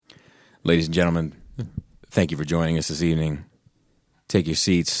Ladies and gentlemen, thank you for joining us this evening. Take your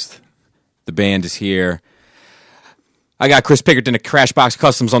seats. The band is here. I got Chris Pickerton of Crashbox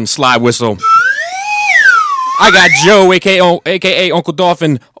Customs on the slide whistle. I got Joe, a.k.a. Uncle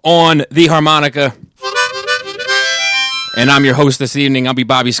Dolphin, on the harmonica. And I'm your host this evening. I'll be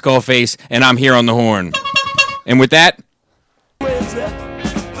Bobby Skullface, and I'm here on the horn. And with that,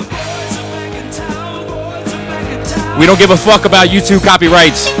 we don't give a fuck about YouTube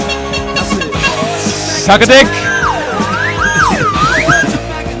copyrights. Suck a dick.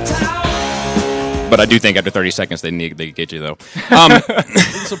 But I do think after 30 seconds they get you though.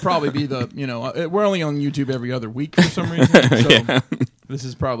 This will probably be we're only on YouTube every other week for some reason. So Yeah. This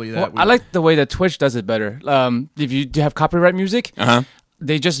is probably that. Well, I like the way that Twitch does it better. If you have copyright music,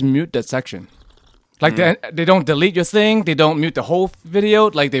 they just mute that section. Like they don't delete your thing. They don't mute the whole video.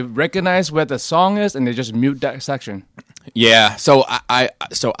 Like they recognize where the song is and they just mute that section. Yeah. So I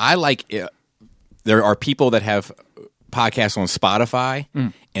like it. There are people that have podcasts on Spotify,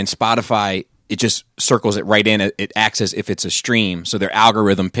 and Spotify, it just circles it right in. It acts as if it's a stream. So their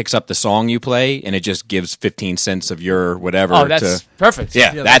algorithm picks up the song you play, and it just gives 15 cents of your whatever. Oh, that's perfect.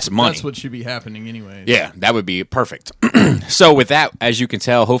 Yeah, that's money. That's what should be happening anyway. Yeah, that would be perfect. So with that, as you can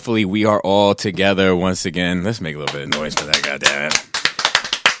tell, hopefully we are all together once again. Let's make a little bit of noise for that, goddammit.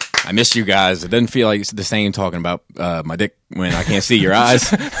 I miss you guys. It doesn't feel like it's the same talking about my dick when I can't see your eyes.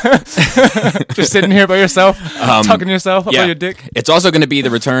 Just sitting here by yourself, talking to yourself about your dick. It's also going to be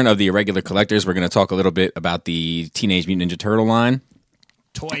the return of the Irregular Collectors. We're going to talk a little bit about the Teenage Mutant Ninja Turtle line.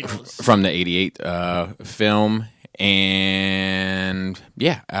 Toys. From the 88 film. And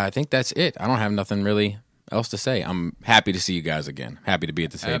yeah, I think that's it. I don't have nothing really else to say. I'm happy to see you guys again. Happy to be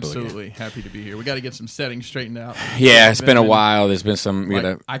at the table Absolutely. again. Happy to be here. We got to get some settings straightened out. Yeah, it's been a while. There's been some...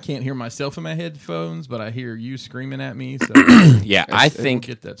 I can't hear myself in my headphones, but I hear you screaming at me. So yeah, I think...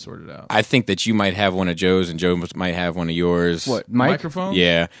 We'll get that sorted out. I think that you might have one of Joe's and Joe might have one of yours. What, microphone?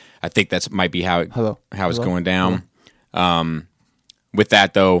 Yeah, I think that's might be how it's going down. Hello? With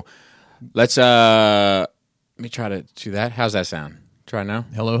that, though, let me try to do that. How's that sound? Try now.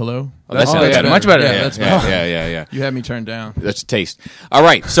 Hello. Oh, that sounds better. Much better. Yeah, that's better. Yeah. You had me turned down. That's a taste. All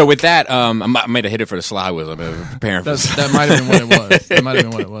right. So with that, I might have hit it for the slide whistle. I'm preparing for That might have been what it was. That might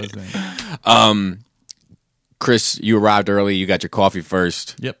have been what it was then. Chris, you arrived early. You got your coffee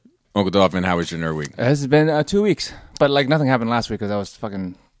first. Yep. Uncle Dolphin, how was your nerd week? It's been 2 weeks, but like nothing happened last week because I was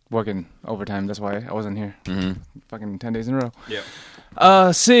fucking working overtime. That's why I wasn't here. Fucking 10 days in a row.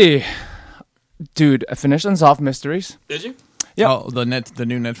 Yeah. See, dude, I finished Unsolved Mysteries. Did you? Yep. Oh, the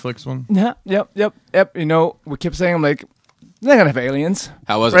new Netflix one. Yeah. Yep. You know, we kept saying, I'm like, they're gonna have aliens.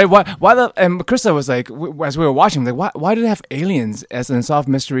 How was right? it? Why the? And Krista was like, as we were watching, like, why do they have aliens as an Unsolved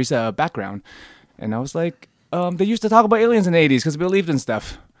Mysteries background? And I was like, they used to talk about aliens in the 80s because we believed in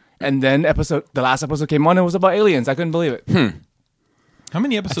stuff. And then the last episode came on and it was about aliens. I couldn't believe it. How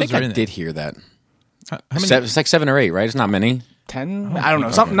many I episodes think are I in did it? hear that. How many? It's like 7 or 8, right? It's not many. 10? I don't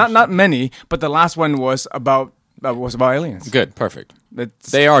know. Something not many, but the last one was about aliens. Good, perfect.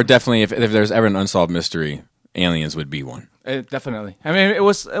 It's, They are definitely, if there's ever an unsolved mystery, aliens would be one. definitely. I mean, it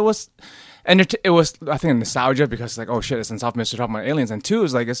was, and it was, I think, nostalgia because like, oh shit, it's Unsolved Mystery talking about aliens, and 2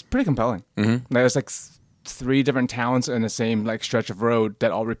 is like, it's pretty compelling. Mm-hmm. There's like 3 different towns in the same like stretch of road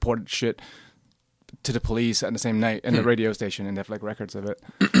that all reported shit to the police at the same night in the radio station, and they have like records of it.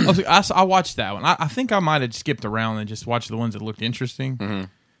 I watched that one. I think I might have skipped around and just watched the ones that looked interesting.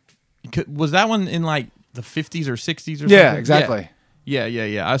 Mm-hmm. Was that one in like the 50s or 60s or something? Yeah, exactly.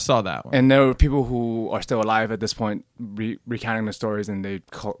 Yeah. I saw that one. And there were people who are still alive at this point recounting the stories, and they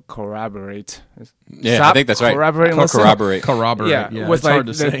corroborate. Yeah, I think that's right. Corroborate. Corroborate. Yeah, with it's like hard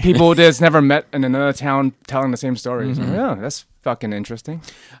to the say. people that's never met in another town telling the same stories. Yeah, that's fucking interesting.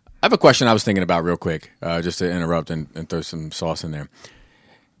 I have a question I was thinking about real quick, just to interrupt and throw some sauce in there.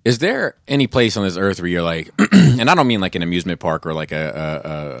 Is there any place on this earth where you're like, and I don't mean like an amusement park or like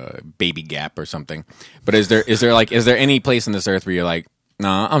a baby gap or something, but is there any place on this earth where you're like,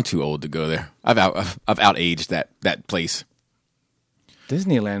 nah, I'm too old to go there. I've outaged that place.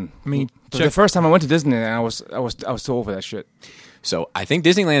 Disneyland. I mean, the first time I went to Disneyland, I was too old for that shit. So I think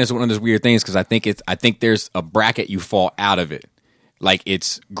Disneyland is one of those weird things because I think there's a bracket you fall out of it. Like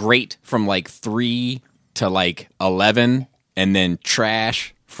it's great from like 3 to like 11, and then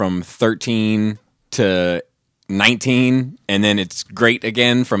trash from 13 to 19, and then it's great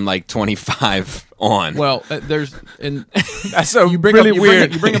again from like 25 on. Well, there's and That's so you bring really up,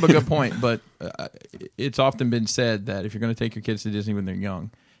 weird. You bring up a good point, but it's often been said that if you're going to take your kids to Disney when they're young,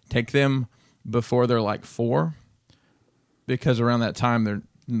 take them before they're like 4, because around that time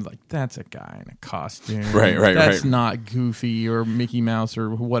like, that's a guy in a costume. Right. That's not Goofy or Mickey Mouse or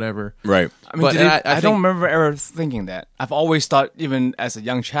whatever. Right. I mean, But I don't remember ever thinking that. I've always thought, even as a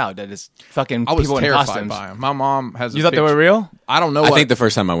young child, that it's fucking I was people in terrified costumes. by him. My mom has. You thought they were real? I don't know. I what, think the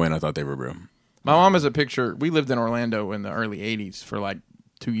first time I went, I thought they were real. my mom has a picture. We lived in Orlando in the early '80s for like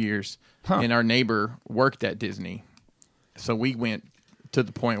 2 years, and our neighbor worked at Disney, so we went to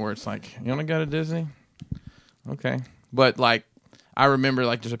the point where it's like, you want to go to Disney? Okay, but like, I remember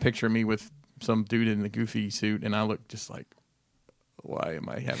like there's a picture of me with some dude in the Goofy suit, and I look just like, why am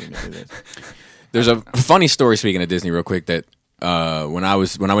I having to do this? There's a funny story, speaking of Disney, real quick, that when I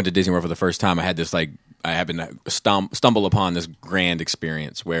went to Disney World for the first time, I had this, like, I happened to stumble upon this grand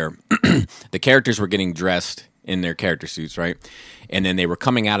experience where the characters were getting dressed in their character suits, right? And then they were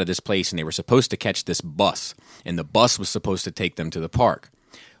coming out of this place, and they were supposed to catch this bus, and the bus was supposed to take them to the park.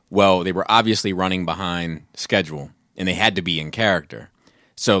 Well, they were obviously running behind schedule, and they had to be in character.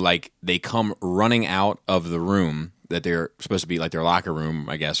 So, like, they come running out of the room that they're supposed to be, like, their locker room,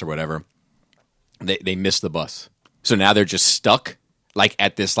 I guess, or whatever. They missed the bus. So now they're just stuck, like,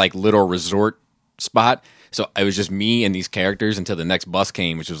 at this, like, little resort spot. So it was just me and these characters until the next bus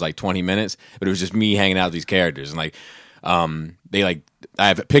came, which was, like, 20 minutes. But it was just me hanging out with these characters. And, like, they, like, I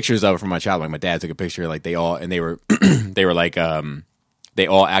have pictures of it from my child. Like, my dad took a picture, like, they all, and they were, they were, like, they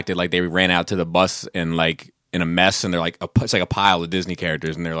all acted like they ran out to the bus and, like, in a mess, and they're like it's like a pile of Disney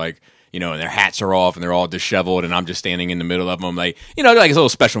characters, and they're like, you know, and their hats are off, and they're all disheveled, and I'm just standing in the middle of them, like, you know, like it's a little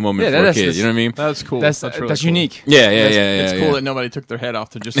special moment for a kid. You know what I mean? That's cool. That's really that's cool. unique. Yeah. It's cool that nobody took their head off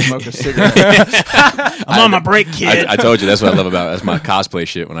to just smoke a cigarette. I'm on my break, kid. I told you that's what I love about that's my cosplay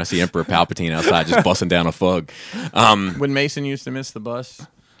shit. When I see Emperor Palpatine outside just busting down a fug. When Mason used to miss the bus,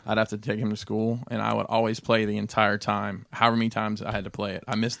 I'd have to take him to school, and I would always play the entire time. However many times I had to play it,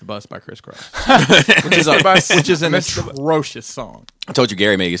 I Missed the Bus by Criss Cross, which is an atrocious song. I told you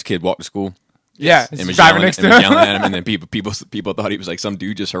Gary made his kid walk to school. Yeah, And was driving yelling, next and to was him. yelling at him, and then people thought he was like some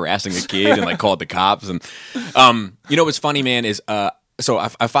dude just harassing a kid, and like called the cops. And you know what's funny, man, is so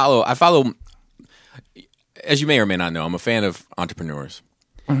I follow. As you may or may not know, I'm a fan of entrepreneurs.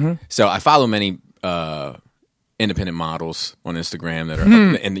 Mm-hmm. So I follow many independent models on Instagram that are,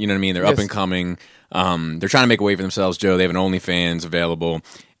 and you know what I mean. They're up and coming. They're trying to make a way for themselves. Joe, they have an OnlyFans available,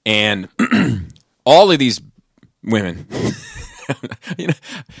 and all of these women, you know.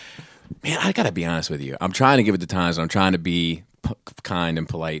 Man, I gotta be honest with you. I'm trying to give it the times, and I'm trying to be kind and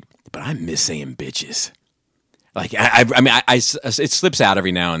polite, but I miss saying bitches. Like, I mean, it slips out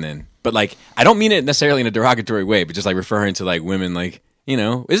every now and then, but like, I don't mean it necessarily in a derogatory way, but just like referring to like women, like, you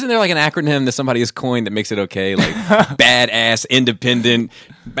know, isn't there like an acronym that somebody has coined that makes it okay? Like, badass, independent,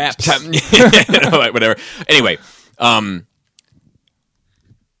 BAPS, like whatever. Anyway,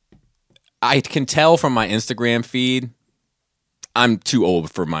 I can tell from my Instagram feed, I'm too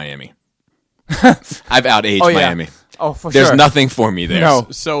old for Miami. I've outaged Miami. Oh, for There's sure. nothing for me there. No.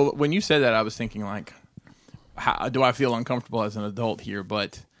 So when you said that, I was thinking like, how do I feel uncomfortable as an adult here?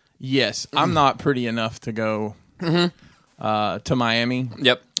 But yes, I'm not pretty enough to go to Miami.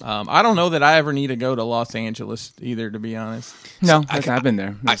 Yep. I don't know that I ever need to go to Los Angeles either, to be honest. No, I've been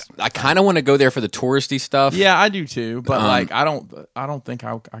there. I kind of want to go there for the touristy stuff. Yeah, I do too. But like, I don't think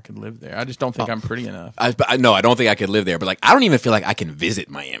I could live there. I just don't think I'm pretty enough. No, I don't think I could live there. But like, I don't even feel like I can visit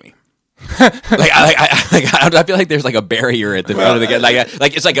Miami. I feel like there's like a barrier at the front of the gate.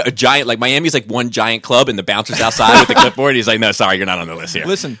 Like it's like a giant. Like Miami's like one giant club, and the bouncer's outside with the clipboard. He's like, "No, sorry, you're not on the list here."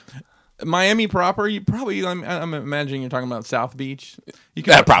 Listen, Miami proper, you probably. I'm imagining you're talking about South Beach. You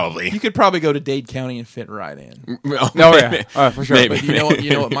could probably. You could probably go to Dade County and fit right in. Oh yeah, for sure. Maybe. But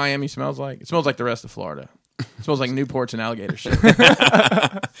you know what Miami smells like? It smells like the rest of Florida. It smells like Newports and alligator shit.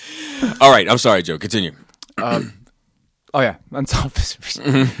 All right, I'm sorry, Joe. Continue. Oh yeah, Unsolved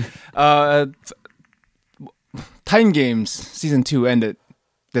Mysteries. Titan Games season 2 ended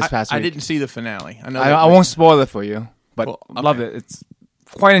this past week. I didn't see the finale. I know. I won't spoil it for you, but Well, okay. loved it. It's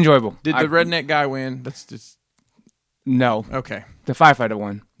quite enjoyable. Did the redneck guy win? That's just No, okay. the firefighter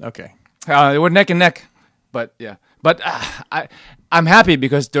won. Okay. They were neck and neck, but yeah. But I'm happy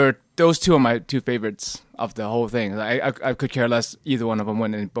because those two are my two favorites of the whole thing. I could care less either one of them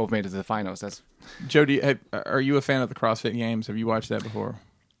win, and both made it to the finals. That's Joe, are you a fan of the CrossFit Games? Have you watched that before?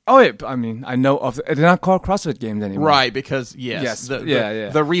 oh yeah. I mean, I know of. They're not called CrossFit Games anymore. Right, because yes, Yes, the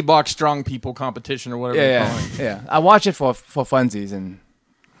yeah. Reebok Strong People competition or whatever they're Yeah, calling yeah, it. yeah. I watch it for funsies and.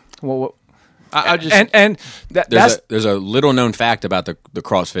 Well, I just and that's There's a little known fact about the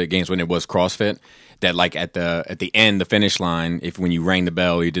CrossFit Games when it was CrossFit that like at the end, the finish line, if when you rang the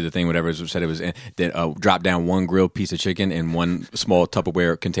bell, you did the thing, whatever it said it was, that dropped down one grilled piece of chicken and one small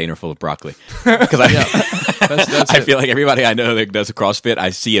Tupperware container full of broccoli. Because That's I it. feel like everybody I know that does a CrossFit, I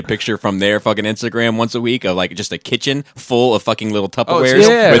see a picture from their fucking Instagram once a week of like just a kitchen full of fucking little Tupperwares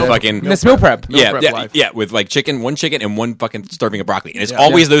yeah. with Meal- fucking It's meal prep. yeah, prep yeah, life. yeah, with like one chicken and one fucking serving of broccoli, and it's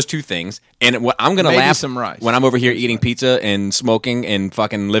always those two things. And what I'm gonna Maybe laugh some rice. when I'm over here eating pizza and smoking and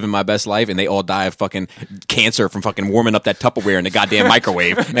fucking living my best life, and they all die of fucking cancer from fucking warming up that Tupperware in the goddamn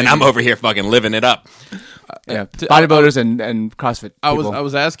microwave, and I'm over here fucking living it up. Yeah, bodybuilders and CrossFit. I people.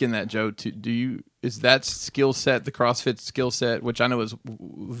 was asking that, Joe. Is that skill set the CrossFit skill set, which I know is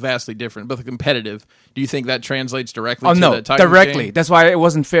vastly different, but the competitive? Do you think that translates directly? Oh to no, the Tiger directly. game? That's why it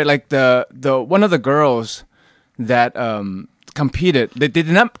wasn't fair. Like the one of the girls that competed, they did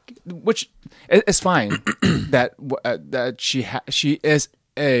not, which is fine. that she is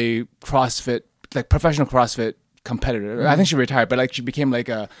a CrossFit, like professional CrossFit competitor. Mm-hmm. I think she retired, but like she became like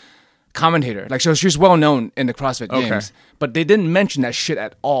a commentator. Like so she's well known in the CrossFit games, but they didn't mention that shit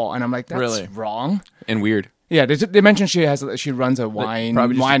at all. And I'm like, that's Really? wrong. And weird. Yeah, they mentioned she runs a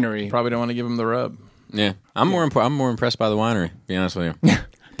winery. Probably don't want to give him the rub. Yeah, I'm more impressed by the winery. To be honest with you.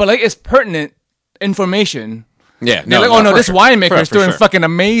 But like it's pertinent information. Yeah, They're like, oh no, for this sure. winemaker is For doing sure. fucking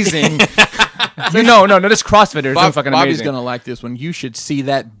amazing. no, this CrossFitter is doing fucking Bobby's amazing. gonna like this one. You should see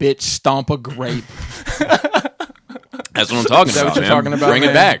that bitch stomp a grape. That's what I'm talking Is that about. what you're man. talking about, Bring it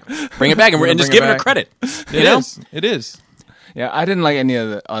man? back. Bring it back, and just Bring it giving her back. credit. It is. Yeah, I didn't like any of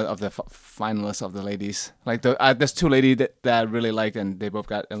the finalists of the ladies. Like there's two ladies that I really liked, and they both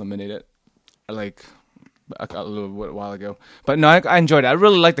got eliminated. Like a little while ago. But no, I enjoyed it. I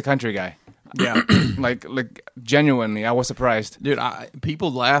really liked the country guy. Yeah. Like genuinely, I was surprised. Dude,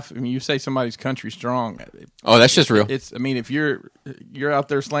 people laugh. I mean, you say somebody's country strong. Oh, that's just real. It's. I mean, if you're out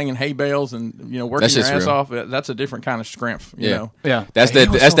there slinging hay bales and working That's your just ass real. off, that's a different kind of strength. You know. Yeah, That's He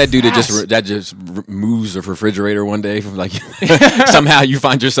was so that dude fast. that just moves a refrigerator one day. From like somehow you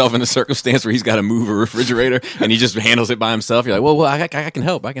find yourself in a circumstance where he's got to move a refrigerator and he just handles it by himself. You're like, well, I can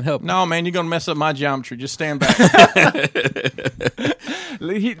help. I can help. No, man, you're gonna mess up my geometry. Just stand back.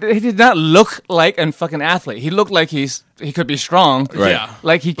 He did not look like a fucking athlete. He looked like he could be strong. Right. Yeah.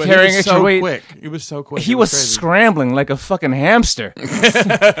 Like he But carrying he was extra so weight. quick. He was so quick. He It was crazy. scrambling like a fucking hamster.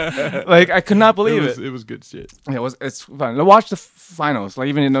 Like I could not believe it. It was good shit. It's fun. Watch the finals. Like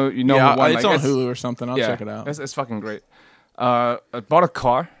even though you know Yeah, who won, it's like, on Hulu or something. I'll check it out. It's fucking great. I bought a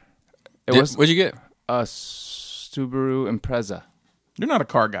car. It was What'd you get? a Subaru Impreza. You're not a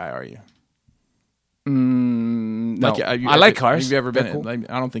car guy, are you? No, Have you I like ever- cars. Have you ever They're been? cool. Like,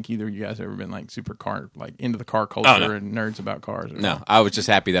 I don't think either of you guys have ever been like super car, like into the car culture no. and nerds about cars. Or No, I was just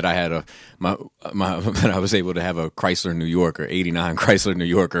happy that I had that I was able to have a Chrysler New Yorker, '89 Chrysler New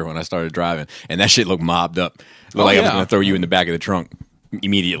Yorker when I started driving, and that shit looked mobbed up. It looked like I was yeah. going to throw you in the back of the trunk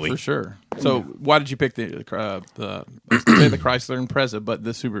immediately. for sure. So why did you pick the say the Chrysler Impreza, but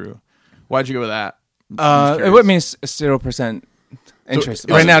the Subaru? Why'd you go with that? It would mean 0% interest.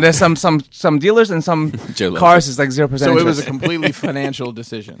 So- Right now, there's some dealers and some Joe loves cars is like 0%. So it was a interest. completely financial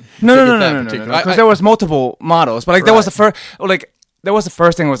decision. No, to no, get that no, particular- because I- there was multiple models, but like that was the Right. first. Like that was the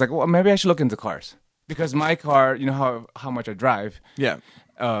first thing. I was like, well, maybe I should look into cars because my car, you know how much I drive. yeah.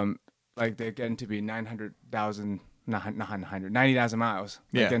 Like they're getting to be 900,000, not 90,000 miles.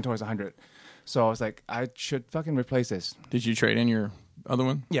 Like Yeah. getting towards 100. So I was like, I should fucking replace this. Did you trade in your other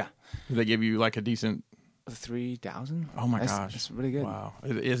one? Yeah, Did they give you like a decent? 3,000. Oh my gosh, that's really good. Wow,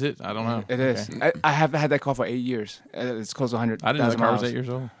 is it? I don't know. It is. Okay. I have had that car for 8 years. It's close to 100,000 I didn't know the car was miles. 8 years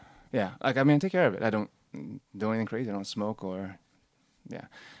old. Yeah, like I mean, I take care of it. I don't do anything crazy. I don't smoke or, yeah.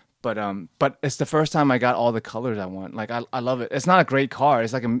 But it's the first time I got all the colors I want. Like I love it. It's not a great car.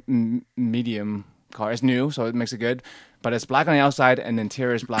 It's like a medium car. It's new, so it makes it good. But it's black on the outside, and the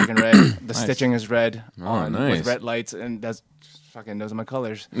interior is black and red. The stitching is red nice. with red lights, and that's fucking those are my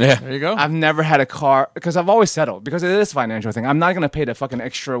colors. Yeah. There you go. I've never had a car because I've always settled because it is a financial thing. I'm not gonna pay the fucking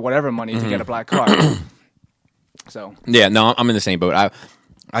extra whatever money to get a black car. So Yeah, no, I'm in the same boat.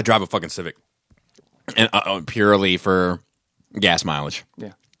 I drive a fucking Civic, and purely for gas mileage.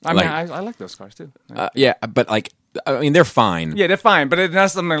 yeah, I Like- mean I like those cars too. Yeah, but like, I mean, they're fine. Yeah, they're fine, but it's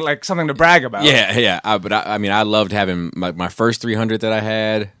not something to brag about. Yeah, yeah. But I mean, I loved having my first 300 that I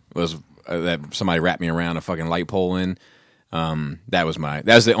had was that somebody wrapped me around a fucking light pole in. That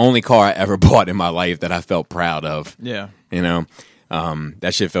was the only car I ever bought in my life that I felt proud of. Yeah. You know,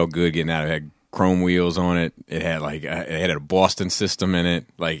 that shit felt good getting out. It had chrome wheels on it. It had it had a Boston system in it.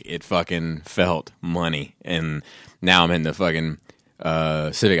 Like it fucking felt money. And now I'm in the fucking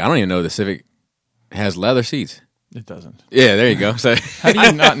Civic. I don't even know the Civic has leather seats. It doesn't. Yeah, there you go. So How do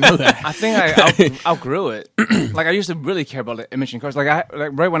you not know that? I think I outgrew it. Like I used to really care about the imaging cars. Like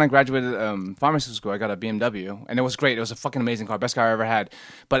right when I graduated pharmacy school, I got a BMW, and it was great. It was a fucking amazing car, best car I ever had.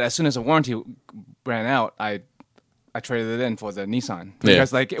 But as soon as the warranty ran out, I traded it in for the Nissan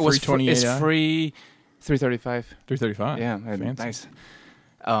because like it was it's free 335. 335. Yeah, fancy. nice.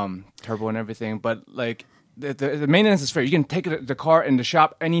 Turbo and everything, but like. The maintenance is free. You can take the car in the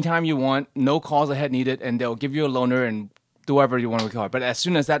shop anytime you want, no calls ahead needed, and they'll give you a loaner and do whatever you want with the car. But as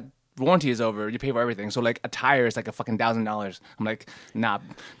soon as that warranty is over, you pay for everything. So like a tire is like a fucking $1,000. I'm like, nah.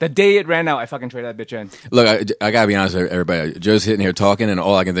 The day it ran out, I fucking traded that bitch in. look, I gotta be honest with everybody. Joe's sitting here talking, and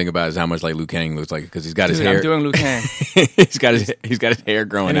all I can think about is how much like Liu Kang looks like because he's got his hair. I'm doing Liu Kang. he's got his hair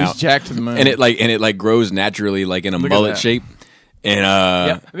growing And out, he's jacked to the moon. and it grows naturally like in a mullet that. shape. And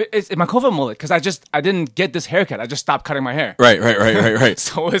Yeah, it's my COVID mullet because I didn't get this haircut. I just stopped cutting my hair. right.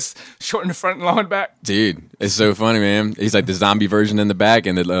 So it's short in the front and long in the back. Dude, it's so funny, man. He's like the zombie version in the back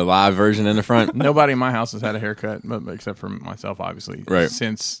and the live version in the front. Nobody in my house has had a haircut, except for myself, obviously. Right.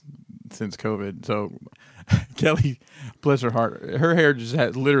 Since COVID. So Kelly, bless her heart, her hair just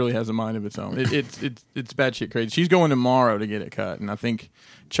literally has a mind of its own. It's bad shit crazy. She's going tomorrow to get it cut, and I think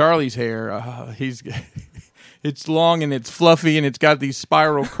Charlie's hair, it's long and it's fluffy and it's got these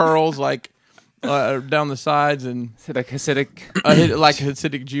spiral curls like down the sides and Hasidic. like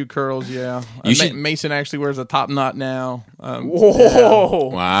Hasidic Jew curls. Yeah, Mason actually wears a top knot now. Whoa!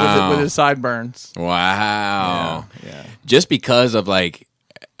 Wow. With his sideburns. Wow. Yeah. Just because of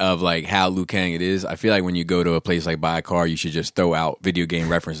how Liu Kang it is, I feel like when you go to a place like buy a car, you should just throw out video game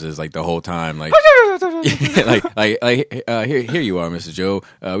references like the whole time, like here you are, Mr. Joe.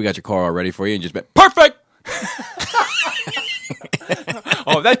 We got your car all ready for you, and just be perfect.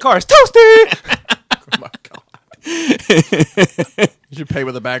 Oh, that car is toasty. Oh my god! You should pay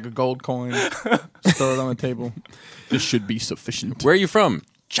with a bag of gold coins. Just throw it on the table. This should be sufficient. Where are you from?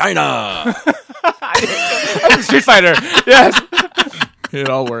 China. Street Fighter. Yes. It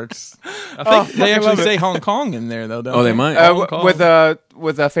all works. I think they actually say Hong Kong in there though. Don't They might. Hong Kong.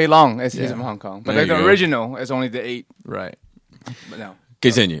 With Fei Long, he's from Hong Kong, but There the you go. original is only the 8. right. But no.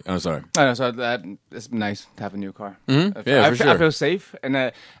 Continue. I'm sorry. I know, so that it's nice to have a new car. Mm-hmm. Yeah, for sure. I feel safe,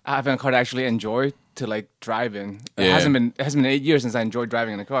 and having a car to actually enjoy to like drive in. It Yeah. hasn't been 8 years since I enjoyed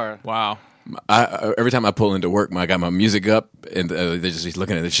driving in a car. Wow. Every time I pull into work, I got my music up, and they're just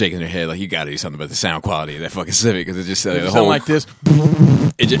looking at it, shaking their head like, "You got to do something about the sound quality of that fucking Civic," because it just the Sound whole like this.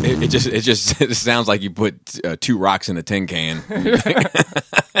 it just sounds like you put 2 rocks in a tin can.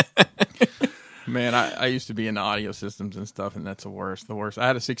 Man, I used to be into audio systems and stuff, and that's the worst. The worst. I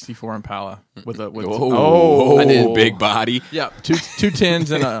had a '64 Impala with I did. Big body. Yeah, two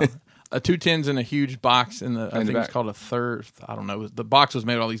tens and a 210s in a huge box in the I think back. it's called a third. I don't know. The box was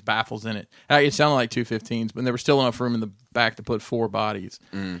made with all these baffles in it. It sounded like 215s, but there was still enough room in the back to put 4 bodies.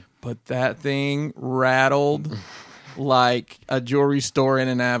 But that thing rattled like a jewelry store in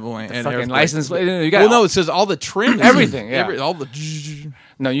an avalanche. And Fucking license plate. You got no, it says all the trim, Everything, yeah. all the.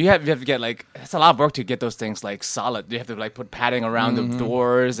 No, you have to get like it's a lot of work to get those things like solid. You have to like put padding around the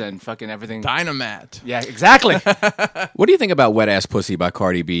doors and fucking everything. Dynamat. Yeah, exactly. What do you think about "Wet Ass Pussy" by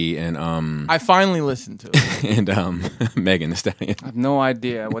Cardi B and I finally listened to it. and Megan Thee Stallion? I have no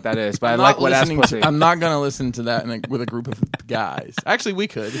idea what that is, but I I'm like not Wet Ass listening Pussy. I'm not going to listen to that with a group of guys. Actually, we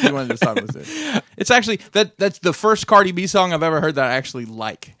could if you wanted to start with it. It's actually that's the first Cardi B song I've ever heard that I actually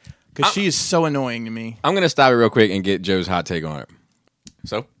like because she is so annoying to me. I'm gonna stop it real quick and get Joe's hot take on it.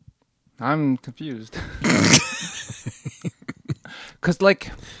 So, I'm confused. Cause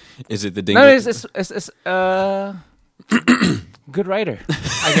like is it the no, dingle? it's good writer,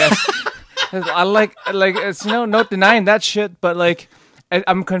 I guess. I like it's no denying that shit, but like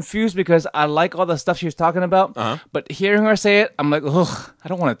I'm confused because I like all the stuff she was talking about, but hearing her say it, I'm like, ugh, I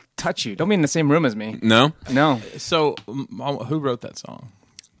don't want to touch you. Don't be in the same room as me. No, No. So, who wrote that song?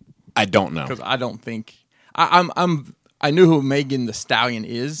 I don't know. Because I don't think I knew who Megan Thee Stallion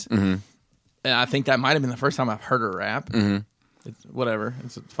is, and I think that might have been the first time I've heard her rap. It's whatever,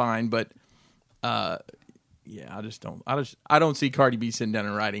 it's fine, but yeah, I don't see Cardi B sitting down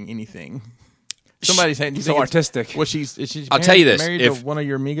and writing anything. Somebody's saying, So artistic. Well, is she I'll tell you this, married if- to one of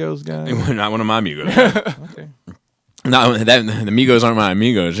your amigos guys? Not one of my amigos. Okay. No, the amigos aren't my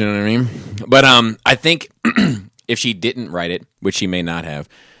amigos. You know what I mean? But I think if she didn't write it, which she may not have,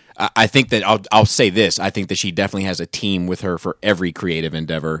 I think that I'll say this. I think that she definitely has a team with her for every creative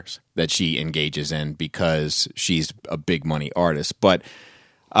endeavor that she engages in because she's a big money artist. But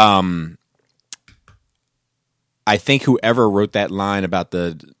I think whoever wrote that line about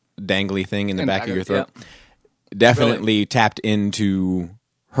the dangly thing in the back of your throat definitely tapped into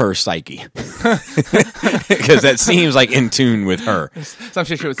her psyche because that seems like in tune with her. Some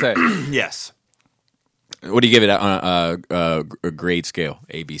shit she would say. Yes. What do you give it on a grade scale?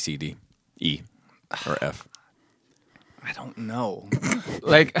 A, B, C, D, E, or F? I don't know.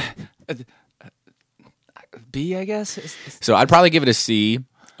 Like B, I guess. So I'd probably give it a C.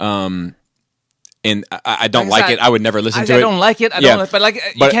 And I don't Like I like said, it. I would never listen to I it. don't like it. I Yeah. don't. But like, you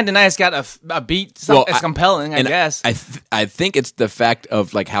But- can't deny it's got a beat. It's compelling. I guess. I think it's the fact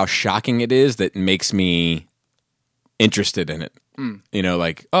of like how shocking it is that makes me interested in it. You know,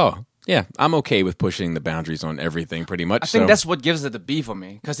 like, oh yeah, I'm okay with pushing the boundaries on everything, pretty much. I think that's what gives it the B for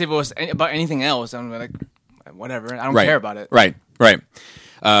me. Because if it was about anything else, I'm like, whatever. I don't right. care about it. Right.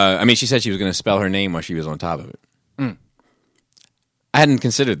 I mean, she said she was going to spell her name while she was on top of it. I hadn't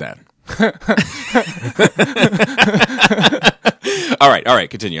considered that. All right.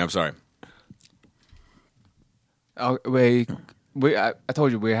 Continue. I'm sorry. Oh, I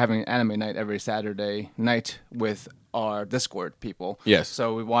told you we're having anime night every Saturday night with our Discord people. Yes.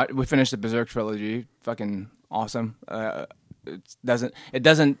 So we finished the Berserk trilogy. Fucking awesome. It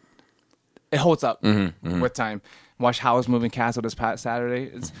holds up with time. Watch Howl's Moving Castle this past Saturday.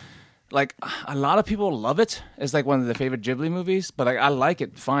 It's like a lot of people love it. It's like one of their favorite Ghibli movies, but like I like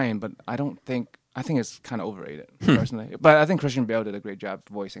it fine, but I think it's kind of overrated personally. But I think Christian Bale did a great job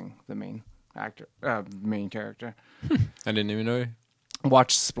voicing the main character. I didn't even know.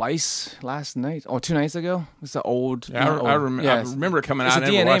 Watched Splice last night or 2 nights ago. It's an old. Yeah, I remember it coming It's out. a I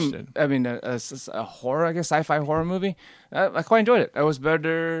never DNA. watched it. I mean, it's a horror, I guess, sci-fi horror movie. I quite enjoyed it. It was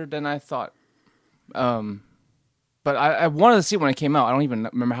better than I thought. But I wanted to see it when it came out. I don't even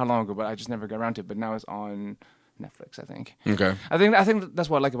remember how long ago, but I just never got around to it. But now it's on Netflix, I think. Okay. I think that's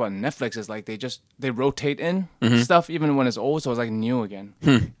what I like about Netflix is like they rotate in stuff even when it's old, so it's like new again.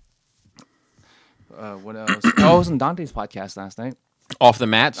 What else? I was on Dante's podcast last night. Off the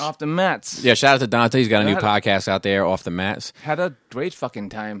Mats? Off the Mats. Yeah, shout out to Dante. He's got a new had podcast out there, Off the Mats. Had a great fucking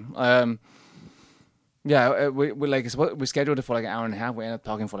time. We scheduled it for like an hour and a half. We ended up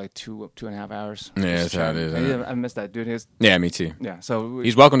talking for like 2.5 hours. Yeah, Just that's how it chatting. is, Yeah, I missed that dude. Yeah, me too. So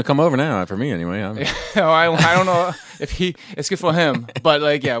He's welcome to come over now, for me anyway. I don't know if it's good for him, but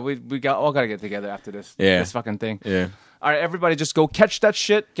like, yeah, we all got to get together after this fucking thing. Yeah. All right, everybody, just go catch that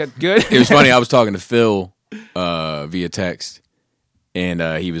shit. Get good. It was funny. I was talking to Phil via text, and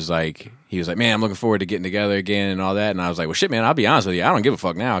he was like, man, I'm looking forward to getting together again and all that. And I was like, well, shit, man, I'll be honest with you. I don't give a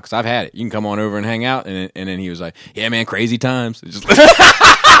fuck now because I've had it. You can come on over and hang out. And then he was like, yeah, man, crazy times. It's just like,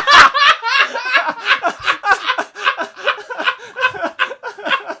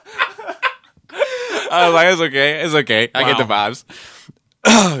 I was like, it's okay. I get the vibes.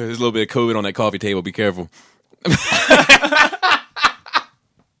 There's a little bit of COVID on that coffee table. Be careful.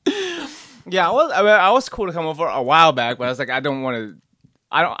 Yeah, I was cool to come over a while back, but I was like, I don't want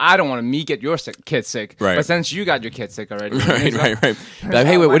to me get your kid sick. Right. But since you got your kid sick already, Right. Like,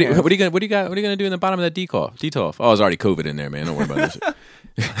 hey, what are you gonna do in the bottom of that DTOF? Oh, it's already COVID in there, man. Don't worry about this.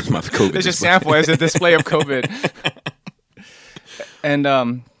 It's my COVID. There's just display. sample as a display of COVID. And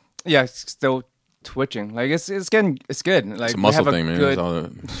yeah, it's still twitching. Like it's good. Like It's a muscle we have thing, man. Good,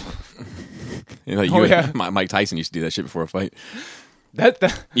 It's all Mike Tyson used to do that shit before a fight. that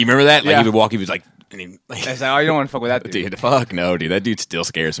You remember that? Like Yeah. he would walk, he was like, and he, I was like, oh, you don't want to fuck with that dude. dude, fuck no, dude. That dude still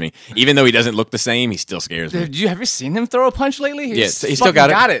scares me. Even though he doesn't look the same, he still scares me. Have you seen him throw a punch lately? Yeah, he still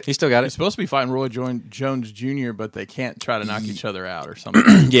got it. He still got He's it. supposed to be fighting Roy Jones Jr., but they can't try to knock each other out or something.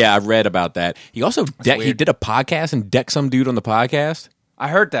 Yeah, I read about that. He also he weird. did a podcast and decked some dude on the podcast. I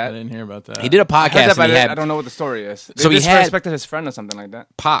heard I that. didn't hear about that. He did a I heard podcast that, but and he had I don't know what the story is. So They he had- disrespected his friend or something like that.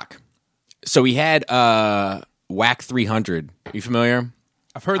 Pac. So he had Whack 300. You familiar?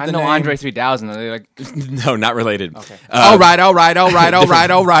 I've heard I the know name. Andre 3000. They like No, not related. Okay. All right.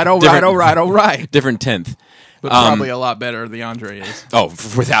 Different 10th. But probably a lot better the Andre is. Oh,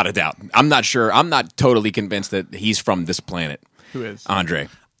 without a doubt. I'm not sure. I'm not totally convinced that he's from this planet, Who is? Andre.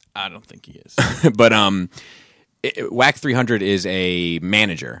 I don't think he is. But Whack 300 is a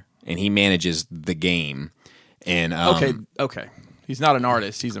manager, and he manages the game. And Okay. He's not an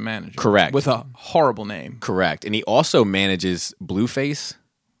artist. He's a manager. Correct. With a horrible name. correct. And he also manages Blueface.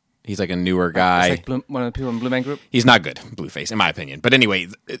 He's like a newer guy. it's like one of the people in Blue Man Group. He's not good, Blueface, in my opinion. But anyway,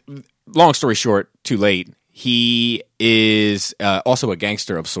 long story short, too late. He is also a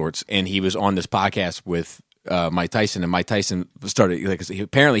gangster of sorts, and he was on this podcast with Mike Tyson, and Mike Tyson started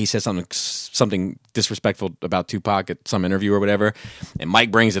apparently he said something disrespectful about Tupac at some interview or whatever, and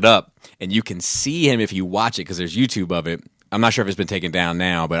Mike brings it up, and you can see him if you watch it because there's YouTube of it. I'm not sure if it's been taken down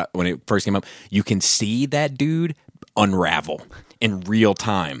now, but when it first came up, you can see that dude unravel in real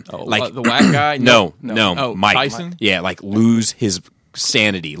time. Oh, the whack guy? No, Oh, Mike. Tyson? Yeah, like lose his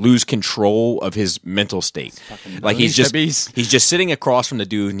sanity, lose control of his mental state. Like he's just sitting across from the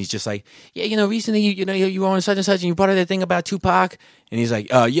dude, and he's just like, yeah, recently you were on such and such, and you brought up that thing about Tupac, and he's like,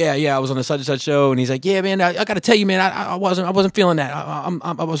 yeah, I was on a such and such show, and he's like, yeah, man, I got to tell you, man, I wasn't feeling that.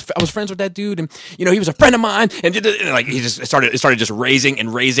 I was friends with that dude, and he was a friend of mine, and like he just started just raising, and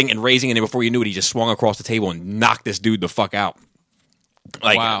then before you knew it, he just swung across the table and knocked this dude the fuck out.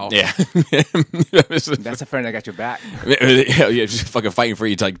 Like, wow. Yeah. That's a friend that got your back. Yeah, just fucking fighting for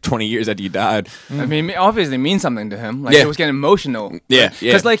you like 20 years after you died. I mean, obviously it means something to him. Like, Yeah. it was getting emotional. Yeah, Because,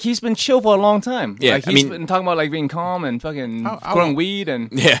 yeah. like, he's been chill for a long time. Yeah, Like, he's been talking about, like, being calm and fucking growing weed and...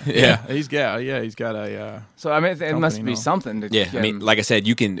 Yeah. He's got a. So, I mean, it must be now. something to Yeah, get I mean, him- like I said,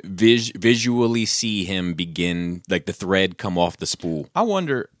 you can visually see him begin, like the thread come off the spool. I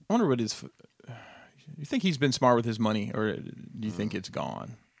wonder what his. You think he's been smart with his money, or do you think it's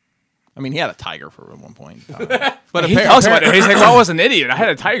gone? I mean, he had a tiger for at one point. But he talks about it. He's like, well, I was an idiot. I had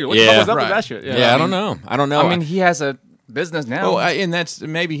a tiger. What the fuck was up right. with that shit? Yeah, I don't know. I mean, he has a business now. Oh, and that's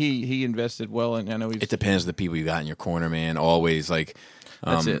maybe he invested well, and I know he's. It depends on the people you got in your corner, man. Always like.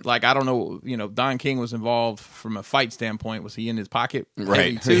 That's it. Like, I don't know. Don King was involved from a fight standpoint. Was he in his pocket?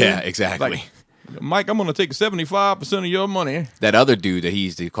 Right. heavy, too? Yeah, exactly. Like, Mike, I'm going to take 75% of your money. That other dude that he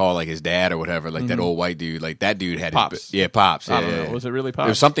used to call like his dad or whatever, like that old white dude, like that dude had Pops. Pops. I Yeah, don't know. yeah. Was it really It Pops?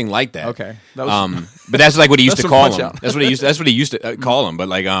 was something like that. Okay. That was, but that's like what he used That's to some call punch him. out. That's what he used to call him. But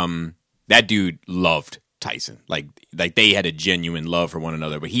like that dude loved Tyson. Like they had a genuine love for one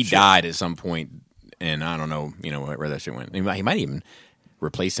another. But he died at some point, and I don't know, where that shit went. He might even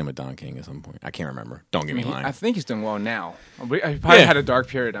replace him with Don King at some point. I can't remember. Don't get me lying. I think he's doing well now. I probably had a dark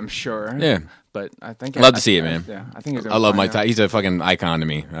period, I'm sure. Yeah. But I think Love to see it, man. Yeah, I think he's doing I love fine Mike now. Tyson. He's a fucking icon to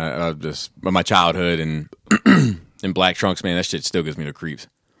me. Just my childhood and in Black Trunks, man. That shit still gives me the creeps.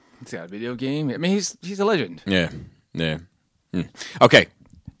 He's got a video game. I mean, he's a legend. Yeah. Okay.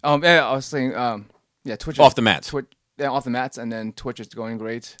 Yeah, I was saying, Twitch. Off the mats. Off the mats, and then Twitch is going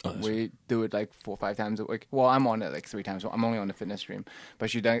great. We do it like 4 or 5 times a week. Well, I'm on it like 3 times. I'm only on the fitness stream, but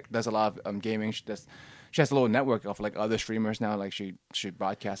she does a lot of gaming. She has a little network of like other streamers now. Like she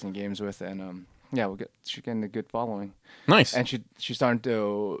broadcasting games with, and she's getting a good following. Nice. And she's starting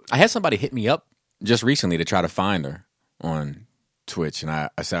to. I had somebody hit me up just recently to try to find her on Twitch, and I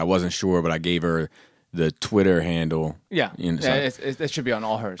said I wasn't sure, but I gave her the Twitter handle. Yeah, it should be on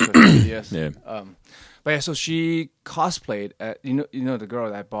all her social medias. Yeah. But yeah, so she cosplayed at you know the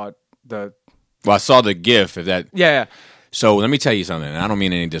girl that bought the. Well, I saw the GIF of that. Yeah. So let me tell you something. And I don't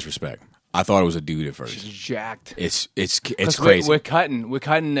mean any disrespect. I thought it was a dude at first. She's jacked. It's 'Cause crazy. We're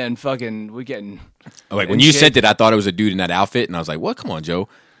cutting, and fucking we're getting. Like when you sent it, I thought it was a dude in that outfit, and I was like, "What? Come on, Joe."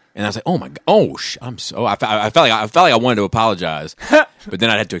 And I was like, "Oh my god! Oh, I'm so." I felt like I wanted to apologize, but then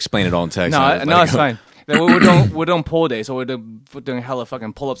I had to explain it all in text. No, it's fine. We're doing pull day, so we're doing hella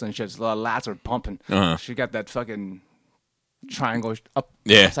fucking pull ups and shit. So a lot of lats are pumping. Uh-huh. She got that fucking triangle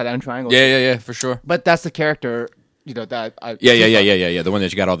Yeah. upside down triangle. Yeah, for sure. But that's the character, that I. Yeah. The one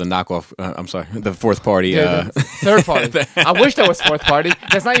that you got all the knockoff. I'm sorry, the fourth party. Yeah, the third party. I wish there was fourth party.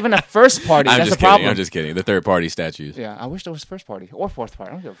 That's not even a first party. I'm That's just the problem. I'm just kidding. The third party statues. Yeah, I wish there was first party or fourth party.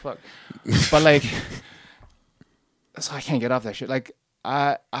 I don't give a fuck. But like, so I can't get off that shit. Like,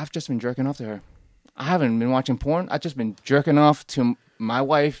 I've just been jerking off to her. I haven't been watching porn. I've just been jerking off to my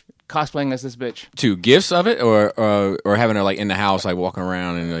wife cosplaying as this bitch. Two gifts of it, or having her like in the house, like walking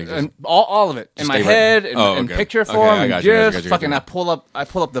around and like. Just, And all of it in my stay right- head, in okay. picture Okay, form, I and got you, GIF. got you. Fucking, I pull up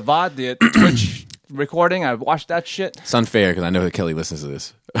the VOD, the Twitch recording. I watched that shit. it's unfair because I know that Kelly listens to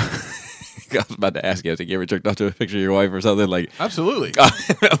this. I was about to ask you, I was like, you ever jerked off to a picture of your wife or something like? Absolutely.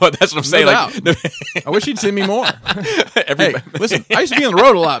 Well, that's what I'm saying. No Like, I wish he'd send me more. Hey, everybody- listen, I used to be on the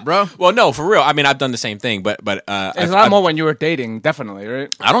road a lot, bro. well, no, for real. I mean, I've done the same thing, but It's a lot more when you were dating, definitely,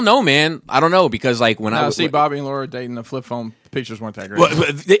 right? I don't know, man. I don't know because like when I was See Bobby and Laura dating the flip phone pictures weren't that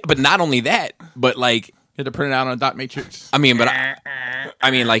great. but not only that, but like You had to print it out on a dot matrix. I mean, but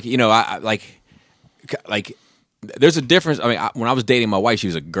I mean, like I like there's a difference. I mean, when I was dating my wife, she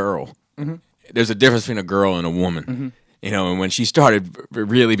was a girl. Mm-hmm. There's a difference between a girl and a woman. And when she started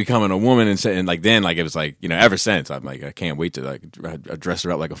really becoming a woman and like then like it was like ever since I'm like I can't wait to like I dress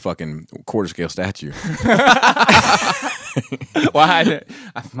her up like a fucking quarter scale statue. Well,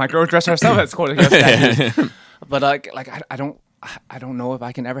 my girl dressed herself as cool as but I don't know if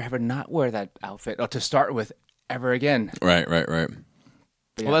I can ever have her not wear that outfit or to start with ever again. Right. Well,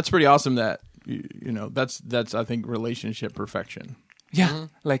 that's pretty awesome. That that's I think relationship perfection. Yeah,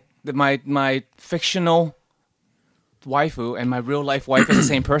 like my fictional waifu and my real life wife is the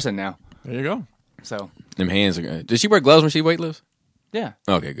same person now. There you go. So Them hands are good. Does she wear gloves when she weightlifts? yeah,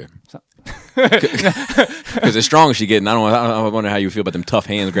 Okay, good. So- Because as strong as she getting, I wonder how you feel about them tough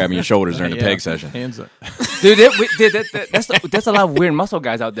hands grabbing your shoulders during the Yeah, peg session. Hands up. Dude, that's a lot of weird muscle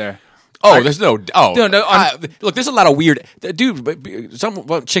guys out there. There's no. Look, there's a lot of weird, dude. But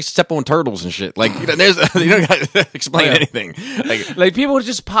some chicks step on turtles and shit. Like, there's you don't gotta explain anything. Like people would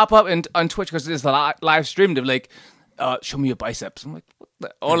just pop up on Twitch because it's a live stream. They're like, "Show me your biceps." I'm like, what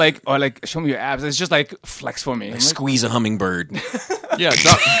the? Or like, show me your abs. It's just like flex for me. I'm like, squeeze a hummingbird. Yeah,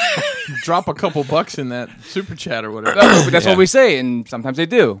 drop a couple bucks in that super chat or whatever. That's what we say, and sometimes they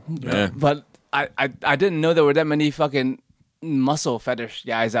do. Yeah. But I didn't know there were that many fucking muscle fetish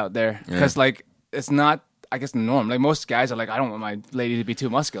guys out there because like it's not, I guess, the norm. Like most guys are like, I don't want my lady to be too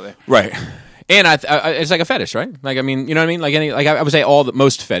muscular, Right. And it's like a fetish, right? Like, I mean, you know what I mean? Like I would say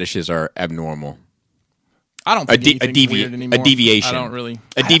most fetishes are abnormal. I don't think anything's weird anymore. A deviation. I don't really.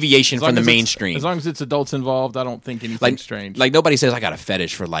 A deviation As long from the as it's- mainstream. As long as it's adults involved, I don't think anything's like strange. Like nobody says I got a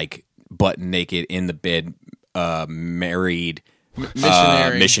fetish for like butt naked in the bed, married.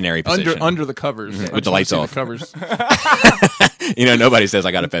 Missionary position. under the covers with the lights off. The covers. Nobody says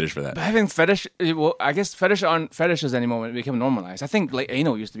I got a fetish for that. But having fetish, well, I guess fetish aren't fetishes anymore when it became normalized. I think like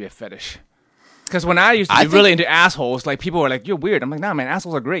anal used to be a fetish. Because when I used to be really into assholes, like people were like, "You're weird." I'm like, "Nah, man,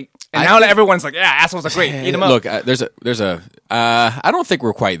 assholes are great." And now everyone's like, "Yeah, assholes are great. Eat them up." Look, there's a. I don't think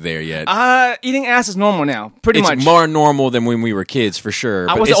we're quite there yet. Eating ass is normal now, pretty much. It's more normal than when we were kids, for sure.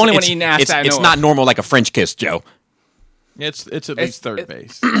 I but was the only one eating ass that I know It's of. not normal like a French kiss, Joe. It's at least third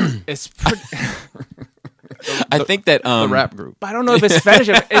base. It's pretty. I think that The rap group. I don't know if it's fetish.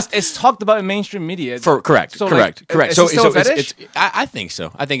 It's talked about in mainstream media. Correct. So, Correct. Is it still a fetish? I think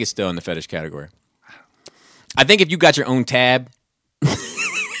so. I think it's still in the fetish category. I think if you got your own tab.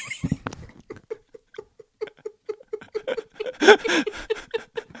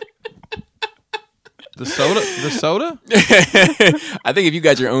 The soda. I think if you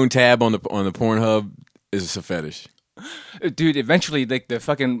got your own tab on the Pornhub, it's a fetish. Dude, eventually, like the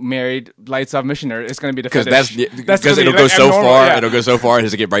fucking married lights off missionary, it's gonna be the Because fetish. because it'll go so far. It'll go so far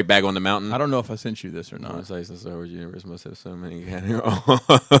as to get right back on the mountain. I don't know if I sent you this or not. Universe must have so many.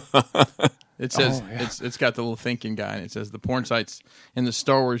 It says it's got the little thinking guy, and it says the porn sites in the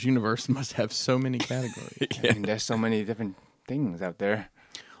Star Wars universe must have so many categories. I mean, there's so many different things out there.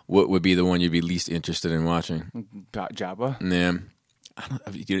 What would be the one you'd be least interested in watching? Jabba. Yeah.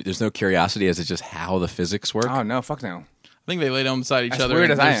 There's no curiosity as to just how the physics work. Oh no, fuck no. I think they lay down beside each As other.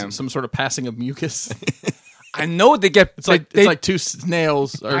 weird and as I there's am. some sort of passing of mucus. I know they get. It's like two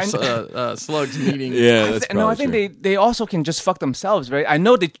snails or slugs meeting. Yeah, that's I think they also can just fuck themselves, right? I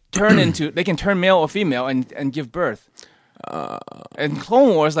know they they can turn male or female and give birth. And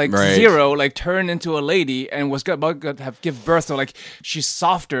Clone Wars, like Right. Zero, like turned into a lady and was about to have give birth, so like she's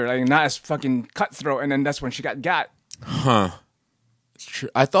softer, like not as fucking cutthroat, and then that's when she got. True.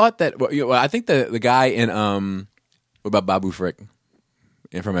 I thought that. I think the guy in what about Babu Frick,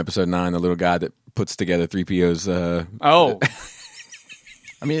 and from episode 9, the little guy that puts together 3PO's. I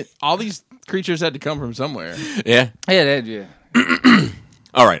mean, all these creatures had to come from somewhere. Yeah. Yeah.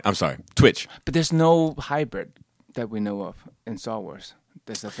 All right. I'm sorry. Twitch. But there's no hybrid that we know of in Star Wars.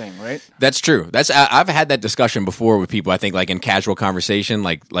 That's the thing, right? That's true. I've had that discussion before with people. I think like in casual conversation,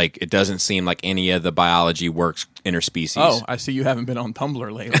 like it doesn't seem like any of the biology works interspecies. Oh, I see you haven't been on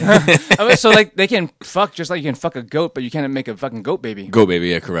Tumblr lately. I mean, so like they can fuck just like you can fuck a goat, but you can't make a fucking goat baby. Go baby.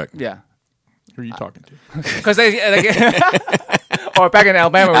 Yeah. Correct. Yeah. Who are you talking to? Because they or back in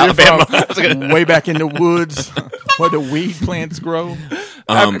Alabama, where you're from. Way back in the woods where the weed plants grow.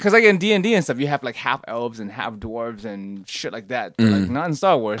 Because like in D&D and stuff, you have like half elves and half dwarves and shit like that. But, like not in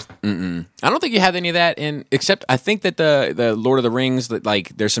Star Wars. I don't think you have any of that in. Except I think that the Lord of the Rings, that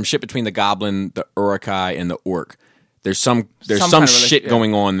like there's some shit between the goblin, the Uruk-hai, and the orc. There's some kind of shit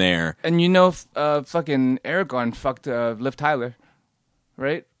going on there. And you know, fucking Aragorn fucked Liv Tyler,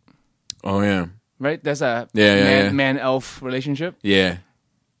 right? Oh yeah. Right? That's a Yeah. man-elf relationship. Yeah.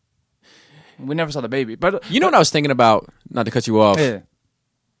 We never saw the baby, but You know what I was thinking about? Not to cut you off. yeah.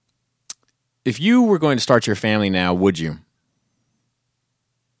 If you were going to start your family now, would you?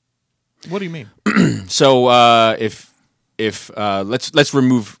 What do you mean? So if let's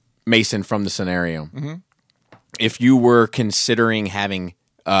remove Mason from the scenario. Mm-hmm. If you were considering having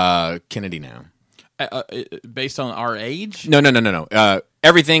Kennedy now, Based on our age? no.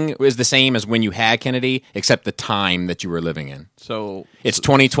 Everything is the same as when you had Kennedy, except the time that you were living in. So It's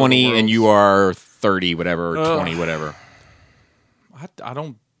 2020, and you are 30, whatever, or 20, whatever. I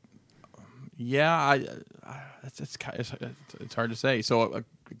don't. Yeah, it's hard to say. So a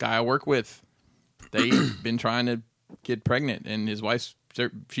guy I work with, they've been trying to get pregnant, and his wife's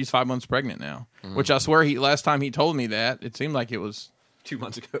she's 5 months pregnant now. Which I swear last time he told me that, it seemed like it was 2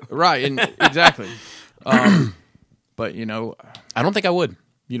 months ago. Right, and exactly. But I don't think I would.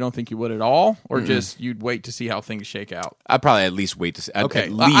 you don't think you would at all, or just you'd wait to see how things shake out? I'd probably at least wait to see. Okay,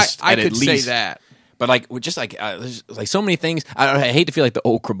 At least I I'd could at least, say that. But like, just like, there's like so many things. I hate to feel like the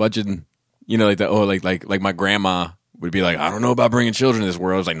old curmudgeon, like my grandma would be like, I don't know about bringing children to this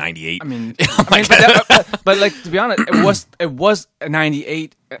world. I was like 98. I mean, but like to be honest, it was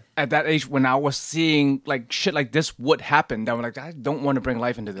 98 at that age when I was seeing like shit like this would happen. That I'm like, I don't want to bring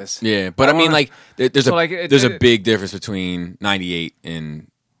life into this. Yeah, but I mean, like, there's So, a like, there's a big difference between 98 and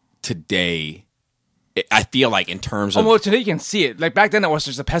today. I feel like in terms of well, today you can see it. Like back then, I was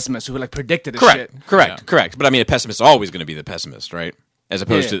just a pessimist who like predicted this correct, shit. correct. But I mean, a pessimist is always going to be the pessimist, right? As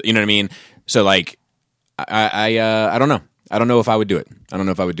opposed to, you know what I mean? So like, I don't know. I don't know if I would do it. I don't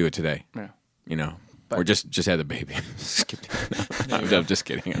know if I would do it today. Yeah. Or just had the baby. I'm just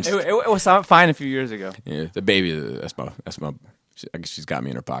kidding. It was fine a few years ago. Yeah, the baby. That's my. I guess she's got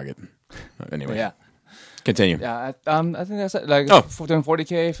me in her pocket. Anyway, Yeah. Continue. Yeah, I think that's it. Like doing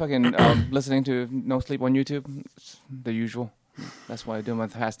 40K, fucking listening to No Sleep on YouTube. It's the usual. That's what I do in my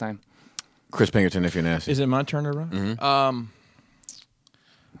pastime. Chris Pinkerton, if you're nasty. Is it my turn to run? Mm-hmm.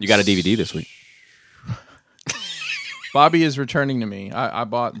 You got a DVD this week. Bobby is returning to me. I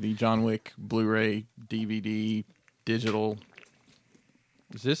bought the John Wick Blu-ray, DVD, digital.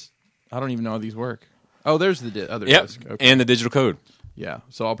 Is this? I don't even know how these work. Oh, there's the other disc. Okay. And the digital code. Yeah,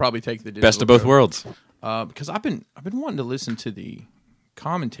 so I'll probably take the digital Best of both code. worlds. Because I've been wanting to listen to the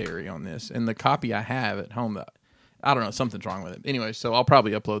commentary on this, and the copy I have at home, I don't know, something's wrong with it. Anyway, so I'll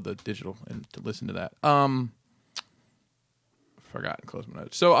probably upload the digital and to listen to that. Forgot to close my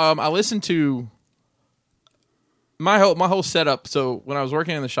notes. So I listened to my whole setup. So when I was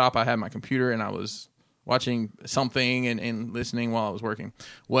working in the shop, I had my computer and I was watching something and listening while I was working.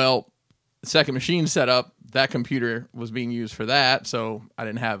 Well, the second machine set up, that computer was being used for that, so I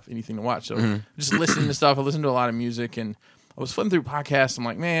didn't have anything to watch. So just listening to stuff. I listened to a lot of music, and I was flipping through podcasts. I'm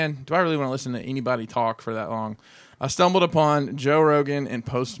like, man, do I really want to listen to anybody talk for that long? I stumbled upon Joe Rogan and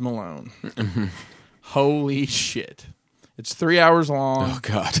Post Malone. Holy shit. It's 3 hours long. Oh,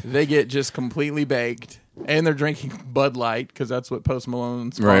 God. They get just completely baked, and they're drinking Bud Light, because that's what Post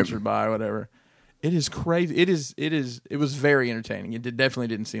Malone's sponsored by, whatever. It is crazy. It was very entertaining. It definitely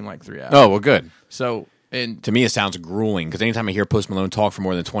didn't seem like 3 hours. Oh, well, good. So, and to me, it sounds grueling because anytime I hear Post Malone talk for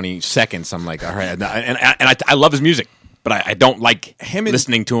more than 20 seconds, I'm like, all right. And I love his music, but I don't like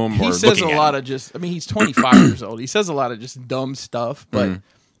listening to him or looking at him. He says a lot of just, I mean, he's 25 years old. He says a lot of just dumb stuff, but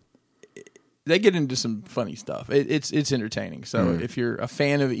they get into some funny stuff. It's entertaining. So if you're a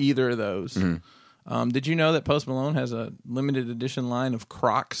fan of either of those, did you know that Post Malone has a limited edition line of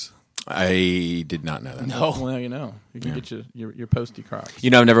Crocs? I did not know that. No. Well, you can get your Posty Crocs.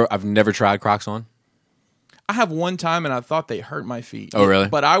 I've never tried Crocs on. I have one time, and I thought they hurt my feet. Oh, really?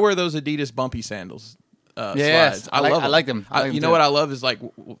 But I wear those Adidas bumpy sandals. Yes, slides. I love them. I like them. You know what I love is like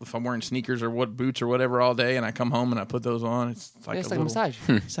if I'm wearing sneakers or boots or whatever all day, and I come home and I put those on. It's like a massage.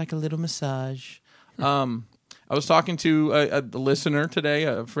 It's like a little massage. I was talking to a listener today,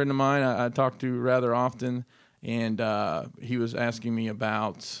 a friend of mine I talk to rather often, and he was asking me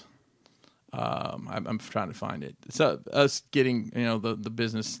about. I'm trying to find it. It's us getting the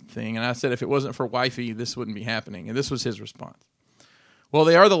business thing, and I said if it wasn't for wifey, this wouldn't be happening. And this was his response. Well,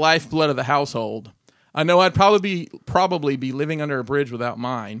 they are the lifeblood of the household. I know I'd probably be living under a bridge without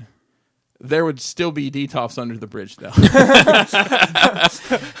mine. There would still be detox under the bridge, though.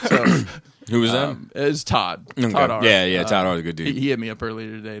 So, who was that? It's Todd. Okay. Todd R. Yeah. Todd R. is a good dude. He hit me up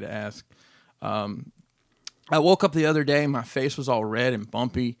earlier today to ask. I woke up the other day, my face was all red and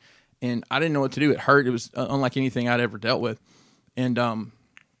bumpy, and I didn't know what to do. It hurt. It was unlike anything I'd ever dealt with. And I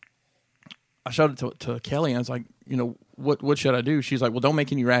showed it to Kelly, and I was like, what should I do? She's like, well, don't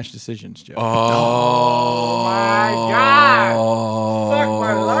make any rash decisions, Joe. Oh my God. Fuck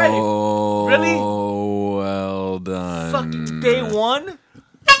my life. Really? Well done. Fucking day one?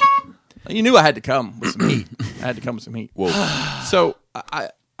 You knew I had to come with some heat. I had to come with some heat. Whoa. So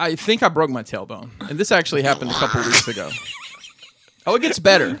I think I broke my tailbone, and this actually happened a couple weeks ago. Oh, it gets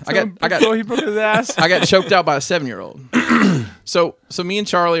better. He broke his ass. I got choked out by a 7-year-old. So me and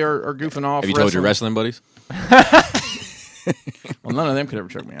Charlie are goofing off. Have you told your wrestling buddies? Well, none of them could ever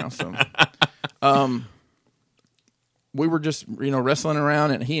choke me out. So, we were just wrestling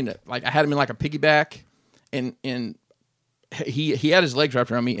around, and I had him in like a piggyback, and he had his legs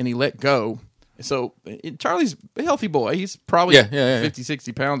wrapped around me, and he let go. So Charlie's a healthy boy. He's probably 50,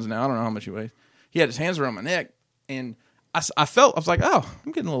 60 pounds now. I don't know how much he weighs. He had his hands around my neck, and I was like, oh,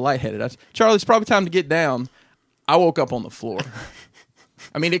 I'm getting a little lightheaded. Charlie, it's probably time to get down. I woke up on the floor.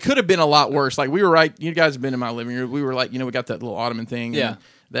 I mean, it could have been a lot worse. Like we were right. You guys have been in my living room. We were like, we got that little ottoman thing. Yeah. And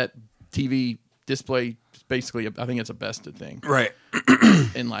that TV display. Basically, I think it's a bested thing. Right.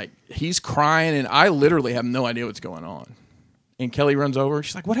 And like he's crying, and I literally have no idea what's going on. And Kelly runs over.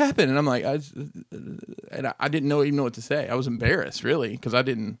 She's like, "What happened?" And I'm like, I didn't even know what to say. I was embarrassed, really, because I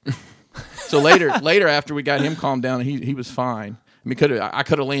didn't. So later, after we got him calmed down, he was fine. I mean, I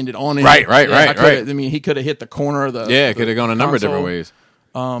could have landed on him. Right. I mean, he could have hit the corner of the. Yeah, it could have gone a number of console. different ways.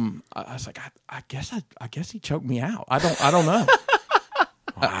 I was like, I guess he choked me out. I don't know.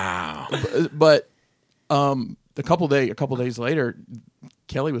 Wow. But a couple days later,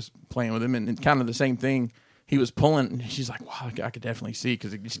 Kelly was playing with him, and kind of the same thing. He was pulling, and she's like, "Wow, I could definitely see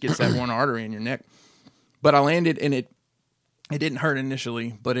because it just gets that one artery in your neck." But I landed, and it didn't hurt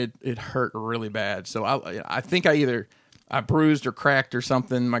initially, but it hurt really bad. So I think I bruised or cracked or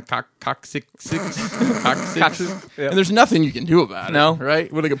something. My coccyx. And there's nothing you can do about it. No. Right?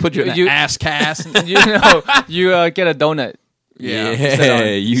 What, I could put you in an ass cast? you get a donut. Yeah,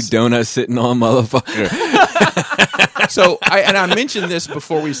 you donut sitting on motherfucker. So I mentioned this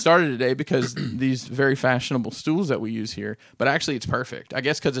before we started today because these very fashionable stools that we use here, but actually it's perfect. I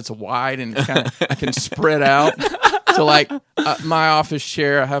guess because it's wide and it's kind of I can spread out. So like my office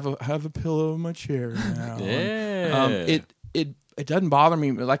chair, I have a pillow in my chair now. Yeah. It doesn't bother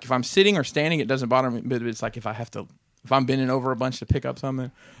me. Like if I'm sitting or standing, it doesn't bother me. But it's like if I'm bending over a bunch to pick up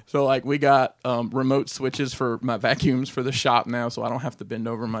something. So like we got remote switches for my vacuums for the shop now, so I don't have to bend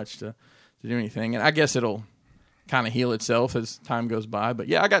over much to do anything. And I guess it'll kind of heal itself as time goes by. But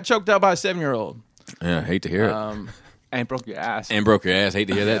yeah, I got choked out by a 7-year-old. Yeah, hate to hear it. And broke your ass. And broke your ass. Hate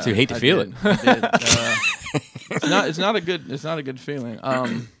to hear that too. Hate to feel it. I did. It's not a good feeling.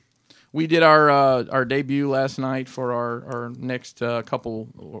 We did our debut last night for our next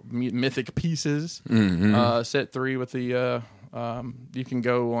couple mythic pieces. Mm-hmm. Set 3 with the. You can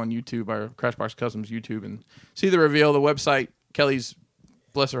go on YouTube, our Crashbox Customs YouTube, and see the reveal. The website, Kelly's,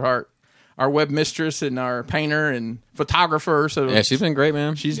 bless her heart, our web mistress and our painter and photographer. So Yeah, she's been great,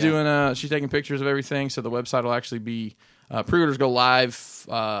 man. she's doing. She's taking pictures of everything. So the website will actually be pre-orders go live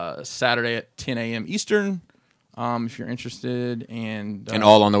Saturday at 10 a.m. Eastern. If you're interested, and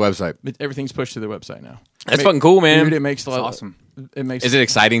all on the website. everything's pushed to the website now. That's fucking cool, man. Dude, it makes a lot. awesome. It makes. Is it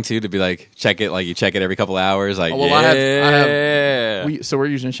exciting too to be like check it like you check it every couple hours? Like, well, yeah. So we're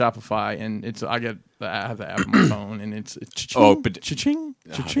using Shopify, and I have the app on my phone, and it's cha-ching, Oh, but- cha-ching,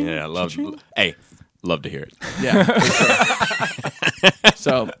 cha-ching, yeah, I love. cha-ching. Hey, love to hear it. Yeah.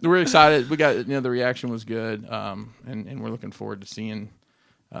 So we're excited. We got the reaction was good, and we're looking forward to seeing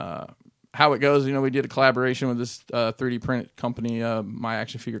how it goes. We did a collaboration with this 3D print company,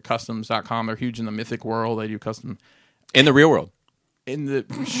 myactionfigurecustoms.com. They're huge in the mythic world. They do custom In the real world. in the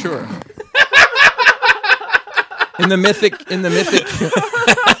mythic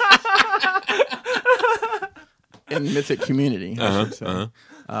community, I should say.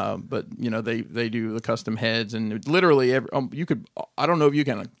 But they do the custom heads, and literally you could. I don't know if you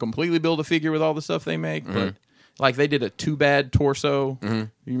can completely build a figure with all the stuff they make, but like they did a Too Bad torso. You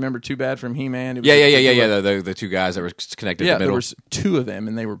remember Too Bad from He-Man? Yeah. The two guys that were connected in Yeah, the there middle. was 2 of them,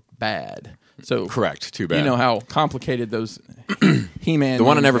 and they were bad. So Correct. Too bad. you know how complicated those He-Man. The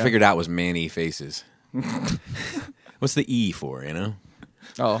one I names never got. figured out was Manny Faces. What's the E for?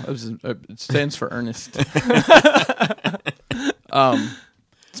 Oh, it stands for Ernest.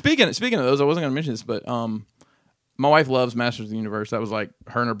 Speaking of those, I wasn't going to mention this, but my wife loves Masters of the Universe. That was like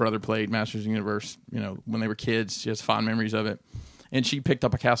her and her brother played Masters of the Universe. When they were kids, she has fond memories of it. And she picked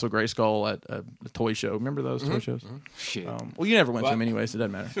up a Castle Grayskull at a toy show. Remember those toy shows? Shit. Well, you never went to them anyway, so it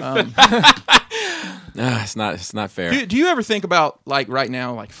doesn't matter. It's not fair. Do you ever think about like right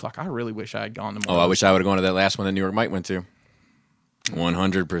now, like fuck, I really wish I had gone to more. I wish I would have gone to that last one that New York Mike went to.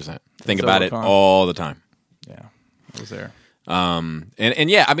 100%. Think So about it fun. all the time. Yeah, I was there. And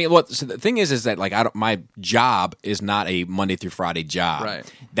yeah, I mean, so the thing is that like my job is not a Monday through Friday job.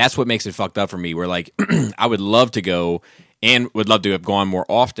 Right. That's what makes it fucked up for me. Where like I would love to go and would love to have gone more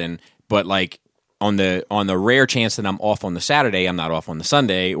often, but like on the rare chance that I'm off on the Saturday, I'm not off on the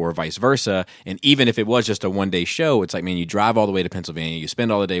Sunday, or vice versa. And even if it was just a 1-day show, it's like, man, you drive all the way to Pennsylvania, you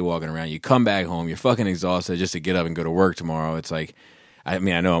spend all the day walking around, you come back home, you're fucking exhausted just to get up and go to work tomorrow. It's like, I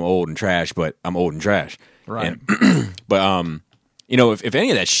mean, I know I'm old and trash, but I'm old and trash. Right. But if any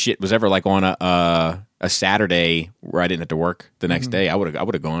of that shit was ever like on a Saturday where I didn't have to work the next day, I would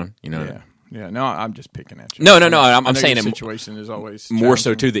have gone. Yeah. No, I'm just picking at you. No. I I'm know saying your it situation is always more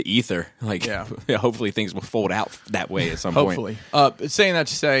so challenging. to the ether. Like, Yeah. hopefully things will fold out that way at some Hopefully. point. Saying that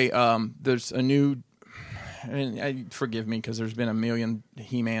to say, there's a new. And forgive me because there's been a million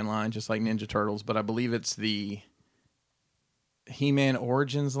He-Man lines, just like Ninja Turtles, but I believe it's the He-Man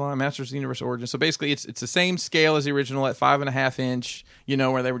Origins line, Masters of the Universe Origins. So basically, it's the same scale as the original at 5.5 inch.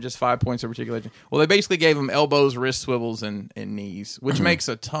 Where they were just 5 points of articulation. Well, they basically gave them elbows, wrist swivels, and knees, which makes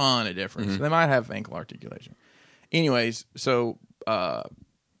a ton of difference. They might have ankle articulation. Anyways, so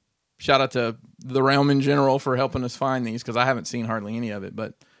shout out to the Realm in general for helping us find these because I haven't seen hardly any of it.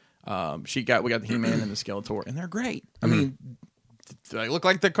 But we got the He-Man and the Skeletor, and they're great. I mean. Do they look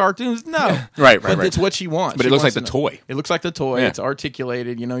like the cartoons? No. Right. But it's what she wants. But it looks like the toy. It looks like the toy. Yeah. It's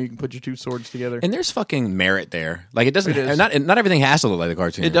articulated. You can put your two swords together. And there's fucking merit there. Like it doesn't. It is. Not everything has to look like the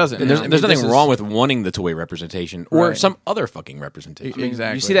cartoon. It doesn't. And there's This nothing is- wrong with wanting the toy representation or Right. some other fucking representation.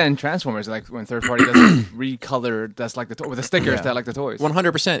 Exactly. You see that in Transformers, like when third party does recolor, that's like with the stickers Yeah. that like the toys.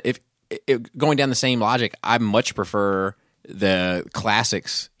 100%. If going down the same logic, I much prefer the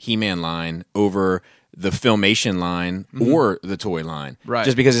classics He-Man line over the Filmation line or the toy line. Right.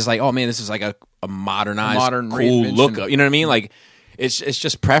 Just because it's like, oh man, this is like a modernized, modern cool reinvention. look. You know what I mean? Like it's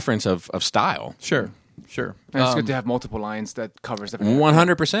just preference of style. Sure. And it's good to have multiple lines that covers different.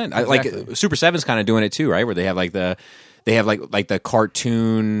 100%. Like Exactly. Super 7's kind of doing it too, right? Where they have like the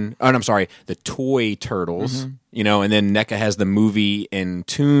cartoon. Oh, no, I'm sorry, the toy turtles. And then NECA has the movie and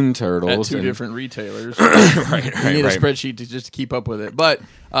toon At turtles. two and- different retailers. right, You need right. a spreadsheet to just keep up with it. But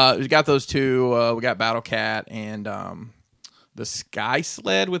we got those two. We got Battle Cat and the Sky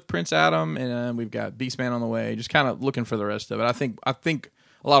Sled with Prince Adam, and we've got Beastman on the way. Just kind of looking for the rest of it. I think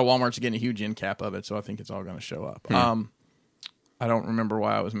a lot of Walmart's getting a huge end cap of it, so I think it's all going to show up. I don't remember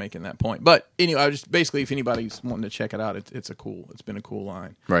why I was making that point, but anyway, I just basically, if anybody's wanting to check it out, it's been a cool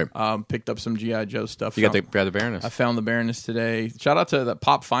line. Right. Picked up some GI Joe stuff. You got the Baroness. I found the Baroness today. Shout out to the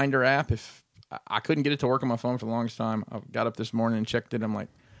Pop Finder app. If I couldn't get it to work on my phone for the longest time, I got up this morning and checked it. I'm like,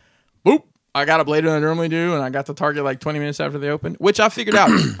 boop. I got up later than I normally do, and I got to Target like 20 minutes after they opened, which I figured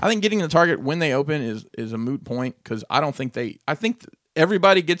out. I think getting to Target when they open is a moot point because I don't think I think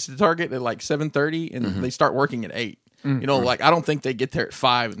everybody gets to Target at like 7:30 and they start working at 8. Like I don't think they get there at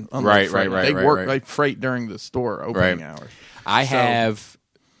 5. Right. They work like freight during the store opening Right. hours. I have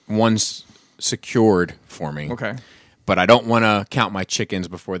one secured for me. Okay. But I don't want to count my chickens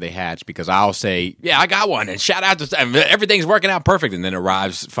before they hatch because I'll say, yeah, I got one, and shout out to everything's working out perfect, and then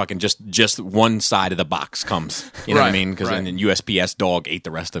arrives fucking just one side of the box comes. You know what I Right, mean? Because right. then USPS dog ate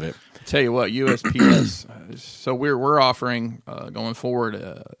the rest of it. Tell you what, USPS. So we're offering going forward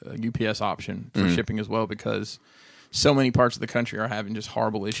a UPS option for shipping as well because so many parts of the country are having just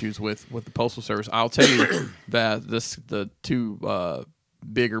horrible issues with the postal service. I'll tell you that the two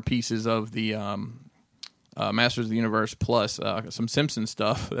bigger pieces of the Masters of the Universe plus some Simpsons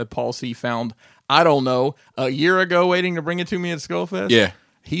stuff that Paul C found. I don't know a year ago, waiting to bring it to me at Skullfest. Yeah.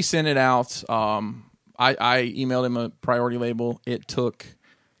 He sent it out. I emailed him a priority label. It took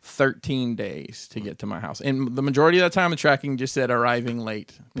 13 days to get to my house. And the majority of that time, the tracking just said arriving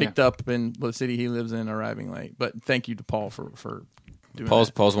late. Picked up in the city he lives in, arriving late. But thank you to Paul for doing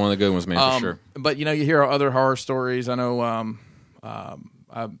that. Paul's one of the good ones, man, for sure. But, you hear other horror stories. I know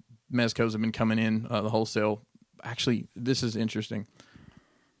Mezcos have been coming in, the wholesale. Actually, this is interesting.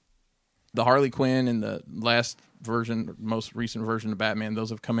 The Harley Quinn and the most recent version of Batman,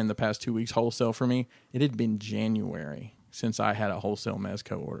 those have come in the past 2 weeks wholesale for me. It had been January since I had a wholesale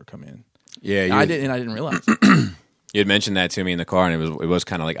Mezco order come in. Yeah, I didn't realize. You had mentioned that to me in the car, and it was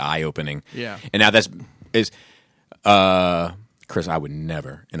kind of like eye opening. Yeah. And now Chris, I would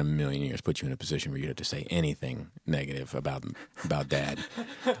never in a million years put you in a position where you had to say anything negative about Dad.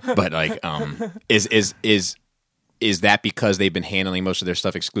 But like, is that because they've been handling most of their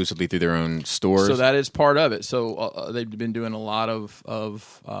stuff exclusively through their own stores? So that is part of it. So they've been doing a lot of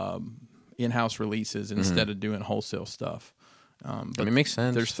in-house releases instead of doing wholesale stuff. But it makes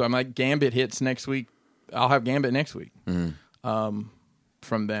sense. I'm like Gambit hits next week. I'll have Gambit next week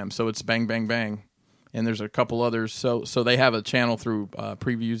from them. So it's bang, bang, bang. And there's a couple others. So they have a channel through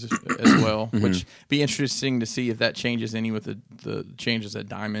previews as well, which be interesting to see if that changes any with the changes at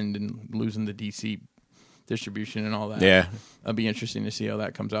Diamond and losing the DC distribution and all that. Yeah. It'll be interesting to see how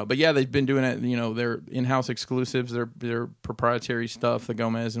that comes out. But yeah, they've been doing it, their in-house exclusives, their proprietary stuff, the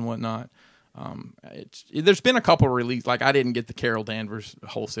Gomez and whatnot. There's been a couple release, like I didn't get the Carol Danvers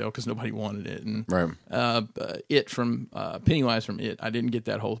wholesale because nobody wanted it, and Right. It from Pennywise from It, I didn't get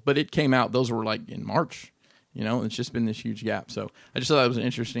that whole, but it came out. Those were like in March, It's just been this huge gap. So I just thought that was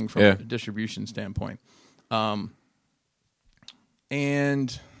interesting from a distribution standpoint. And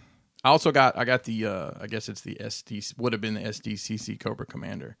I got the I guess it's the SD, would have been the SDCC Cobra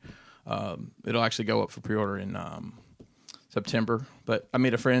Commander. It'll actually go up for pre-order in September. But I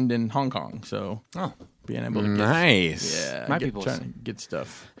made a friend in Hong Kong, so being able to Nice. My peoples. trying to get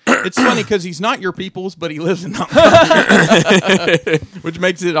stuff. It's funny because he's not your people's, but he lives in Hong Kong, which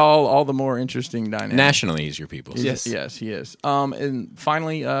makes it all the more interesting dynamic. Nationally, is your people. Yes, he is. And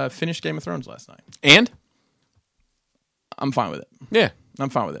finally, finished Game of Thrones last night. And I'm fine with it. yeah, I'm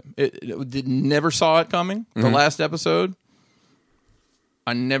fine with it. Never saw it coming. The last episode,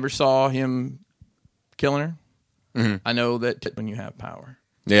 I never saw him killing her. I know that when you have power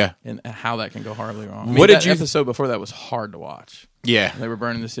yeah, and how that can go horribly wrong. What did that you- episode before that was hard to watch. yeah. They were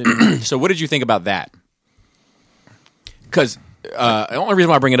burning the city. So, what did you think about that? Because the only reason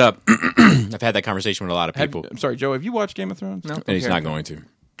why I bring it up, I've had that conversation with a lot of people, I'm sorry, Joe. Have you watched Game of Thrones? No. and he's not going to.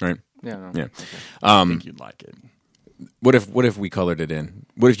 Right? Yeah, no. Yeah. I think you'd like it. What if we colored it in?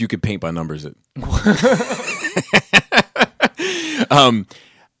 What if you could paint by numbers it?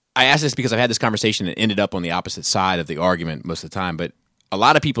 I asked this because I've had this conversation and ended up on the opposite side of the argument most of the time. But a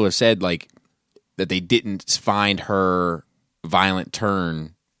lot of people have said like that they didn't find her violent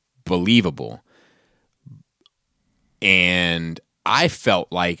turn believable, and I felt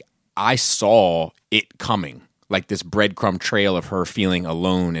like I saw it coming. Like this breadcrumb trail of her feeling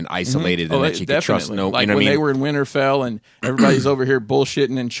alone and isolated, and that she could trust no. Like you know when what I they mean? were in Winterfell and everybody's over here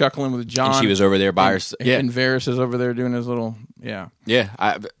bullshitting and chuckling with John. And she was over there by herself. Yeah, And Varys is over there doing his little yeah.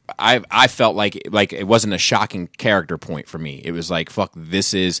 I felt like it wasn't a shocking character point for me. It was like, fuck,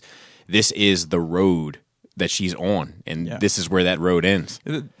 this is the road that she's on, and this is where that road ends.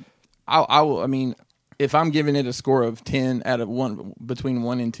 I mean, if I'm giving it a score of 10 out of 1, between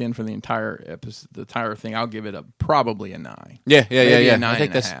 1 and 10 for the entire episode, the entire thing, I'll give it probably a 9. Yeah. Maybe a I 9 think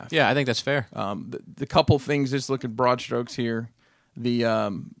and a that's half. yeah. I think that's fair. The couple things, just look at broad strokes here. The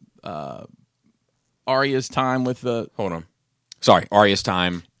Arya's time with Hold on. Sorry, Arya's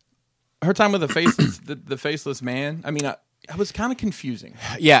time. her time with the faceless the faceless man. I mean, I was kind of confusing.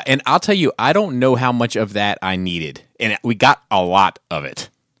 Yeah, and I'll tell you, I don't know how much of that I needed, and we got a lot of it.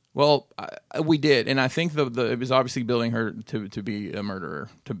 Well, we did, and I think it was obviously building her to be a murderer,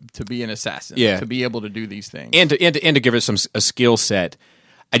 to be an assassin, to be able to do these things, and to give her a skill set.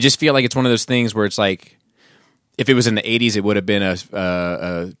 I just feel like it's one of those things where it's like, if it was in the 80s, it would have been a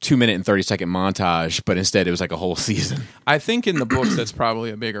 2-minute and 30-second montage, but instead it was like a whole season. I think in the books that's probably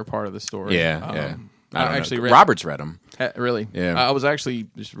a bigger part of the story. Yeah. I actually know. read Robert's read them. Really? Yeah. I was actually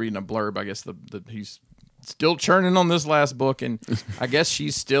just reading a blurb. I guess he's still churning on this last book, and I guess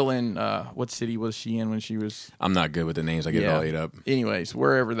she's still in. What city was she in when she was? I'm not good with the names. I get it all ate up. Anyways,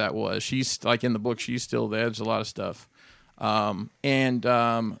 wherever that was, she's like in the book. She's still there. There's a lot of stuff. And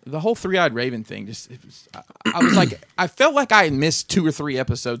the whole three-eyed raven thing, I was like, I felt like I had missed 2 or 3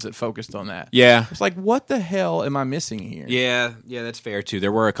 episodes that focused on that. Yeah. It's like, what the hell am I missing here? Yeah, that's fair too.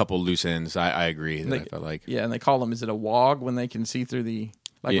 There were a couple loose ends. I agree. I felt like and they call him, is it a wog when they can see through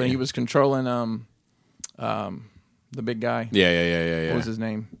when he was controlling the big guy? Yeah. What was his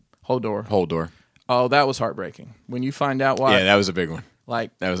name? Hodor. Hodor. Oh, that was heartbreaking. When you find out why. Yeah, that was a big one.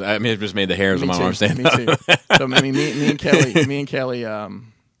 Like That was. I mean, it just made the hairs on my arm stand Me up. too. So I mean, me and Kelly,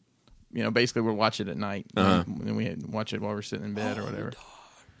 basically we're watching it at night, and then we had watch it while we're sitting in bed or whatever.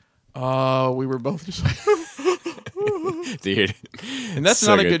 Oh, we were both just like, Dude. and that's So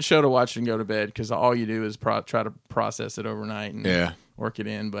not a good. good show to watch and go to bed because all you do is try to process it overnight and work it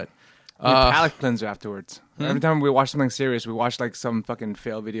in. But palate cleanser afterwards. Every time we watch something serious, we watch like some fucking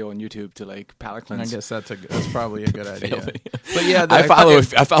fail video on YouTube to like palate I cleanse. guess that's probably a good idea. But yeah, I follow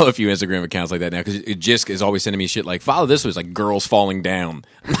a few Instagram accounts like that now because Jisk is always sending me shit like, follow this was like girls falling down.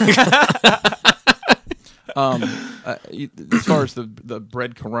 As far as the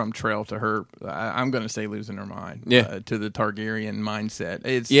breadcrumb trail to her, I'm going to say losing her mind. Yeah. To the Targaryen mindset.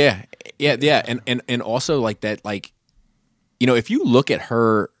 It's and also like that, like, if you look at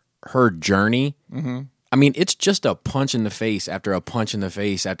her journey, I mean, it's just a punch in the face after a punch in the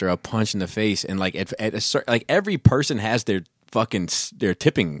face after a punch in the face, and like at a certain, like every person has their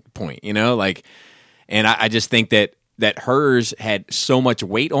tipping point, like, and I just think that hers had so much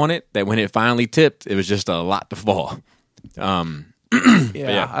weight on it that when it finally tipped, it was just a lot to fall. I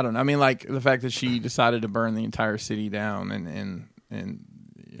don't know. I mean, like the fact that she decided to burn the entire city down, and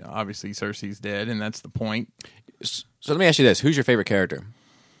obviously Cersei's dead, and that's the point. So let me ask you this: who's your favorite character?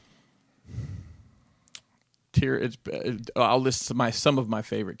 I'll list some of my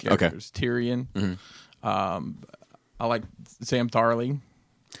favorite characters. Okay. Tyrion. I like Sam Tarly.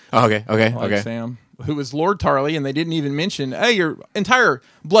 Oh, okay. I like Sam, who was Lord Tarly, and they didn't even mention, hey, your entire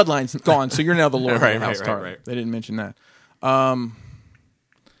bloodline's gone, so you're now the Lord of the House Tarly. Right. They didn't mention that. I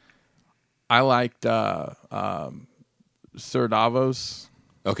liked Sir Davos.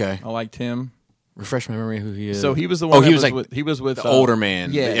 Okay. I liked him. Refresh my memory who he is. So he was the one. Oh, he was with the older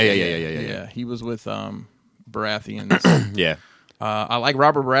man. Yeah, Yeah. He was with Baratheon. Yeah. I like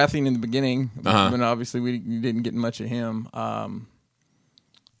Robert Baratheon in the beginning, Uh-huh. but obviously we didn't get much of him. I'll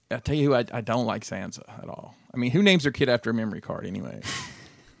tell you who I don't like Sansa at all. I mean, who names their kid after a memory card anyway?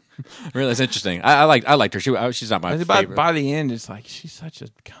 Really, that's interesting. I liked her. She's not my favorite. By the end, it's like she's such a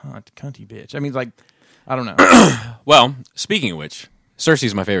cunty bitch. I mean, like, I don't know. Well, speaking of which,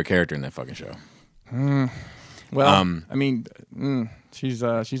 Cersei's my favorite character in that fucking show. Well, I mean, she's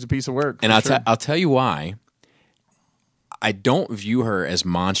a piece of work. And for I'll tell you why. I don't view her as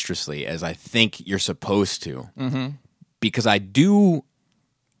monstrously as I think you're supposed to. Mm-hmm. Because I do,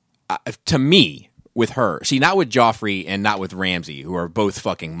 to me, with her, see, not with Joffrey and not with Ramsay, who are both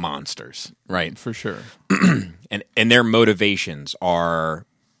fucking monsters, right? for sure. And their motivations are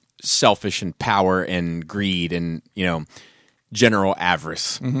selfish and power and greed and, general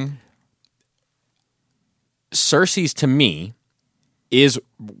avarice. Mm-hmm. Cersei's, to me,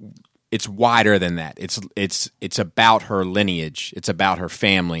 it's wider than that. It's about her lineage. It's about her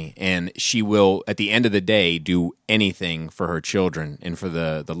family, and she will, at the end of the day, do anything for her children and for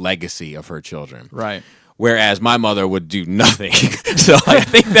the legacy of her children. Right. Whereas my mother would do nothing. So I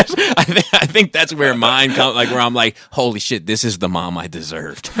think that's where mine comes. Like where I'm like, holy shit, this is the mom I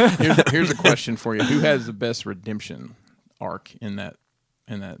deserved. Here's a question for you: who has the best redemption arc in that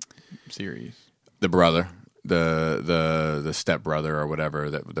series? The brother. The step brother or whatever,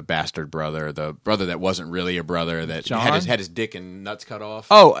 the bastard brother, the brother that wasn't really a brother, that had his dick and nuts cut off.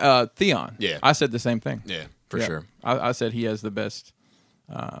 Oh, Theon. Yeah, I said the same thing. Yeah, for sure. I said he has the best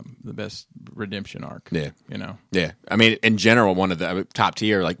redemption arc. Yeah, Yeah. I mean, in general, one of the top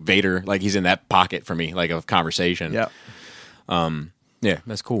tier, like Vader, like he's in that pocket for me, like of conversation. Yeah. Yeah,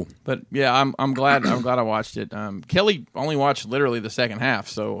 that's cool. But yeah, I'm glad I watched it. Kelly only watched literally the second half,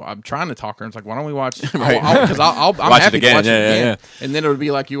 so I'm trying to talk her. It's like, why don't we watch? Right. Because I'm Watch happy it again. to watch it again. Yeah. And then it would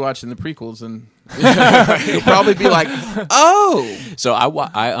be like you watching the prequels, and you'll probably be like, oh. So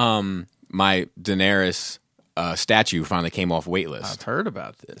my Daenerys statue finally came off waitlist. I've heard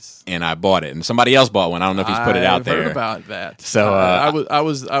about this, and I bought it, and somebody else bought one. I don't know if he's put it out I've there. heard about that. So I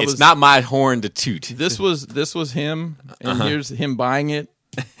was. It's not my horn to toot. This was him, and here's him buying it.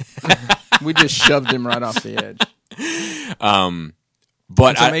 We just shoved him right off the edge.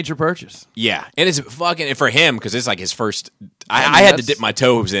 But It's a major purchase. Yeah, and it's fucking for him because it's like his first. I had to dip my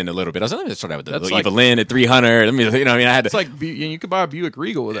toes in a little bit. I was like, let me start out with the Evelyn at 300. I had to. It's like you could buy a Buick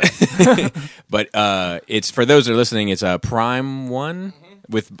Regal with that. But it's for those that are listening. It's a Prime One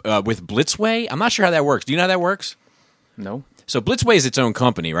with Blitzway. I'm not sure how that works. Do you know how that works? No. So Blitzway is its own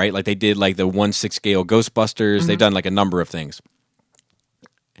company, right? Like they did like the 1/6 scale Ghostbusters. They've done like a number of things.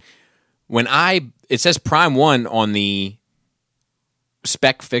 It says Prime One on the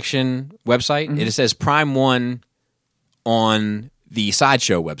Spec Fiction website. It says Prime One on the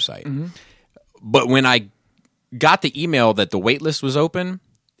Sideshow website. But when I got the email that the waitlist was open,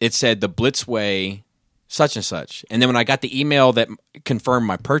 it said the Blitzway such and such. And then when I got the email that confirmed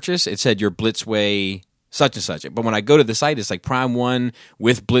my purchase, it said your Blitzway such and such. But when I go to the site, it's like Prime One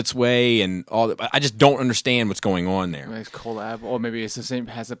with Blitzway and all that. I just don't understand what's going on there. It's collab, or maybe it's the same,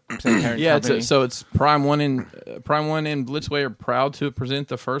 has the same parent Yeah, company. it's Prime One and Blitzway are proud to present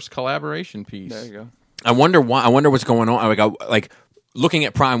the first collaboration piece. There you go. I wonder why. I wonder what's going on. Like looking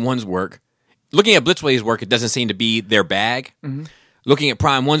at Prime One's work, looking at Blitzway's work, it doesn't seem to be their bag. Looking at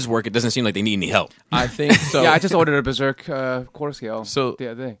Prime One's work, it doesn't seem like they need any help. I think so. Yeah, I just ordered a Berserk quarter scale So the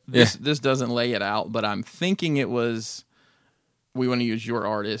other day. this doesn't lay it out, but I'm thinking it was we want to use your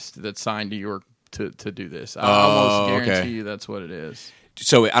artist that signed to do this. I almost guarantee you that's what it is.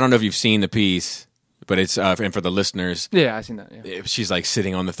 So I don't know if you've seen the piece, but it's and for the listeners, Yeah, I seen that. Yeah. she's like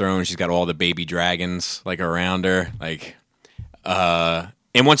sitting on the throne. She's got all the baby dragons like around her, like.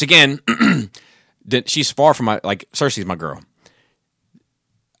 And once again, she's far from Cersei's my girl.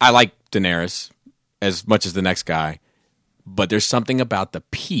 I like Daenerys as much as the next guy, but there's something about the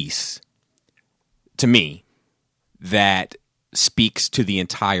piece, to me, that speaks to the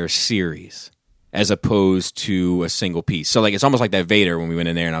entire series as opposed to a single piece. So like it's almost like that Vader when we went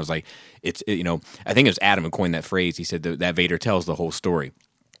in there, and I was like, I think it was Adam who coined that phrase. He said that Vader tells the whole story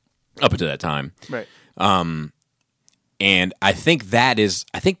up until that time, Right. and I think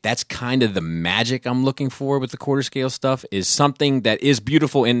that's kind of the magic I'm looking for with the quarter scale stuff, is something that is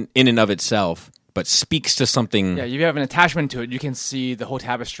beautiful in and of itself, but speaks to something. Yeah, if you have an attachment to it, you can see the whole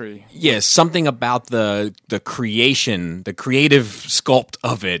tapestry. Yes, something about the creation, the creative sculpt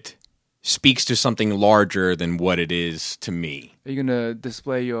of it speaks to something larger than what it is to me. Are you gonna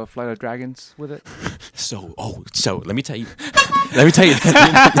display your Flight of Dragons with it? So let me tell you. let me tell you. He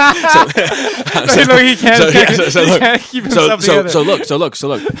can't keep himself together. So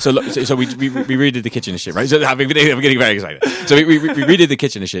we redid the kitchen and shit, right? So I'm getting very excited. So we redid the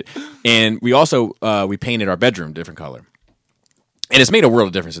kitchen and shit, and we also we painted our bedroom different color. And it's made a world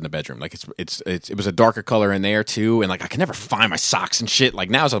of difference in the bedroom. Like it was a darker color in there too, and like I can never find my socks and shit. Like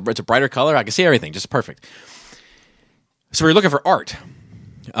now it's a brighter color. I can see everything, just perfect. So we were looking for art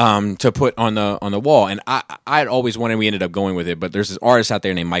to put on the wall, and I had always wanted. We ended up going with it, but there's this artist out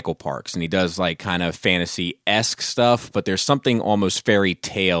there named Michael Parks, and he does like kind of fantasy-esque stuff, but there's something almost fairy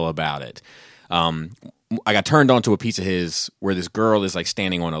tale about it. I got turned on to a piece of his where this girl is like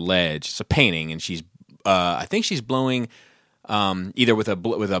standing on a ledge. It's a painting, and she's I think she's blowing. Either with a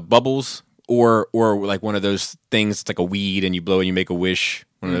bubbles or like one of those things. It's like a weed, and you blow and you make a wish.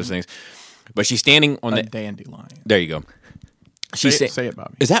 One of those things. But she's standing on a dandelion. There you go. Say it,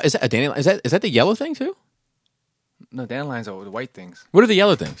 Bobby. Is that a dandelion? Is that the yellow thing too? No, dandelions are the white things. What are the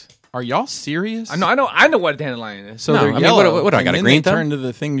yellow things? Are y'all serious? I know what a dandelion is. So No, they're I mean, yellow. what do I got, a and green then they thumb? turn to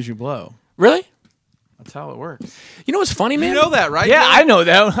the things you blow. Really? That's how it works. You know what's funny, man? You know that, right? Yeah, Joe? I know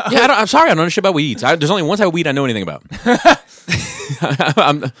that. Yeah, I'm sorry, I don't know shit about weeds. There's only one type of weed I know anything about.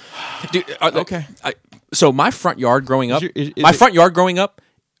 Okay. So my front yard growing up, Is my it- front yard growing up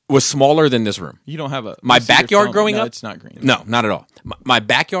was smaller than this room. You don't have a My you see your backyard phone- growing no, up, It's not green. No, not at all. My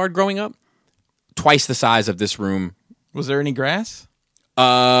backyard growing up, twice the size of this room. Was there any grass?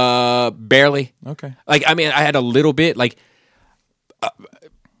 Barely. Okay. Like, I mean, I had a little bit. Like,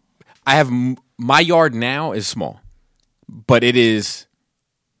 I have my yard now is small, but it is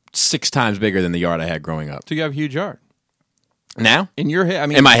 6 times bigger than the yard I had growing up. So you have a huge yard. Now, In your head, I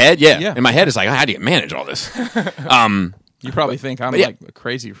mean, in my head, yeah. Yeah. In my head, it's like, how do you manage all this? you probably think I'm yeah. like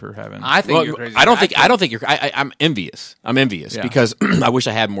crazy for having. I think Well, you're crazy. I don't think you're. I'm envious. I'm envious Yeah. because I wish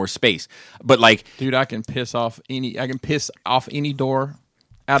I had more space. But like, Dude, I can piss off any door,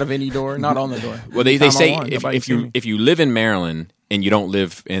 out of any door, not on the door. well, they Anytime I say want, nobody if see me. you live in Maryland and you don't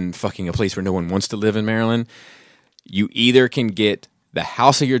live in fucking a place where no one wants to live in Maryland, you either can get the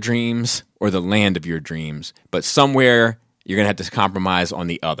house of your dreams or the land of your dreams, but somewhere you're gonna have to compromise on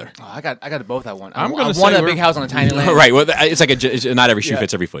the other. Oh, I got both at one. I'm I gonna say want a we're- big house on a tiny land. Right. Well, it's like not every shoe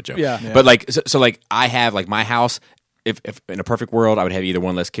fits every foot, Joe. Yeah. Yeah. But like, so like I have like my house. If in a perfect world, I would have either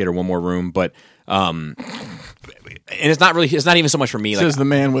one less kid or one more room. But and it's not even so much for me. Like, Says the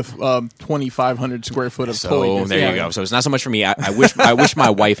man with 2,500 square foot of so toy. there you go. So it's not so much for me. I wish my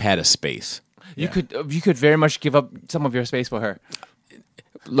wife had a space. You could very much give up some of your space for her.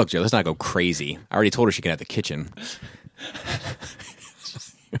 Look, Joe, let's not go crazy. I already told her she can have the kitchen.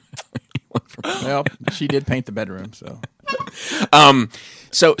 Well, she did paint the bedroom, so.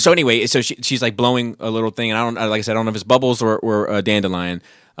 So anyway, so she's like blowing a little thing, and like I said, I don't know if it's bubbles or a dandelion.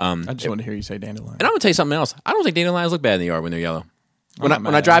 I just wanted to hear you say dandelion. And I'm gonna tell you something else. I don't think dandelions look bad in the yard when they're yellow. When not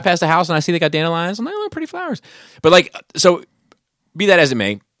I mad drive at it. past the house and I see they got dandelions, I'm like, oh, they're pretty flowers. But like, so be that as it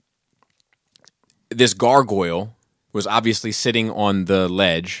may, this gargoyle was obviously sitting on the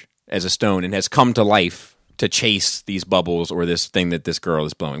ledge as a stone and has come to life to chase these bubbles or this thing that this girl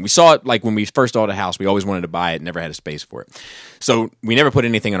is blowing. We saw it like when we first bought a house. We always wanted to buy it, never had a space for it. So we never put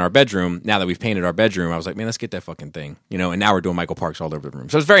anything in our bedroom. Now that we've painted our bedroom, I was like, man, let's get that fucking thing. You know, and now we're doing Michael Parks all over the room.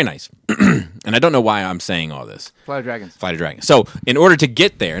 So it's very nice. And I don't know why I'm saying all this. Flight of Dragons. Flight of Dragons. So in order to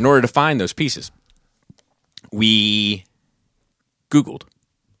get there, in order to find those pieces, we Googled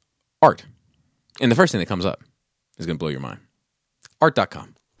art. And the first thing that comes up is going to blow your mind.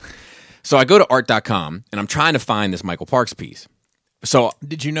 Art.com. So I go to art.com and I'm trying to find this Michael Parks piece. So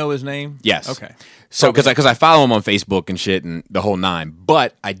Did you know his name? yes. Okay. So because I follow him on Facebook and shit and the whole nine,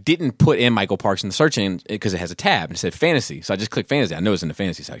 but I didn't put in Michael Parks in the search engine because it has a tab and it said fantasy. So I just clicked fantasy. I know it's in the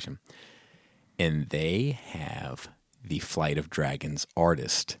fantasy section. And they have the Flight of Dragons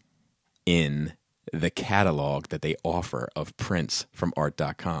artist in the catalog that they offer of prints from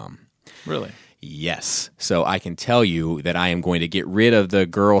art.com. Really? Yes. So I can tell you that I am going to get rid of the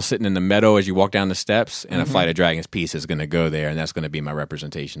girl sitting in the meadow as you walk down the steps, and a Flight of Dragons piece is going to go there, and that's going to be my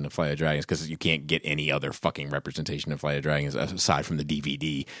representation of Flight of Dragons, because you can't get any other fucking representation of Flight of Dragons aside from the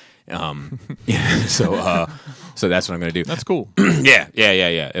DVD. So that's what I'm going to do. That's cool. Yeah.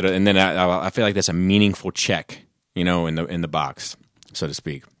 And then I feel like that's a meaningful check, you know, in the box, so to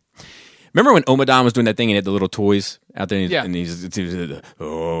speak. Remember when Omadon was doing that thing and he had the little toys out there? Yeah. And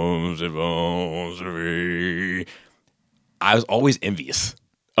I was always envious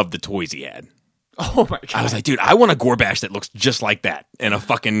of the toys he had. Oh my god! I was like, dude, I want a Gorbash that looks just like that, and a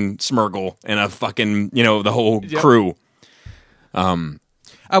fucking Smurgle, and a fucking, you know, the whole crew. One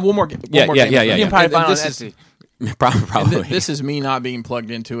more game. Yeah. You can probably And find it on this is- Etsy. Probably. This is me not being plugged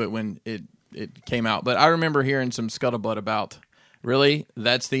into it when it came out, but I remember hearing some scuttlebutt about Really?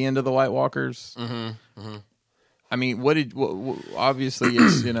 That's the end of the White Walkers? I mean, obviously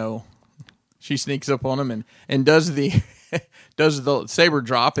it's, she sneaks up on him and does the does the saber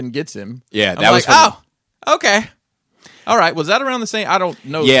drop and gets him. Yeah, I'm like, okay. All right. Was that around the same? I don't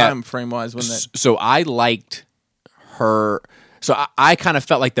know time frame wise when that. So I liked her. So I kind of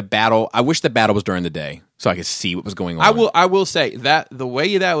felt like the battle. I wish the battle was during the day so I could see what was going on. I will say that the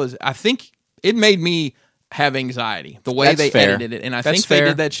way that was, I think it made me have anxiety. The way they edited it, and I think they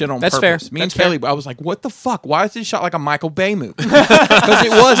did that shit on purpose. Fair. Me and Kelly, I was like, "What the fuck? Why is this shot like a Michael Bay movie?" Because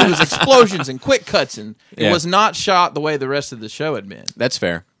it was explosions and quick cuts, and it was not shot the way the rest of the show had been. That's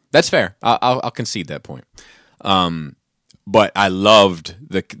fair. I'll concede that point. But I loved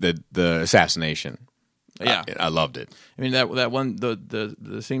the assassination. Yeah, I loved it. I mean that one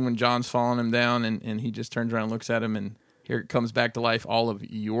the scene when John's following him down and he just turns around and looks at him and here it comes back to life. All of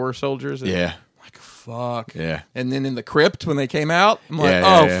your soldiers. Yeah. Like fuck. Yeah. And then in the crypt when they came out, I'm like,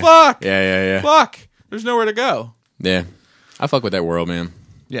 fuck. Yeah. Fuck. There's nowhere to go. Yeah. I fuck with that world, man.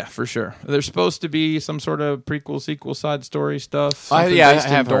 Yeah, for sure. There's supposed to be some sort of prequel, sequel, side story stuff. I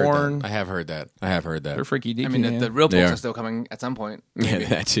have heard that. They're freaky deaky. I mean, the real books are still coming at some point. Maybe. Yeah,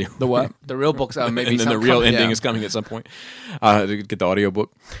 that too. The what? The real books are maybe. And then the real ending is coming at some point. To get the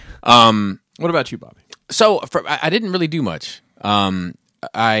audiobook. What about you, Bobby? So I didn't really do much.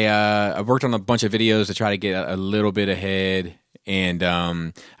 I worked on a bunch of videos to try to get a little bit ahead, and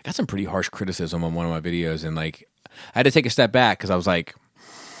I got some pretty harsh criticism on one of my videos, and like I had to take a step back because I was like,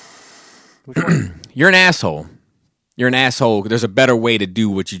 "You're an asshole. You're an asshole. There's a better way to do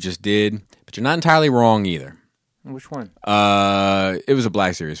what you just did, but you're not entirely wrong either." Which one? It was a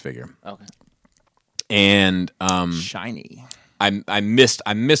Black Series figure. Okay. And shiny. I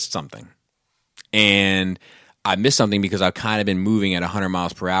missed something, and I missed something because I've kind of been moving at 100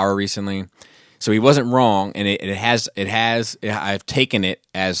 miles per hour recently. So he wasn't wrong, and I've taken it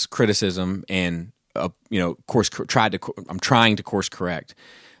as criticism and I'm trying to course correct.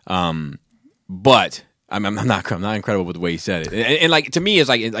 But I'm not incredible with the way he said it. And like to me it's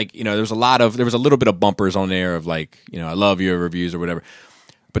like there was a little bit of bumpers on there of like, I love your reviews or whatever.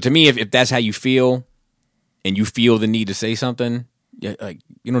 But to me if that's how you feel and you feel the need to say something, like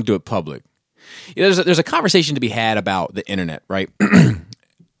you don't do it public. There's a conversation to be had about the internet, right?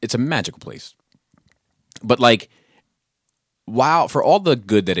 It's a magical place. But like, while for all the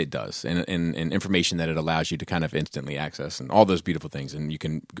good that it does and information that it allows you to kind of instantly access and all those beautiful things, and you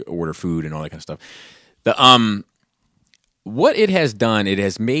can order food and all that kind of stuff, what it has done, it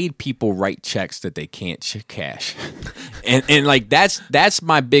has made people write checks that they can't cash. and like that's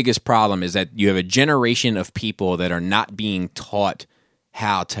my biggest problem is that you have a generation of people that are not being taught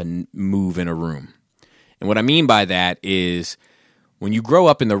how to move in a room. And what I mean by that is when you grow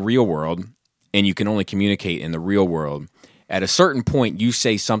up in the real world and you can only communicate in the real world, at a certain point you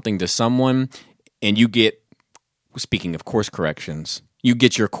say something to someone and you get, speaking of course corrections, you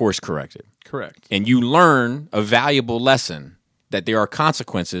get your course corrected. Correct. And you learn a valuable lesson that there are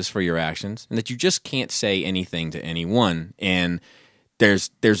consequences for your actions and that you just can't say anything to anyone, and there's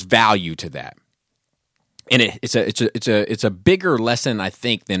value to that. And it's a bigger lesson, I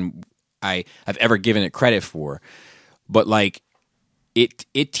think, than I've ever given it credit for. But like,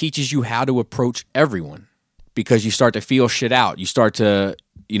 it teaches you how to approach everyone because you start to feel shit out. You start to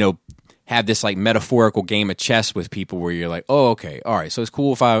have this like metaphorical game of chess with people where you're like, oh, okay, all right, so it's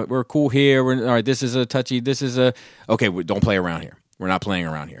cool if we're cool here. All right, this is a touchy. This is okay. Don't play around here. We're not playing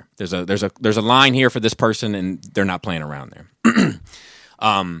around here. There's a line here for this person, and they're not playing around there.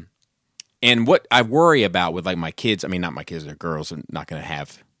 And what I worry about with like my kids, I mean, not my kids, they're girls, and not going to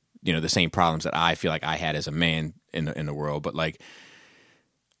have the same problems that I feel like I had as a man in the world, but like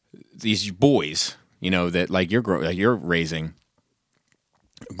these boys, that like you're raising,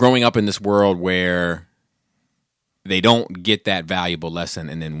 growing up in this world where they don't get that valuable lesson,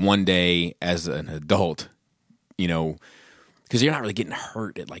 and then one day as an adult, because you're not really getting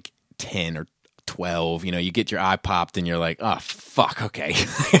hurt at like 10 or 12, you get your eye popped and you're like, oh fuck, okay.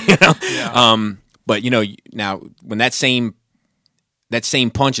 Yeah. But now when that same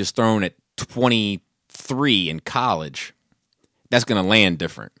punch is thrown at 23 in college, that's going to land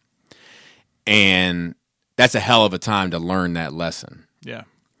different. And that's a hell of a time to learn that lesson. Yeah.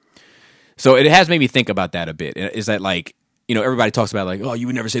 So it has made me think about that a bit. Is that like, everybody talks about like, oh, you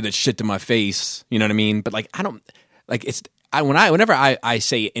would never say that shit to my face. You know what I mean? But like, I don't like whenever I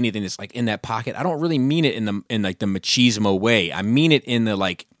say anything that's like in that pocket, I don't really mean it in like the machismo way. I mean it in the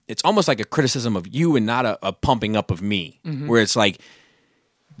like, it's almost like a criticism of you and not a pumping up of me, where it's like,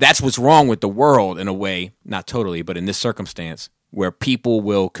 that's what's wrong with the world in a way, not totally, but in this circumstance where people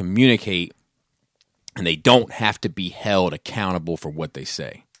will communicate and they don't have to be held accountable for what they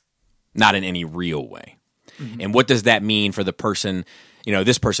say, not in any real way. Mm-hmm. And what does that mean for the person? You know,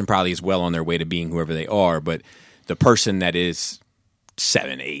 this person probably is well on their way to being whoever they are, but the person that is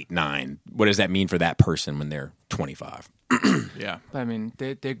 7, 8, 9, what does that mean for that person when they're 25? Yeah. But I mean,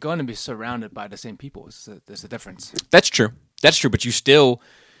 they're going to be surrounded by the same people. There's a difference. That's true. But you still,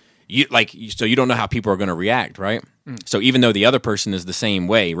 so you don't know how people are going to react, right? So even though the other person is the same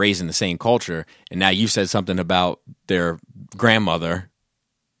way, raised in the same culture, and now you said something about their grandmother,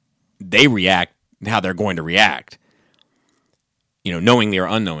 they react how they're going to react, you know, knowingly or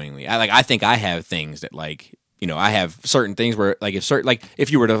unknowingly. I think I have things that, like, you know, I have certain things where, like,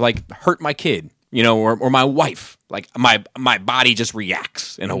 if you were to, like, hurt my kid, you know, or my wife, like, my body just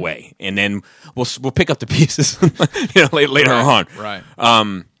reacts in a way, and then we'll pick up the pieces, you know, later on. Right.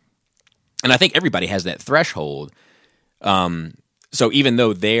 And I think everybody has that threshold. So even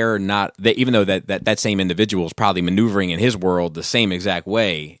though that same individual is probably maneuvering in his world the same exact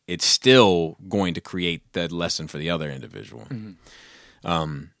way, it's still going to create that lesson for the other individual.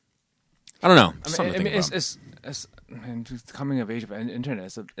 Mm-hmm. I don't know. It's coming of age of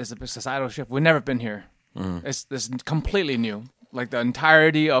internet. It's a societal shift. We've never been here. Mm-hmm. It's completely new. Like, the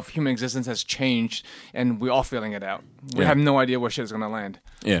entirety of human existence has changed, and we're all feeling it out. We have no idea where shit is going to land.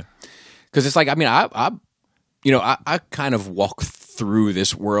 Yeah, because it's like, I mean, I kind of walk through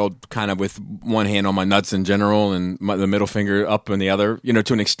this world kind of with one hand on my nuts in general and the middle finger up in the other, you know,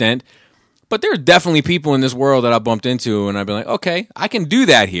 to an extent. But there are definitely people in this world that I bumped into, and I've been like, okay, I can do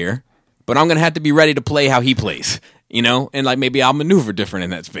that here, but I'm going to have to be ready to play how he plays, you know? And, like, maybe I'll maneuver different in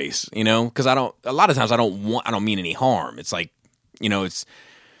that space, you know? Because a lot of times I don't mean any harm. It's like, you know, it's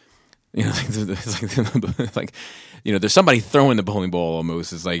like, you know, there's somebody throwing the bowling ball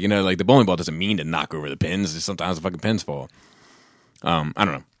almost. It's like, you know, like, the bowling ball doesn't mean to knock over the pins. Just sometimes the fucking pins fall. I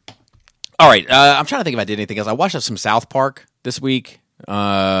don't know. All right. I'm trying to think if I did anything else. I watched some South Park this week.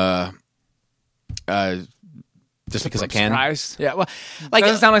 Just because I can. Surprise. Yeah. Well, like,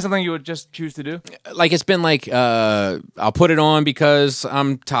 doesn't sound like something you would just choose to do. Like, it's been like, I'll put it on because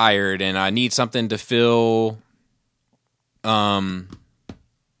I'm tired and I need something to fill 20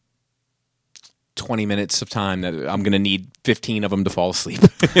 minutes of time that I'm going to need 15 of them to fall asleep.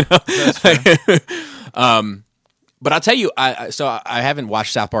 You know? That's fair. But I'll tell you, I haven't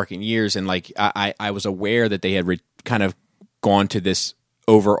watched South Park in years, and, like, I was aware that they had kind of gone to this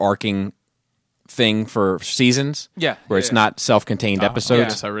overarching thing for seasons. Yeah. Where it's not self-contained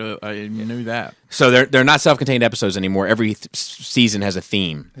episodes. Yes, I knew that. So they're not self-contained episodes anymore. Every season has a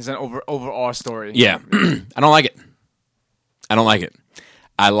theme. It's an overall story. Yeah. I don't like it. I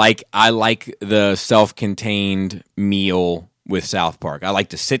like the self-contained meal with South Park. I like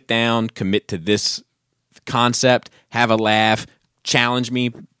to sit down, commit to this concept, have a laugh, challenge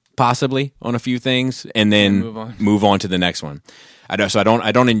me possibly on a few things, and then move on to the next one. I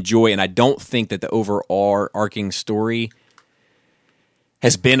don't enjoy, and I don't think that the overarching story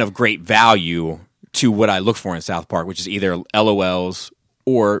has been of great value to what I look for in South Park, which is either LOLs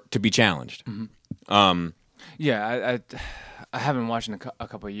or to be challenged. Mm-hmm. Yeah, I haven't watched in a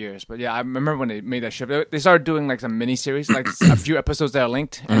couple of years, but yeah, I remember when they made that shift. They started doing, like, some mini-series, like a few episodes that are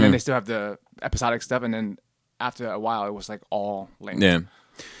linked, and then they still have the episodic stuff, and then after a while, it was, like, all linked. Yeah.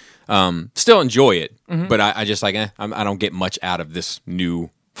 Still enjoy it, but I just, like, I don't get much out of this new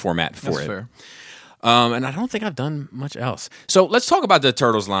format for That's it. Fair. And I don't think I've done much else. So let's talk about the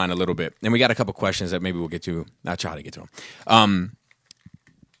Turtles line a little bit, and we got a couple questions that maybe we'll get to. I'll try to get to them.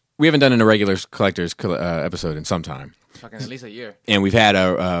 We haven't done an Irregular Collectors episode in some time. Fucking at least a year. And we've had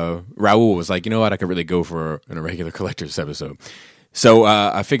Raul was like, you know what, I could really go for an Irregular Collectors episode. So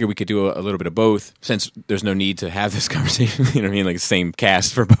I figured we could do a little bit of both, since there's no need to have this conversation. You know what I mean? Like, the same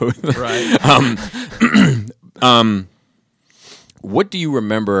cast for both. Right. What do you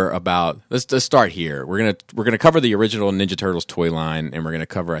remember about? Let's start here. We're gonna cover the original Ninja Turtles toy line, and I'm gonna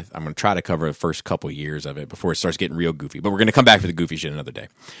try to cover the first couple years of it before it starts getting real goofy. But we're gonna come back for the goofy shit another day.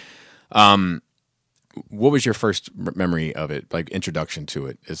 What was your first memory of it? Like, introduction to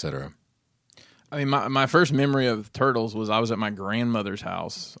it, etc. I mean, my first memory of Turtles was I was at my grandmother's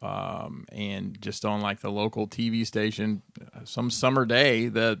house, and just on, like, the local TV station, some summer day,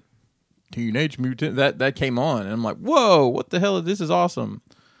 the Teenage Mutant that came on, and I'm like, whoa, what the hell? This is awesome.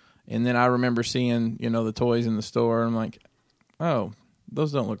 And then I remember seeing, you know, the toys in the store, and I'm like, oh,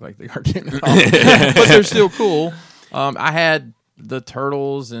 those don't look like the cartoon at all. But they're still cool. I had the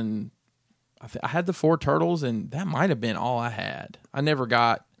Turtles, and I had the 4 Turtles, and that might have been all I had. I never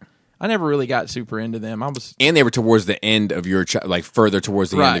really got super into them. And they were towards the end of your like further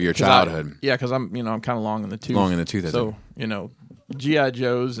towards the end of your childhood. Because I'm kind of long in the tooth. Long in the tooth. So, you know, G.I.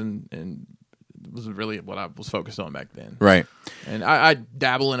 Joes and was really what I was focused on back then. Right. And I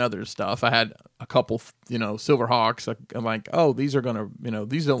dabble in other stuff. I had a couple, Silver Hawks. I'm like, oh, these are gonna,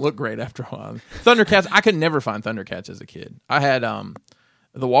 these don't look great after a while. Thundercats. I could never find Thundercats as a kid. I had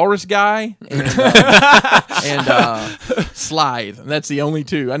the Walrus guy and Slithe. And that's the only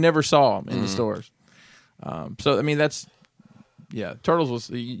two. I never saw them in the stores. So I mean, Turtles was.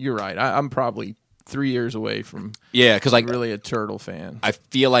 You're right. I'm probably 3 years away from because like really a turtle fan. I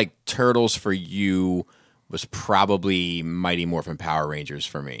feel like Turtles for you was probably Mighty Morphin Power Rangers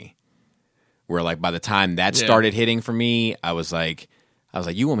for me. Where like by the time that started hitting for me, I was like,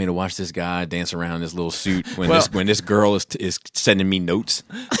 you want me to watch this guy dance around in this little suit when this girl is sending me notes?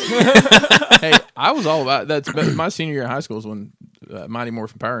 Hey, I was all about that. My senior year in high school is when Mighty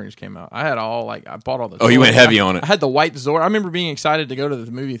Morphin Power Rangers came out. I had I bought all the. Oh, you went heavy on it. I had the white Zord. I remember being excited to go to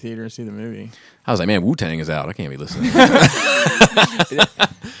the movie theater and see the movie. I was like, man, Wu-Tang is out. I can't be listening.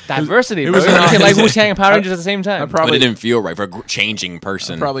 Diversity. Bro. You can like Wu-Tang and Power Rangers at the same time. But it didn't feel right for a changing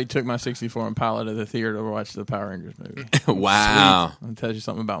person. I probably took my 64 and Pilot to the theater to watch the Power Rangers movie. Wow. Sweet. I'll tell you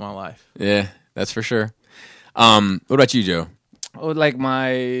something about my life. Yeah, that's for sure. What about you, Joe? Oh, like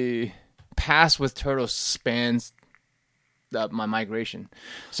my past with Turtles spans my migration.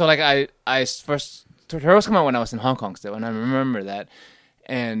 So like I first Turtles came out when I was in Hong Kong still, and I remember that.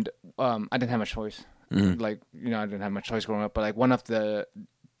 And I didn't have much choice. Like, I didn't have much choice growing up. But like one of the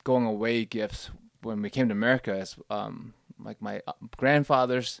going away gifts when we came to America is like my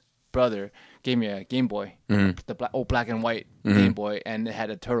grandfather's brother gave me a Game Boy, the old black and white Game Boy, and it had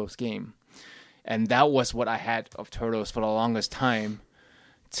a Turtles game. And that was what I had of Turtles for the longest time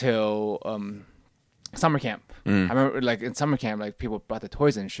till summer camp. I remember like in summer camp, like people brought the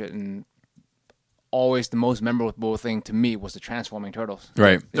toys and shit, and always the most memorable thing to me was the transforming turtles.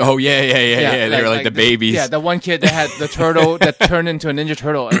 Right. Yeah. Oh yeah. They were like the babies. Yeah, the one kid that had the turtle that turned into a Ninja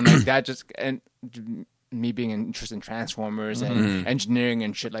Turtle, and like that and me being interested in Transformers and engineering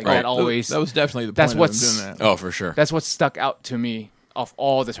and shit like that. Always that was definitely the point of doing that. Oh, for sure. That's what stuck out to me of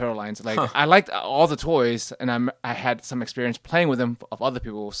all the turtle lines. Like I liked all the toys, and I had some experience playing with them of other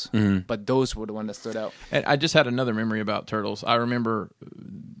people's, but those were the one that stood out. And I just had another memory about Turtles. I remember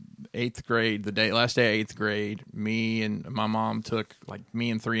 8th grade, last day of 8th grade, me and my mom took like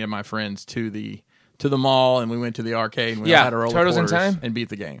me and 3 of my friends to the mall, and we went to the arcade and we all had a roll Turtles of in quarters Time and beat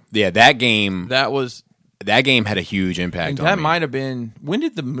the game. Yeah, that game had a huge impact on me. That might have been, when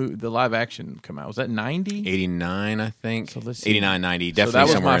did the live action come out? Was that 90? 89, I think. So let's see. 89, 90, definitely. So that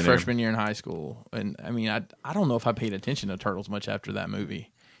was somewhere my in there. freshman year in high school, and I mean, I don't know if I paid attention to Turtles much after that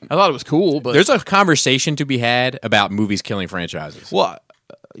movie. I thought it was cool, but There's a conversation to be had about movies killing franchises. well,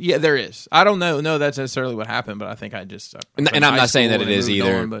 yeah, there is. I don't know. No, that's necessarily what happened, but I think I just. And I'm not saying that it is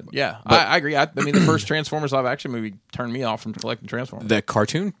either. But yeah, I agree. I mean, the first Transformers live action movie turned me off from collecting Transformers. The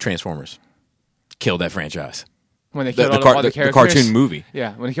cartoon Transformers killed that franchise. When they killed all the characters. The cartoon movie.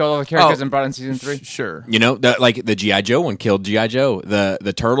 Yeah, when they killed all the characters and brought in season 3. Sure. The G.I. Joe one killed G.I. Joe.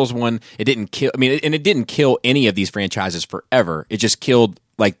 The Turtles one, it didn't kill. I mean, and it didn't kill any of these franchises forever. It just killed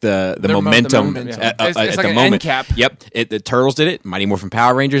like the momentum it's at like the an moment. end cap. Yep. The Turtles did it. Mighty Morphin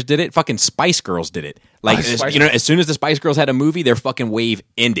Power Rangers did it. Fucking Spice Girls did it. Like as soon as the Spice Girls had a movie, their fucking wave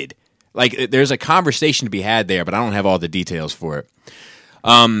ended. Like there's a conversation to be had there, but I don't have all the details for it.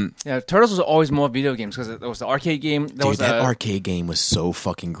 Yeah, Turtles was always more video games because there was the arcade game. That arcade game was so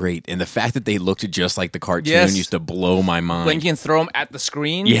fucking great, and the fact that they looked just like the cartoon Yes. used to blow my mind. when you can throw them at the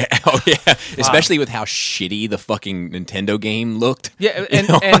screen. Yeah, especially with how shitty the fucking Nintendo game looked. Yeah, in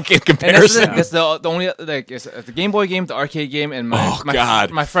and comparison, it's the only like it's the Game Boy game, the arcade game, and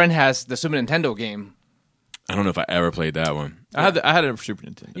my friend has the Super Nintendo game. I don't know if I ever played that one. I had it for Super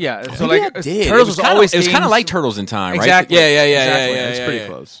Nintendo. Yeah, so Maybe like I did. Turtles it was always it was kind of games- like Turtles in Time, right? Exactly. Yeah. Exactly. It's pretty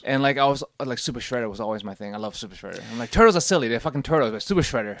close. And like I was like Super Shredder was always my thing. I love Super Shredder. I'm like Turtles are silly. They're fucking turtles, but Super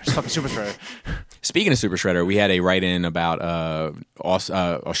Shredder, it's fucking Super Shredder. Speaking of Super Shredder, we had a write-in about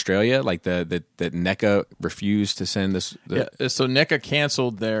Australia, like that NECA refused to send this. Yeah, so NECA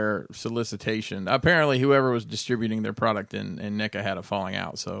canceled their solicitation. Apparently, whoever was distributing their product and NECA had a falling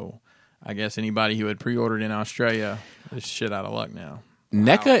out. So I guess anybody who had pre-ordered in Australia is shit out of luck now.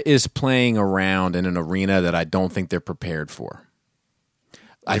 NECA is playing around in an arena that I don't think they're prepared for.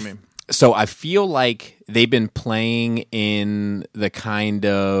 What do you mean? So I feel like they've been playing in the kind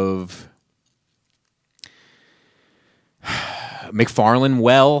of McFarlane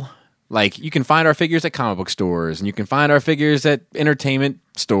well. Like, you can find our figures at comic book stores, and you can find our figures at entertainment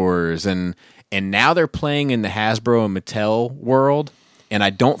stores, and now they're playing in the Hasbro and Mattel world, and I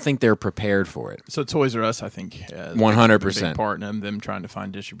don't think they're prepared for it. So Toys R Us, I think, has 100%. a big part in them trying to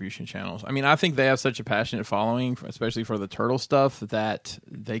find distribution channels. I mean, I think they have such a passionate following, especially for the turtle stuff, that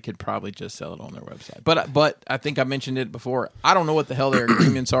they could probably just sell it on their website. But I think I mentioned it before. I don't know what the hell their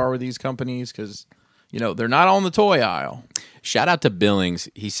agreements are with these companies because, they're not on the toy aisle. Shout out to Billings.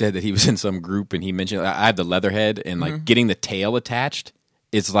 He said that he was in some group and he mentioned I have the Leatherhead and like getting the tail attached.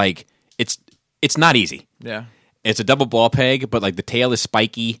 It's like it's not easy. Yeah. It's a double ball peg, but like the tail is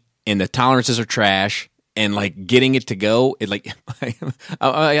spiky and the tolerances are trash. And like getting it to go, it like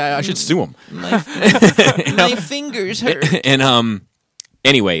I should sue him. My fingers hurt. And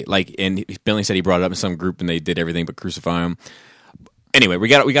anyway, and Billings said he brought it up in some group and they did everything but crucify him. Anyway, we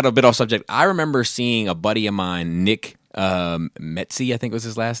got a bit off subject. I remember seeing a buddy of mine, Nick Metzi, I think was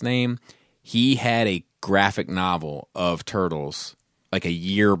his last name. He had a graphic novel of turtles like a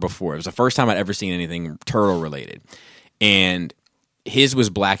year before. It was the first time I'd ever seen anything turtle related, and his was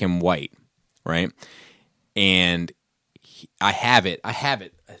black and white, right? And I have it. I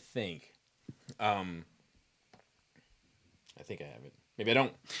think. I think I have it. Maybe I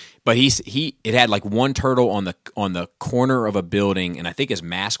don't. But it had like one turtle on the corner of a building, and I think his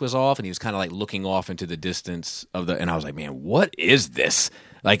mask was off, and he was kind of like looking off into the distance and I was like, man, what is this?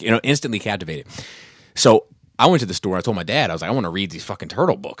 Like, instantly captivated. So I went to the store. I told my dad, I was like, I want to read these fucking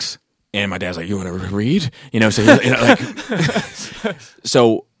turtle books. And my dad's like, you want to read?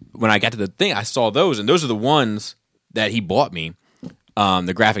 So when I got to the thing, I saw those, and those are the ones that he bought me.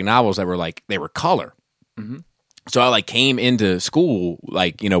 The graphic novels that were like, they were color. Mm-hmm. So I like came into school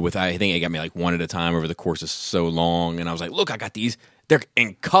like, with, I think it got me like one at a time over the course of so long. And I was like, look, I got these. They're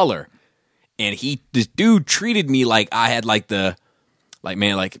in color. And this dude treated me like I had like you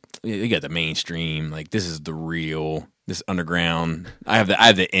got the mainstream. Like, this is the real, this underground. I have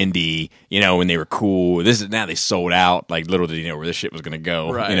the indie, when they were cool. Now they sold out. Like, little did you know where this shit was going to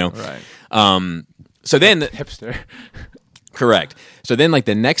go. Right, right. So then Hipster. Correct. So then, like,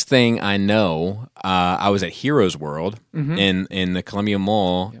 the next thing I know, I was at Heroes World in the Columbia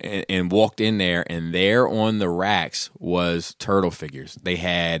Mall and walked in there, and there on the racks was turtle figures. They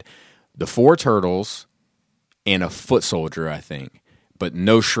had the 4 turtles and a foot soldier, I think, but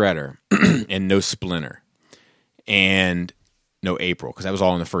no Shredder and no Splinter and no April, because that was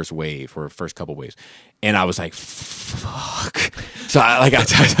all in the first wave or first couple waves. And I was like, fuck. So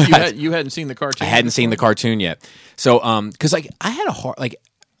you hadn't seen the cartoon? I hadn't seen the cartoon yet. So, because like I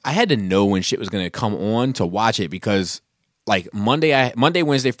had to know when shit was going to come on to watch it, because like Monday,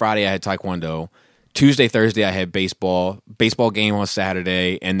 Wednesday, Friday I had Taekwondo. Tuesday, Thursday I had baseball game on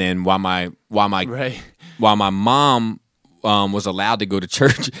Saturday, and then while my mom was allowed to go to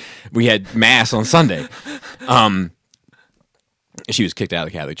church, we had mass on Sunday. She was kicked out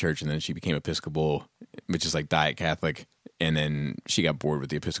of the Catholic Church, and then she became Episcopal, which is like Diet Catholic, and then she got bored with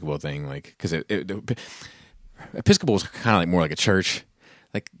the Episcopal thing, like, because Episcopal is kind of like more like a church.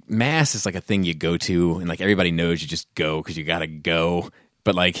 Like, mass is like a thing you go to, and like everybody knows you just go because you gotta go.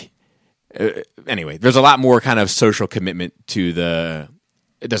 But like, anyway, there's a lot more kind of social commitment to the.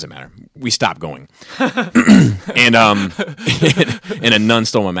 It doesn't matter. We stopped going, and and a nun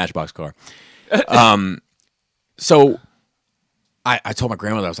stole my Matchbox car. So I told my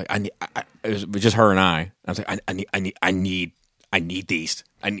grandmother, I was like, it was just her and I. I was like, I need these.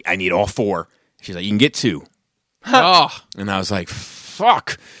 I need all 4. She's like, you can get 2. Oh, and I was like,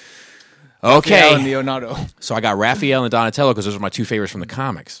 fuck. Okay. Raphael and Leonardo. So I got Raphael and Donatello because those were my 2 favorites from the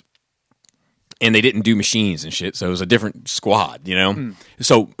comics. And they didn't do machines and shit, so it was a different squad,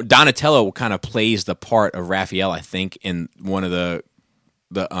 So Donatello kind of plays the part of Raphael, I think, in one of the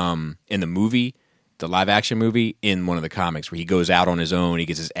in the movie, the live action movie, in one of the comics, where he goes out on his own, he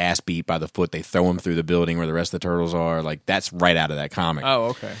gets his ass beat by the foot, they throw him through the building where the rest of the turtles are. Like, that's right out of that comic. Oh,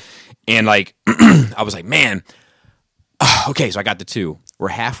 okay. And like, I was like, man, okay, so I got the 2. We're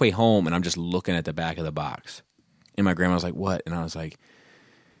halfway home, and I'm just looking at the back of the box. And my grandma was like, what? And I was like,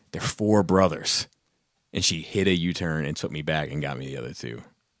 they're 4 brothers. And she hit a U-turn and took me back and got me the other 2.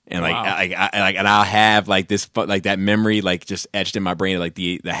 And like, Wow. and I'll have like this, like that memory, like just etched in my brain, like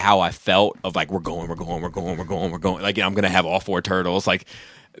the how I felt of like, we're going. Like, I'm going to have all 4 turtles. Like,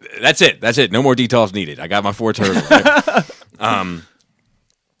 that's it. No more details needed. I got my 4 turtles. Right?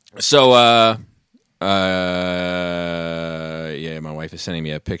 So, yeah, my wife is sending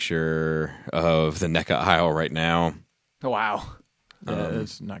me a picture of the NECA aisle right now. Wow. Yeah,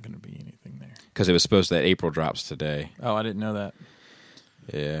 there's not going to be anything there. Because it was supposed that April drops today. Oh, I didn't know that.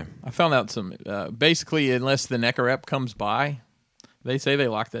 Yeah. I found out some, basically, unless the NECA rep comes by, they say they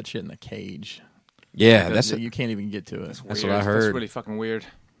lock that shit in the cage. Yeah, you can't even get to it. That's what I heard. That's really fucking weird.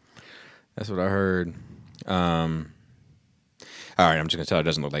 That's what I heard. I All right, I'm just gonna tell her it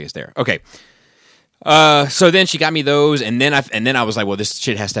doesn't look like it's there. Okay. So then she got me those, and then I was like, well, this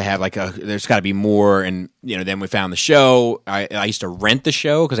shit has to have like there's got to be more, and then we found the show. I used to rent the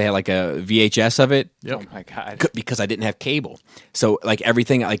show because I had like a VHS of it. Yep. Oh my god. Because I didn't have cable, so like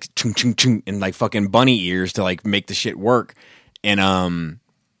everything like chung chung chung and like fucking bunny ears to like make the shit work, and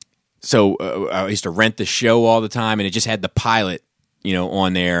so I used to rent the show all the time, and it just had the pilot,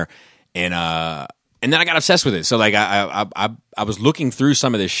 on there, and then I got obsessed with it. So like I was looking through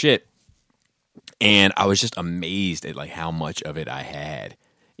some of this shit. And I was just amazed at like how much of it I had,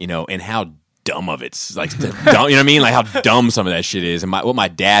 and how dumb of it's like, dumb, you know what I mean? Like how dumb some of that shit is, and what my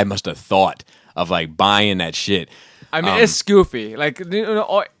dad must have thought of like buying that shit. I mean, it's goofy. Like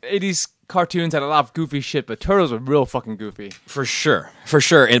all 80s cartoons had a lot of goofy shit, but Turtles were real fucking goofy. For sure.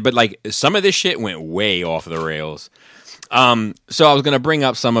 But like some of this shit went way off the rails. So I was gonna bring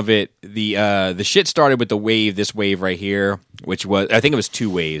up some of it. The shit started with this wave right here, which was, I think it was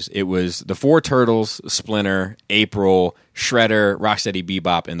 2 waves. It was the 4 Turtles, Splinter, April, Shredder, Rocksteady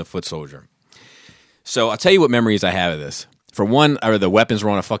Bebop, and the Foot Soldier. So I'll tell you what memories I have of this. For one, the weapons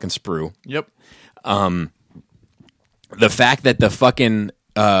were on a fucking sprue. Yep. The fact that the fucking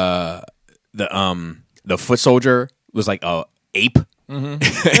the Foot Soldier was like a ape. Not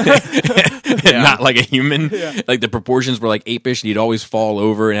like a human. Yeah. Like the proportions were like ape-ish, and he'd always fall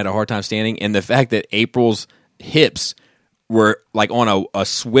over and had a hard time standing. And the fact that April's hips were like on a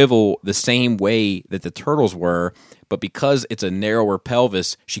swivel the same way that the Turtles were, but because it's a narrower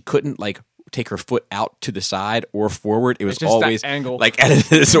pelvis, she couldn't like take her foot out to the side or forward. It was just always that angle. like at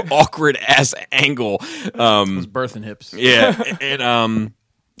this awkward ass angle. It was birthing hips. Yeah, and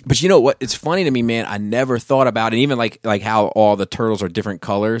but you know what? It's funny to me, man. I never thought about it. Even like how all the turtles are different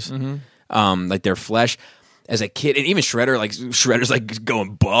colors, like their flesh. As a kid, and even Shredder's like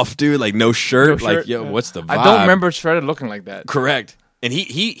going buff, dude. Like no shirt. Like, yo, what's the vibe? I don't remember Shredder looking like that. Correct. And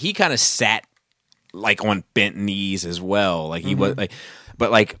he kind of sat like on bent knees as well. Like he was like,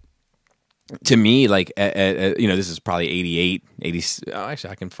 but like to me, like this is probably 88, 80. Oh,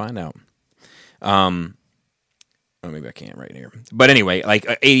 actually, I can find out. Oh, maybe I can't right here. But anyway, like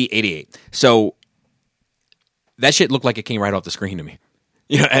 80, 88. So that shit looked like it came right off the screen to me.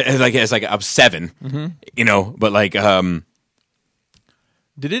 It's like I'm 7, but like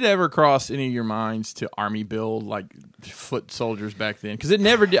Did it ever cross any of your minds to army build like foot soldiers back then? Because it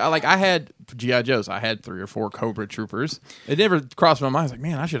never did. Like I had G.I. Joes. I had 3 or 4 Cobra Troopers. It never crossed my mind. I was like,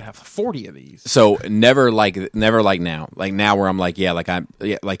 man, I should have 40 of these. So never like now. Like now where I'm like, release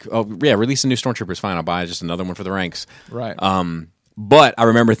a new Stormtroopers. Fine, I'll buy just another one for the ranks. Right. But I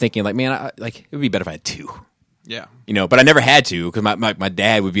remember thinking like, man, it would be better if I had 2. Yeah. But I never had to because my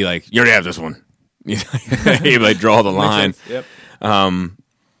dad would be like, you already have this one. He'd like draw the line. Yep.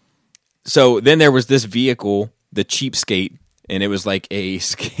 So then there was this vehicle, the Cheapskate, and it was like a.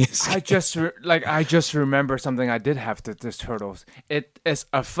 I just remember something I did have to this Turtles. It is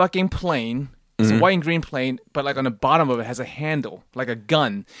a fucking plane. It's a white and green plane, but like on the bottom of it has a handle, like a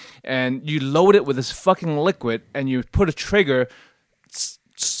gun, and you load it with this fucking liquid, and you put a trigger.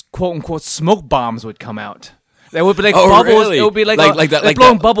 Quote unquote, smoke bombs would come out. There would be like bubbles. Really? It would be like blowing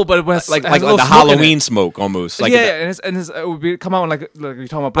blowing bubble, but it was like has a the little smoke in Halloween it. smoke almost. Like It would be come out like you're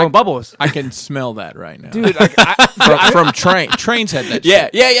talking about blowing bubbles. I can smell that right now. Dude, like, from trains had that yeah,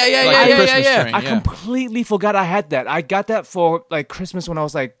 shit. yeah. I completely forgot I had that. I got that for like Christmas when I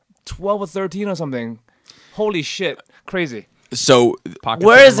was like 12 or 13 or something. Holy shit, crazy. So Pockets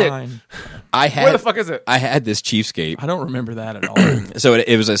where of is it? mine. Where the fuck is it? I had this Cheapskate. I don't remember that at all. So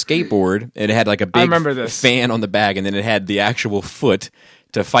it was a skateboard. And it had like a big remember this. fan on the back, and then it had the actual foot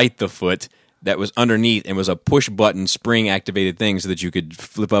to fight the foot that was underneath, and was a push button spring activated thing so that you could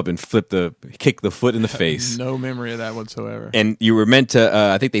flip up and kick the foot in the face. No memory of that whatsoever. And you were meant to,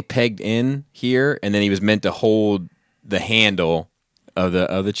 I think they pegged in here, and then he was meant to hold the handle of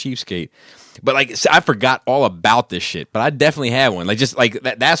the Cheapskate. But like, I forgot all about this shit. But I definitely had one. Like, just like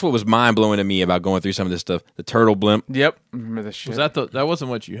that's what was mind blowing to me about going through some of this stuff. The turtle blimp. Yep, remember this shit. Was that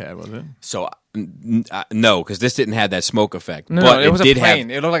wasn't what you had, was it? So no, because this didn't have that smoke effect. No, but it was did a plane.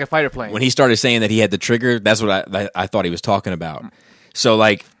 Have, it looked like a fighter plane. when he started saying that he had the trigger, that's what I thought he was talking about. So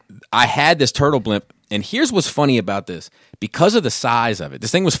like, I had this turtle blimp, and here's what's funny about this. Because of the size of it, this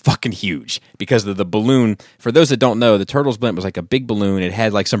thing was fucking huge. Because of the balloon. For those that don't know, the Turtles blimp was like a big balloon. It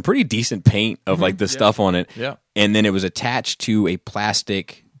had like some pretty decent paint of like the stuff on it. Yeah. And then it was attached to a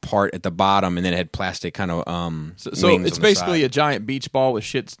plastic part at the bottom, and then it had plastic kind of So wings it's on the basically side. a giant beach ball with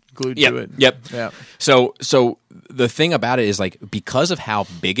shit glued Yep, to it. yep. Yeah. So the thing about it is like because of how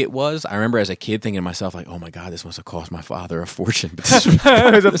big it was, I remember as a kid thinking to myself like, oh my god, this must have cost my father a fortune. But this,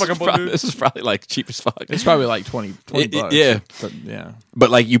 this is probably like cheap as fuck. It's probably like 20 bucks. Yeah. But, yeah. But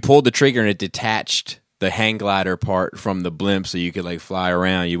like you pulled the trigger and it detached the hang glider part from the blimp, so you could like fly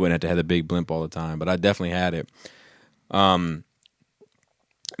around. You wouldn't have to have the big blimp all the time. But I definitely had it.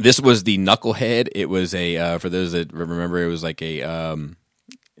 This was the Knucklehead. It was a for those that remember, it was like a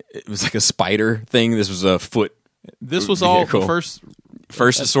spider thing. This was a foot. This was all Vehicle. the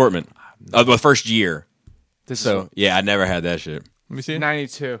First assortment of the first year. This So yeah, I never had that shit. Let me see is it.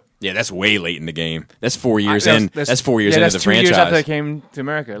 92. Yeah, that's way late in the game. That's 4 years That's- in. that's- That's 4 years yeah, into that's the 2 years franchise. after they came to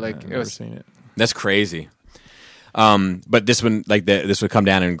America. Like I've it never was. seen it. That's crazy. But this one, like this would come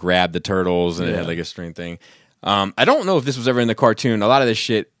down and grab the turtles, and it had Yeah. like a string thing. I don't know if this was ever in the cartoon. A lot of this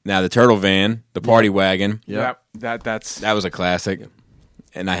shit. Now the turtle van, the party wagon, Yeah. That's that was a classic,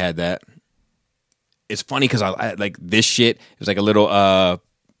 and I had that. It's funny because I like this shit. It was like a little.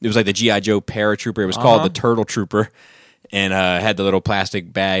 It was like the GI Joe paratrooper. It was called the Turtle Trooper, and had the little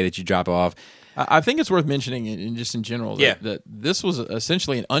plastic bag that you drop off. I think it's worth mentioning in just in general that, Yeah. that this was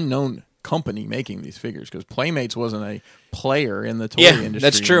essentially an unknown company making these figures because Playmates wasn't a player in the toy Yeah, industry.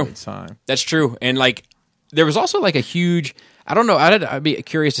 that's true. At the time. That's true. And like there was also like a huge I don't know, I'd be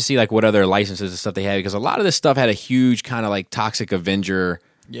curious to see like what other licenses and stuff they had because a lot of this stuff had a huge kind of like Toxic Avenger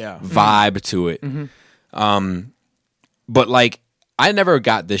Yeah. vibe to it. But like I never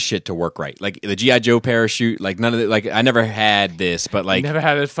got this shit to work right. Like the GI Joe parachute, like none of it. Like I never had this, but like never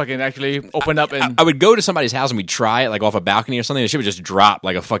had it fucking actually open up and I would go to somebody's house and we'd try it like off a balcony or something. And shit would just drop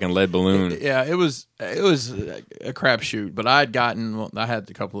like a fucking lead balloon. Yeah, it was a crapshoot, but I had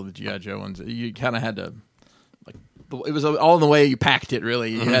a couple of the GI Joe ones. You kind of had to like it was all in the way you packed it.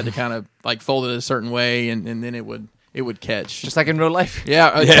 Really, you had to kind of like fold it a certain way, and then it would catch. just like in real life.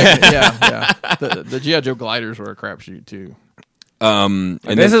 Yeah, yeah. The GI Joe gliders were a crapshoot too. And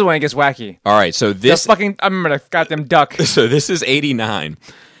This is when it gets wacky. all right, so this I remember the goddamn duck. so this is 89.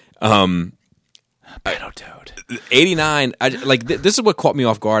 Battletoad. 89 this is what caught me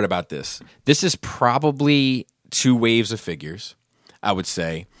off guard about this. This is probably 2 waves of figures, I would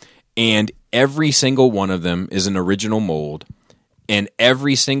say, and every single one of them is an original mold, and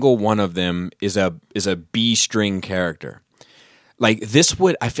every single one of them is a B string character. Like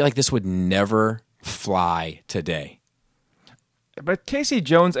I feel like this would never fly today. But Casey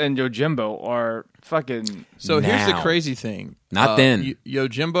Jones and Yojimbo are fucking. So here's the Now. crazy thing. Not then.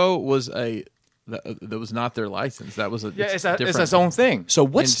 Yojimbo was that was not their license. That was It's different. its own thing. So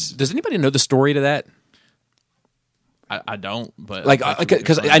does anybody know the story to that? I don't, but Like,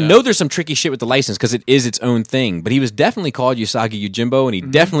 because I know there's some tricky shit with the license because it is its own thing. But he was definitely called Usagi Yojimbo, and he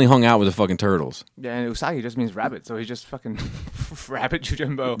definitely hung out with the fucking turtles. Yeah, and Usagi just means rabbit, so he's just fucking rabbit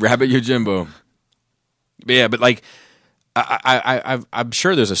Yojimbo. Rabbit Yojimbo. Yeah, but like, I'm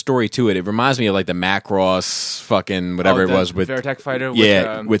sure there's a story to it. It reminds me of like the Macross fucking whatever it was with Veritech Fighter.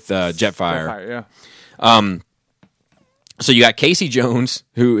 with Jetfire. Jetfire, yeah. So you got Casey Jones,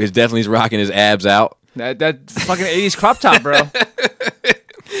 who is definitely rocking his abs out, That fucking 80s crop top, bro.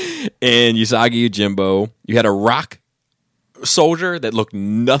 and Usagi Yojimbo. You had a rock soldier that looked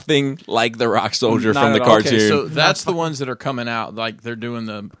nothing like the rock soldier Not from the at all. cartoon. Okay, so that's the ones that are coming out. Like they're doing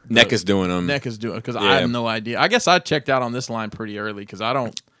the NEC is doing them. NEC is doing because Yeah. I have no idea. I guess I checked out on this line pretty early because I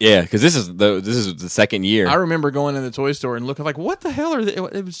don't. Yeah, because this is the second year. I remember going in the toy store and looking like, what the hell are they?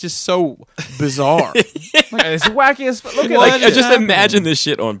 It was just so bizarre. It's wacky as fuck. Look at Like, like, just imagine this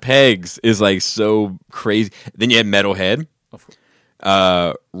shit on pegs is like so crazy. Then you had Metalhead,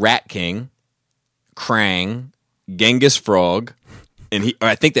 Rat King, Krang, Genghis Frog, and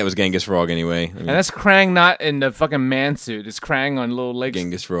I think that was Genghis Frog anyway. I mean, And that's Krang not in the fucking man suit. It's Krang on little legs.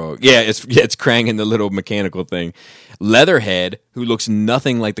 Genghis Frog. Yeah, it's Krang in the little mechanical thing. Leatherhead, who looks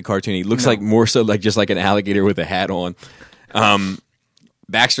nothing like the cartoon. He looks like more so like just like an alligator with a hat on.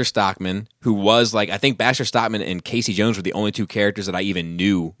 Baxter Stockman, who was like, I think Baxter Stockman and Casey Jones were the only 2 characters that I even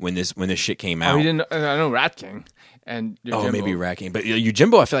knew when this shit came out. Oh, he didn't. I know Rat King and Yojimbo. Maybe Rat King, but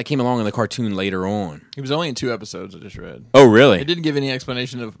Yojimbo I feel like came along in the cartoon later on. He was only in 2 episodes. I just read. Oh, really? It didn't give any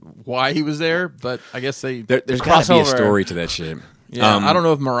explanation of why he was there, but I guess they. There's got to be a crossover. story to that shit. Yeah, I don't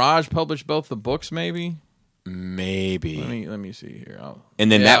know if Mirage published both the books. Maybe. Maybe. Let me see here.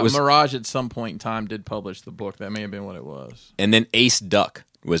 And then that was Mirage at some point in time did publish the book. That may have been what it was. And then Ace Duck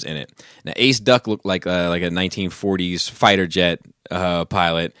was in it. Now Ace Duck looked like a 1940s fighter jet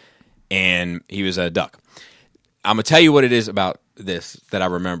pilot, and he was a duck. I'm gonna tell you what it is about this that I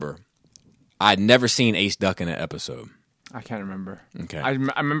remember. I'd never seen Ace Duck in an episode. I can't remember. Okay. I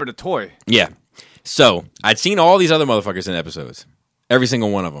remember the toy. Yeah. So I'd seen all these other motherfuckers in episodes, every single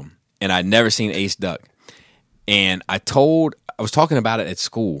one of them, and I'd never seen Ace Duck. And I was talking about it at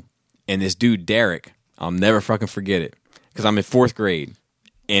school, and this dude Derek, I'll never fucking forget it, because I'm in 4th grade,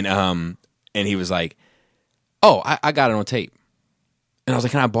 and he was like, "Oh, I got it on tape," and I was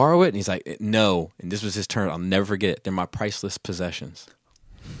like, "Can I borrow it?" And he's like, "No," and this was his turn. I'll never forget it. They're my priceless possessions.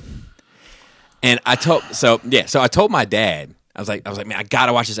 And I told my dad. I was like, man, I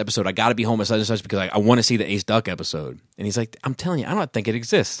gotta watch this episode. I gotta be home at such and such because I want to see the Ace Duck episode. And he's like, I'm telling you, I don't think it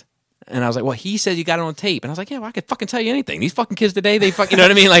exists. And I was like, well, he said you got it on tape. And I was like, yeah, well, I could fucking tell you anything. These fucking kids today, they fucking, you know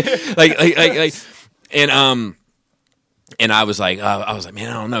what I mean? And I was like, man,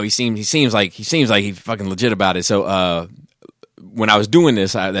 I don't know. He seems like he's fucking legit about it. So when I was doing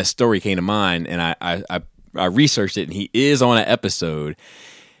this, that story came to mind, and I researched it, and he is on an episode.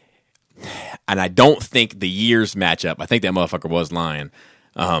 And I don't think the years match up. I think that motherfucker was lying.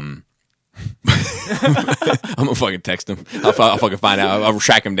 I'm gonna fucking text him. I'll fucking find out. I'll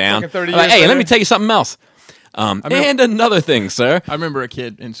track him down. Fucking 30 I'm like, years hey, let later. me tell you something else. And another thing, sir. I remember a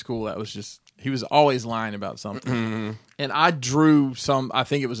kid in school that was just, he was always lying about something. And I drew I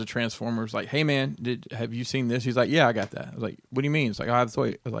think it was a Transformers, like, hey man, have you seen this? He's like, yeah, I got that. I was like, what do you mean? It's like, I have the toy.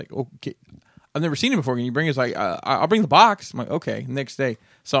 I was like, okay. I've never seen it before. Can you bring it? He's like, I'll bring the box. I'm like, okay. Next day,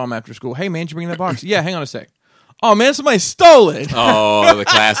 saw him after school. Hey man, did you bring that box? Yeah, hang on a sec. Oh man, somebody stole it. Oh, the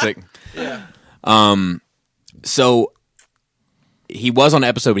classic. Yeah. So he was on the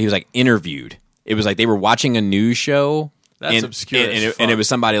episode, but he was like interviewed. It was like they were watching a news show. That's obscure as And it fuck. was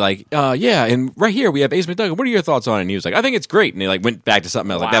somebody like, yeah, and right here we have Ace McDuck. What are your thoughts on it? And he was like, I think it's great. And they like went back to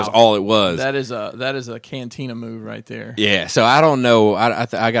something else. Like that was Wow. all it was. That is a cantina move right there. Yeah. So I don't know.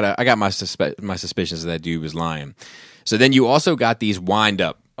 I got my suspicions that dude was lying. So then you also got these wind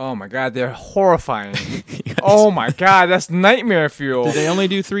up. Oh my god, they're horrifying. Oh my god, that's nightmare fuel. Did they only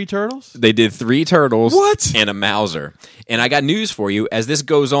do 3 turtles? They did 3 turtles What? and a Mauser. And I got news for you. As this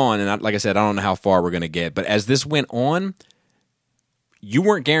goes on, and like I said, I don't know how far we're going to get, but as this went on, you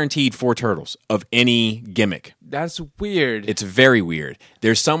weren't guaranteed 4 turtles of any gimmick. That's weird. It's very weird.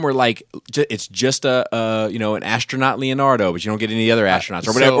 There's some where like it's just an astronaut Leonardo, but you don't get any other astronauts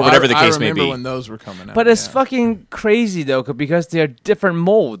or whatever, So whatever the case I may remember be. when those were coming out. but it's yeah. fucking crazy though, because they're different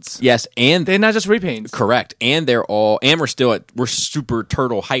molds. Yes, and They're not just repaints. correct, and we're super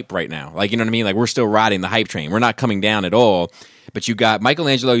turtle hype right now. Like, you know what I mean? Like, we're still riding the hype train. We're not coming down at all. But you got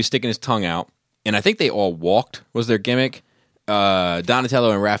Michelangelo who's sticking his tongue out, and I think they all walked was their gimmick.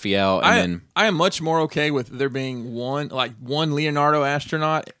 Donatello and Raphael, and then I am much more okay with there being one Leonardo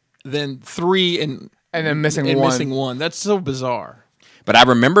astronaut than 3 and then missing and one. missing one. That's so bizarre. but I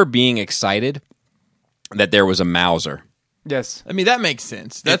remember being excited that there was a Mauser. Yes. I mean, that makes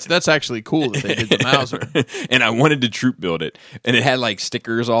sense. That's actually cool that they did the Mauser. And I wanted to troop build it, and it had like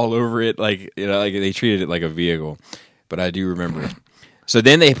stickers all over it, like, you know, like they treated it like a vehicle. But I do remember it. So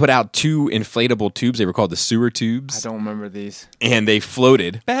then they put out 2 inflatable tubes. They were called the sewer I tubes, don't remember these. and they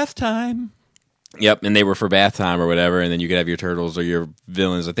floated. Bath time. Yep, and they were for bath time or whatever. And then you could have your turtles or your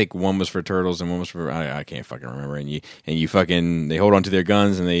villains. I think one was for turtles and one was for I can't fucking remember. And you fucking they hold on to their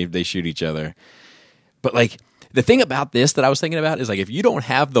guns and they shoot each other. But like the thing about this that I was thinking about is like if you don't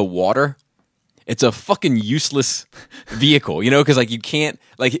have the water, it's a fucking useless vehicle, you know, because like you can't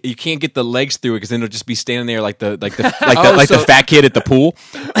get the legs through it because then it'll just be standing there like the so- fat kid at the pool.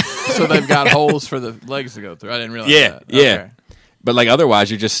 So they've got holes for the legs to go through. I didn't realize Yeah, that. yeah. Okay. But like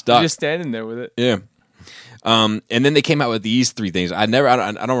otherwise, you're just stuck. You're just standing there with it. Yeah. And then they came out with these 3 things. I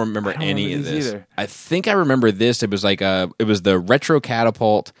don't remember any remember of these this. either. I think I remember this. It was like it was the retro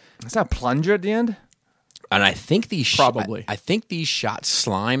catapult, Is that a plunger at the end? and I think these Probably. I think these shot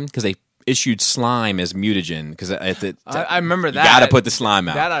slime because they issued slime as mutagen because I remember that. You got to put the slime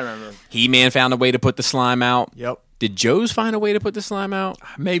out. That I remember. He-Man found a way to put the slime out. Yep. Did Joe's find a way to put the slime out?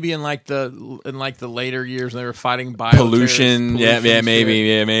 Maybe in like the later years when they were fighting Pollution. Yeah, maybe. shit.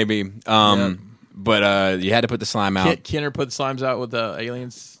 Yeah, maybe. But you had to put the slime out. Kenner put the slimes out with the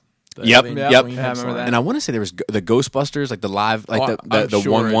aliens. The Yep, alien yep. wing Yeah, I remember slime. that. And I want to say there was the Ghostbusters, like the live, like Oh, I'm the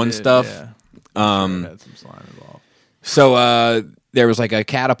sure 1-1 it did, stuff. Yeah. I'm sure it had some slime involved. So there was like a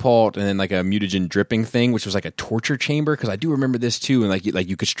catapult and then like a mutagen dripping thing, which was like a torture chamber. Because I do remember this too. And like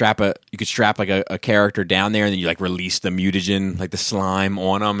you could strap like a character down there, and then you like release the mutagen, like the slime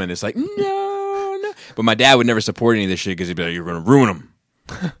on them, and it's like no. But my dad would never support any of this shit because he'd be like, "You're gonna ruin them.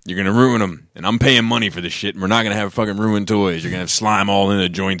 You're gonna ruin them, and I'm paying money for this shit. And we're not gonna have fucking ruined toys. You're gonna have slime all in the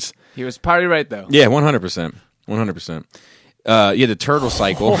joints." He was probably right though. Yeah, 100%, 100%. Yeah, the turtle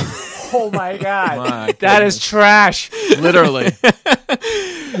cycle. Oh my god, My that is trash. Literally.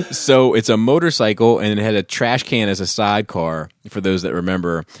 So it's a motorcycle, and it had a trash can as a sidecar, for those that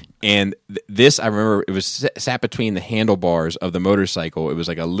remember. And this, I remember, it was sat between the handlebars of the motorcycle. It was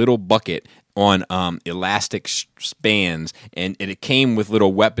like a little bucket on elastic spans, and it came with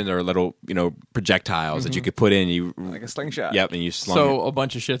little weapons or little projectiles that you could put in. You Like a slingshot. Yep, and you slung So a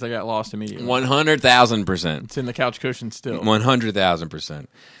bunch of shit that got lost immediately. 100,000%. It's in the couch cushion still. 100,000%.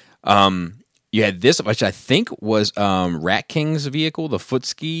 You had this, which I think was Rat King's vehicle, the foot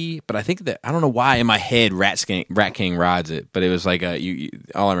ski. But I think that I don't know why in my head Rat King rides it. But it was like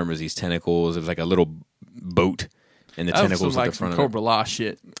all I remember is these tentacles. It was like a little boat, and the tentacles at the front of it. Cobra La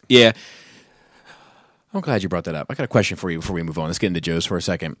shit. Yeah. I'm glad you brought that up. I got a question for you before we move on. Let's get into Joe's for a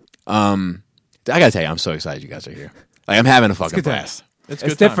second. I gotta tell you, I'm so excited you guys are here. Like, I'm having a fucking blast. It's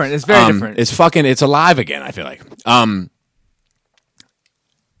It's good different. times. It's very different. It's alive again. I feel like.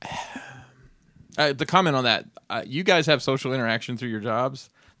 To comment on that, you guys have social interaction through your jobs.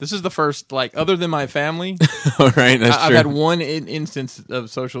 This is the first, other than my family, All right, that's I've true. had one instance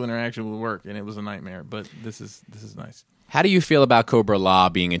of social interaction with work, and it was a nightmare. But this is nice. How do you feel about Cobra La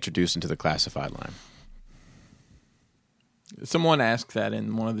being introduced into the classified line? Someone asked that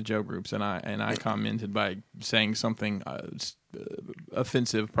in one of the Joe groups, and I commented by saying something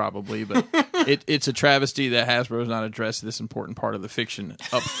offensive, probably, but it's a travesty that Hasbro's not addressed this important part of the fiction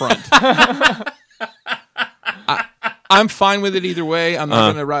up front. I'm fine with it either way. I'm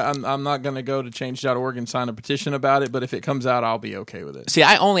not gonna write. I'm not gonna go to change.org and sign a petition about it. But if it comes out, I'll be okay with it. See,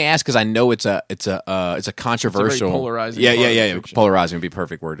 I only ask because I know it's a controversial, It's a very polarizing Yeah, part of yeah. fiction. Polarizing would be a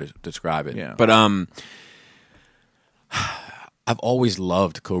perfect word to describe it. Yeah. But I've always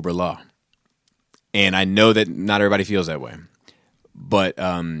loved Cobra La, and I know that not everybody feels that way. But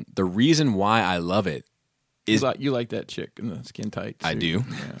the reason why I love it is You like that chick in the skin tight suit. I do,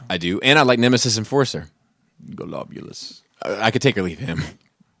 Yeah. I do, and I like Nemesis Enforcer. Globulus. I could take or leave him,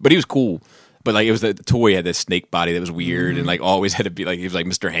 but he was cool. But like, it was the toy had this snake body that was weird, and like always had to be like he was like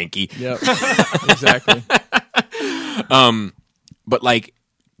Mr. Hanky. Yep. Exactly. But like,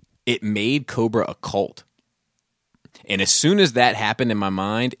 it made Cobra a cult. And as soon as that happened in my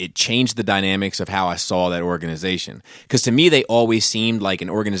mind, it changed the dynamics of how I saw that organization. Because to me, they always seemed like an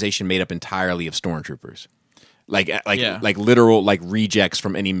organization made up entirely of stormtroopers. Like literal rejects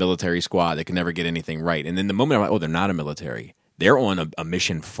from any military squad that can never get anything right. And then the moment I'm like, oh, they're not a military. They're on a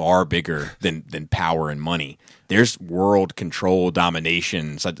mission far bigger than power and money. There's world control,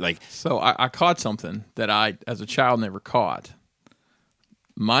 domination. So I caught something that I, as a child, never caught.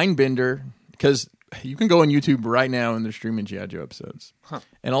 Mindbender, because you can go on YouTube right now and they're streaming G.I. Joe episodes.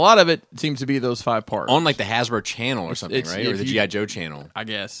 And a lot of it seems to be those 5 parts. on like the Hasbro channel or something, it's- right? Or if the you- G.I. Joe channel. I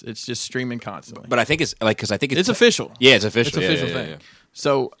guess. It's just streaming constantly. But I think it's like, because I think it's official. Yeah, it's official. It's official Yeah, thing. yeah.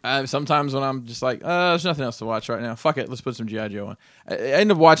 So sometimes when I'm just like, there's nothing else to watch right now. Fuck it, let's put some G.I. Joe on. I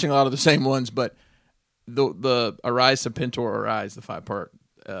end up watching a lot of the same ones, but the Arise Serpentor Arise, the 5-part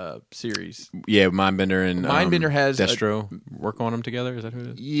series. Yeah, Mindbender and Mindbender has Destro work on them together. Is that who it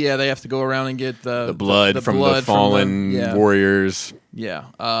is? Yeah, they have to go around and get the Blood from blood the fallen yeah. warriors. Yeah.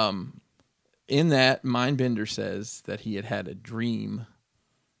 In that, Mindbender says that he had a dream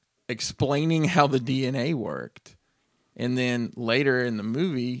explaining how the DNA worked. And then later in the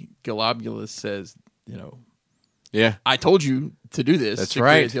movie, Globulus says, Yeah, I told you to do this. That's to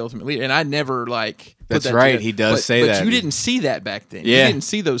right. create the ultimate leader. And I never put That's that right. together. He does say but that. you didn't see that back then. Yeah. You didn't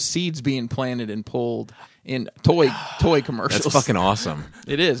see those seeds being planted and pulled in toy commercials. that's fucking awesome.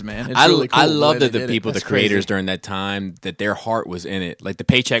 It is, man. It's really cool. I the love way that they the did it. people, the That's creators crazy. during that time, that their heart was in it. Like the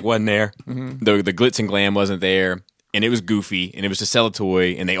paycheck wasn't there, the glitz and glam wasn't there, and it was goofy, and it was to sell a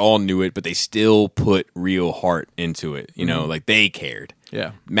toy, and they all knew it, but they still put real heart into it. You know, like they cared.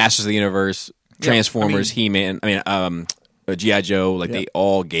 Yeah. Masters of the Universe, Transformers, He-Man. G.I. Joe. Like they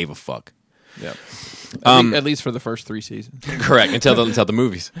all gave a fuck. Yep. At least for the first 3 seasons. Correct until the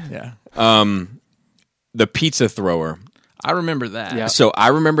movies. Yeah. The pizza thrower. I remember that. Yeah. So I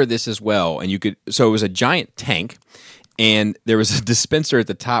remember this as well, and so it was a giant tank, and there was a dispenser at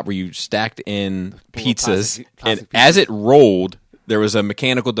the top where you stacked in pizzas, plastic and as it rolled, there was a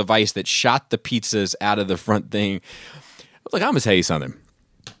mechanical device that shot the pizzas out of the front thing. Look, I'm gonna tell you something.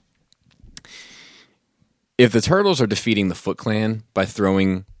 If the Turtles are defeating the Foot Clan by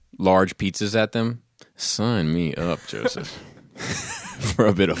throwing large pizzas at them, sign me up, Joseph, for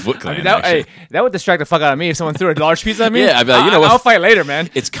a bit of Foot Clan action. That would distract the fuck out of me if someone threw a large pizza at me. Yeah, I'd be like, you know what? I'll fight later, man.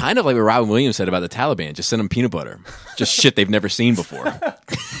 It's kind of like what Robin Williams said about the Taliban. Just send them peanut butter. Just shit they've never seen before.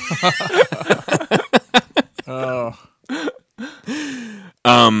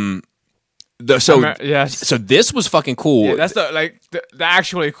 Yes. So this was fucking cool. Yeah, that's the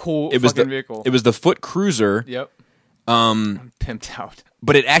actually cool it was fucking the vehicle. It was the Foot Cruiser. Yep. Pimped out.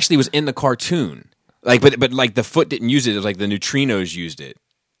 but it actually was in the cartoon. Like, but like the foot didn't use it. It was like the neutrinos used it.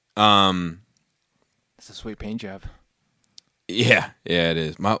 It's a sweet paint job. Yeah, it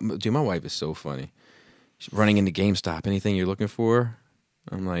is. My wife is so funny. She's running into GameStop. Anything you're looking for?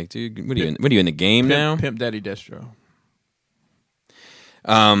 I'm like, dude, what are you in the game now? Pimp Daddy Destro.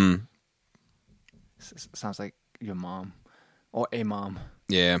 Sounds like your mom or a mom.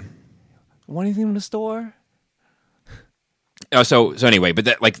 Yeah. Want anything from the store? Oh, so anyway, but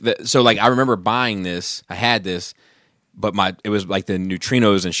that I remember buying this. I had this, but it was like the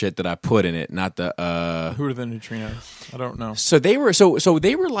neutrinos and shit that I put in it, not the. Who are the neutrinos? I don't know. So they were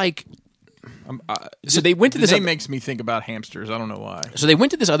they were like. So they went to this. The name makes me think about hamsters. I don't know why. So they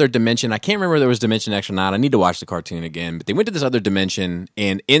went to this other dimension. I can't remember if there was Dimension X or not. I need to watch the cartoon again. But they went to this other dimension,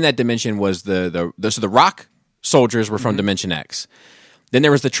 and in that dimension was the rock soldiers were from Dimension X. Then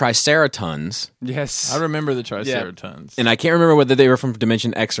there was the Triceratons. Yes. I remember the Triceratons. And I can't remember whether they were from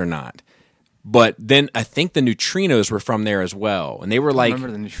Dimension X or not. But then I think the neutrinos were from there as well. And they were like... I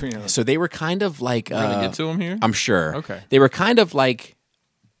remember the neutrinos. So they were kind of like... We're going to get to them here? I'm sure. Okay. They were kind of like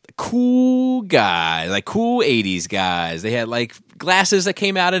cool guys, like cool 80s guys. They had like glasses that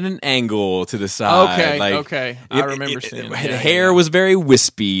came out at an angle to the side. Okay. I remember seeing it. The hair was very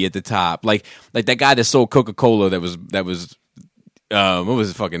wispy at the top. Like that guy that sold Coca-Cola that was what was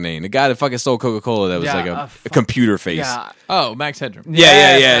his fucking name? The guy that fucking sold Coca-Cola that was like a computer face. Yeah. Oh, Max Headroom.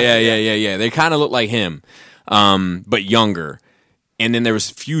 Yeah. They kind of look like him, but younger. And then there was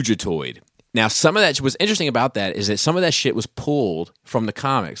Fugitoid. Now, some of that was interesting about that is that some of that shit was pulled from the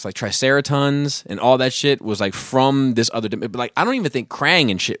comics, like Triceratons and all that shit was like from this other. But like, I don't even think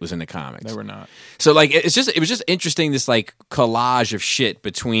Krang and shit was in the comics. They were not. So like, it was just interesting. This like collage of shit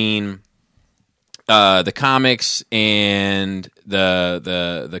between the comics and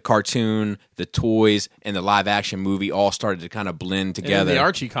the cartoon, the toys, and the live action movie all started to kind of blend together. And the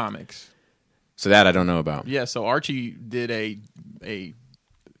Archie comics. So that I don't know about. Yeah, so Archie did a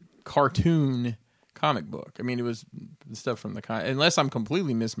cartoon comic book. I mean, it was the stuff from the unless I'm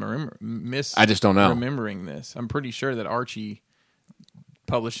completely I just don't know. Remembering this, I'm pretty sure that Archie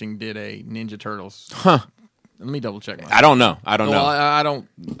Publishing did a Ninja Turtles. Huh. Let me double check. I don't know. I don't.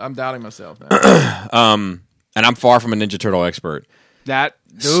 I'm doubting myself now. And I'm far from a Ninja Turtle expert. That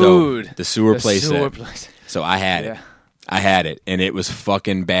dude, so, the sewer playset. So I had it. I had it, and it was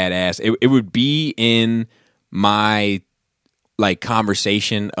fucking badass. It would be in my like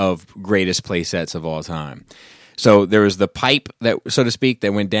conversation of greatest playsets of all time. So there was the pipe that, so to speak,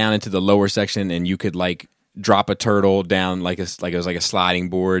 that went down into the lower section, and you could like drop a turtle down like it was like a sliding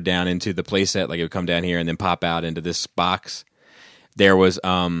board down into the playset, like it would come down here and then pop out into this box. There was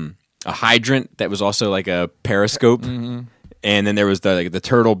a hydrant that was also like a periscope, and then there was the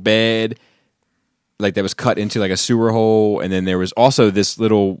turtle bed, like that was cut into like a sewer hole, and then there was also this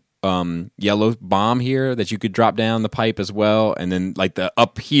little yellow bomb here that you could drop down the pipe as well, and then like the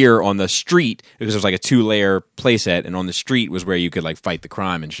up here on the street, because it was like a 2-layer playset, and on the street was where you could like fight the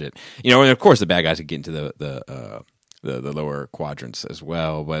crime and shit, and of course the bad guys could get into the lower quadrants as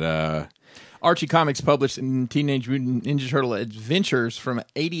well. But Archie Comics published in Teenage Mutant Ninja Turtle Adventures from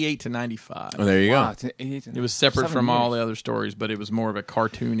 88 to 95. Oh, there you go. It was separate from all the other stories, but it was more of a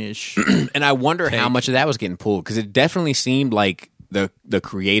cartoonish. And I wonder how much of that was getting pulled, because it definitely seemed like the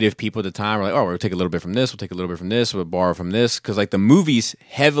creative people at the time were like, oh, we'll take a little bit from this, we'll take a little bit from this, we'll borrow from this, because like the movies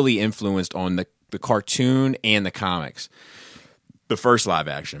heavily influenced on the cartoon and the comics, the first live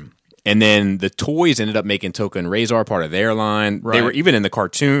action. And then the toys ended up making Toka and Razor part of their line. Right. They were even in the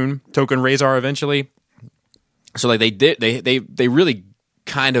cartoon, Toka and Razor eventually. So like they really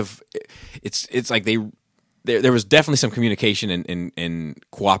kind of, it's like there was definitely some communication and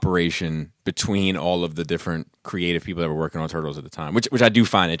cooperation between all of the different creative people that were working on Turtles at the time, which I do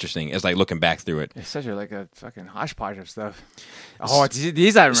find interesting as like looking back through it. It's such a fucking hodgepodge of stuff. Oh,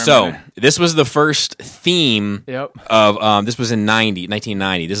 these I remember. So this was the first theme of this was in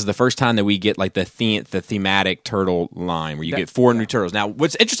 1990. This is the first time that we get like the thematic turtle line where you get 4 new turtles. Now,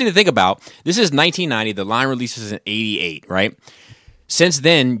 what's interesting to think about, this is 1990. The line releases in 88, right? Since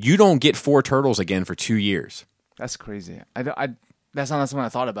then, you don't get 4 turtles again for 2 years. That's crazy. That's not something I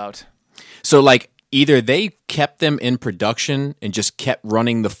thought about. So, like, either they kept them in production and just kept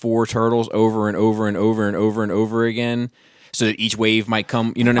running the 4 turtles over and over and over and over and over again, so that each wave might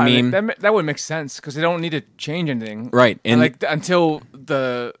come. You know what I mean? That would make sense because they don't need to change anything, right? And like until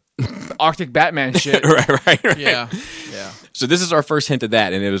the Arctic Batman shit, right. Yeah. So this is our first hint of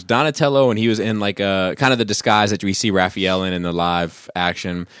that, and it was Donatello, and he was in like a kind of the disguise that we see Raphael in the live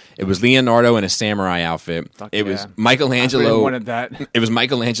action. It was Leonardo in a samurai outfit. It was Michelangelo. I really wanted that. It was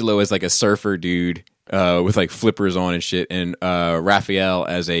Michelangelo as like a surfer dude with like flippers on and shit, and Raphael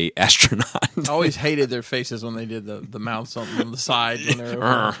as a astronaut. I always hated their faces when they did the mouths on the side. When they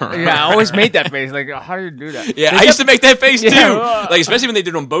were Yeah, I always made that face. Like, how do you do that? Yeah, I used to make that face too. Yeah. Like especially when they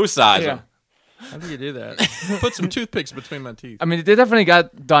did it on both sides. Yeah. How do you do that? Put some toothpicks between my teeth. I mean, they definitely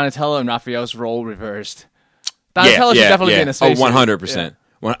got Donatello and Raphael's role reversed. Donatello should definitely be in a space. 100%.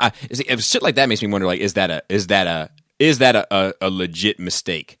 When shit like that makes me wonder, like, is that a legit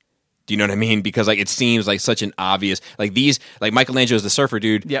mistake? Do you know what I mean? Because like it seems like such an obvious, like these, like Michelangelo's the surfer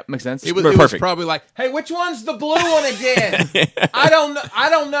dude. Yep, makes sense. It was Perfect. probably like, hey, which one's the blue one again? I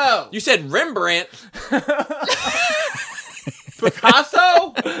don't know. You said Rembrandt.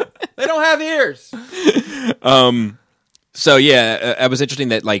 Picasso? They don't have ears. So yeah, it was interesting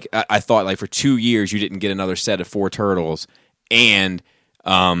that like I thought like for 2 years you didn't get another set of 4 turtles, and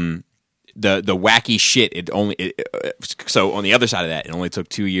the wacky shit. So on the other side of that, it only took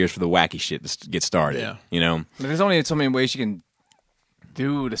 2 years for the wacky shit to get started. Yeah. You know, But there's only so many ways you can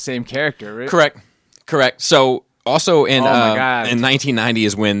do the same character, right? correct. So also in Oh my God. in 1990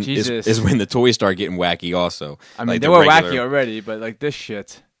 is when Jesus. is when the toys start getting wacky. Also, I mean, like they the were regular- wacky already, but like this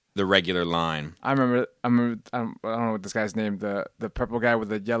shit. The regular line. I remember. I don't know what this guy's name. The purple guy with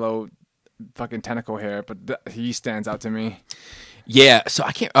the yellow fucking tentacle hair, but he stands out to me. Yeah, so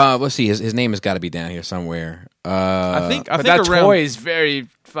I can't. Let's see. His name has got to be down here somewhere. I think But that around toy is very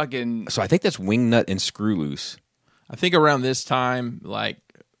fucking. So I think that's Wingnut and Screw Loose. I think around this time, like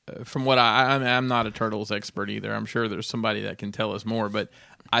from what I'm not a Turtles expert either. I'm sure there's somebody that can tell us more, but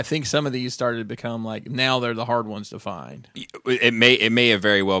I think some of these started to become like now they're the hard ones to find. It may have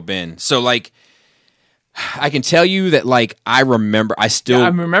very well been. So like, I can tell you that like I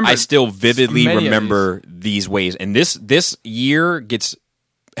still vividly many of remember these ways. And this year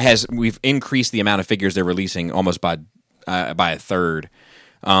we've increased the amount of figures they're releasing almost by a third.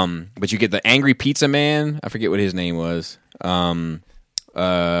 But you get the Angry Pizza Man. I forget what his name was. I'm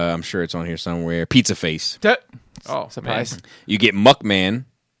sure it's on here somewhere. Pizza Face. Oh, Surprise. man. You get Muckman,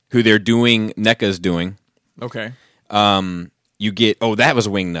 who they're doing. NECA's doing. Okay. You get that was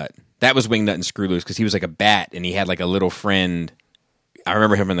Wingnut. That was Wingnut and Screw Loose because he was like a bat and he had like a little friend. I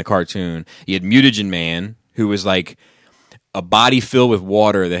remember him in the cartoon. You had Mutagen Man, who was like a body filled with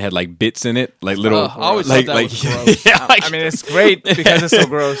water that had like bits in it, like little. I always like, thought that was gross. Yeah, like, I mean, it's great because it's so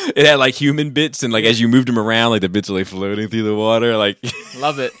gross. it had like human bits, and like as you moved them around, like the bits were like floating through the water. Like,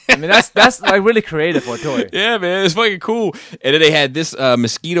 Love it. I mean, that's like really creative for a toy. yeah, man, it's fucking cool. And then they had this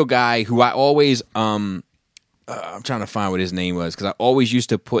mosquito guy who I always I'm trying to find what his name was because I always used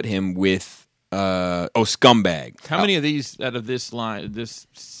to put him with Scumbag. How many of these out of this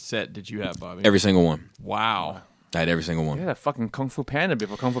set did you have, Bobby? Every single one. Wow. I had every single one. Yeah, fucking Kung Fu Panda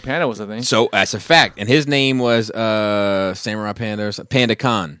before Kung Fu Panda was a thing. So that's a fact. And his name was Samurai Panda or Panda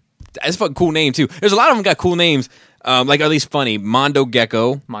Khan. That's a fucking cool name too. There's a lot of them got cool names. Like at least funny. Mondo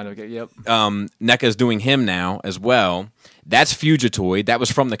Gecko. Yep. NECA's doing him now as well. That's Fugitoid. That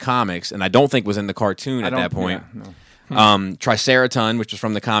was from the comics, and I don't think was in the cartoon at that point. Yeah, no. Triceraton, which was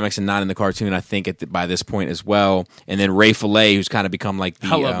from the comics and not in the cartoon, I think by this point as well. And then Ray Fillet, who's kind of become like the.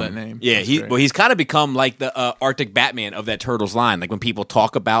 I love that name. Yeah, That's great. he's kind of become like the Arctic Batman of that Turtles line. Like when people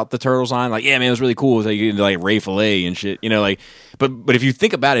talk about the Turtles line, like yeah, man, it was really cool. So you get into like Ray Fillet and shit, you know, like. But if you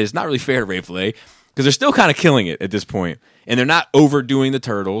think about it, it's not really fair to Ray Fillet because they're still kind of killing it at this point. And they're not overdoing the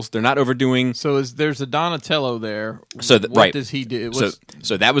Turtles. They're not overdoing. So there's a Donatello there. So what does he do?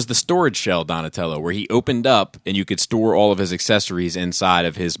 So that was the storage shell Donatello, where he opened up and you could store all of his accessories inside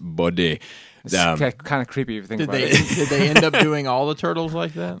of his body. It's kind of creepy if you think did about they it. did they end up doing all the turtles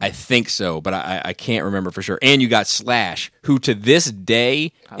like that? I think so, but I can't remember for sure. And you got Slash, who to this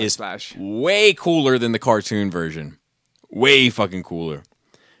day is Slash. way cooler than the cartoon version. Way fucking cooler.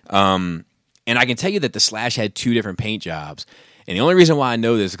 And I can tell you that the Slash had 2 different paint jobs. And the only reason why I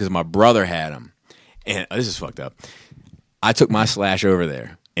know this is because my brother had them. And this is fucked up. I took my Slash over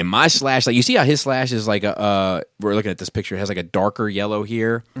there. And my Slash, like you see how his Slash is like we're looking at this picture, it has like a darker yellow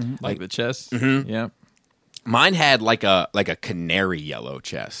here. Mm-hmm. Like the chest? Mm-hmm. Yeah. Mine had like a canary yellow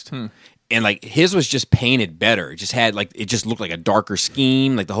chest. And like his was just painted better. It just had like it just looked like a darker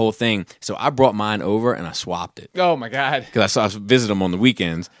scheme, like the whole thing. So I brought mine over and I swapped it. Oh my god! Because I visit him on the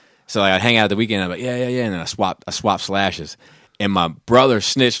weekends. So like I'd hang out at the weekend. I'm like, yeah, and then I swapped Slashes. And my brother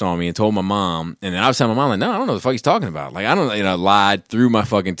snitched on me and told my mom. And then I was telling my mom, like, no, I don't know what the fuck he's talking about. Like I don't, lied through my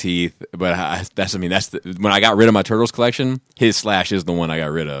fucking teeth. But when I got rid of my Turtles collection, his Slash is the one I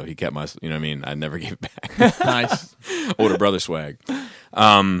got rid of. He kept my, you know what I mean? I never gave it back. Nice. Older brother swag.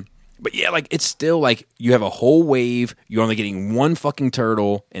 But yeah, like it's still like you have a whole wave. You're only getting one fucking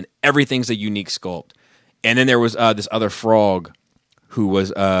turtle, and everything's a unique sculpt. And then there was this other frog who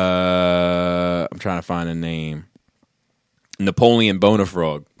was I'm trying to find a name. Napoleon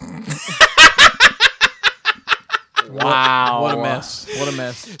Bonafrog. Wow. What a mess. What a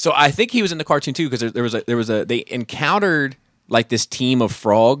mess. So I think he was in the cartoon too, because there was a they encountered like this team of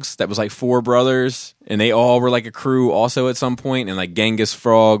frogs that was like 4 brothers, and they all were like a crew also at some point, and like Genghis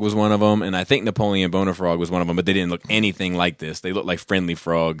Frog was one of them, and I think Napoleon Bonafrog was one of them, but they didn't look anything like this. They looked like friendly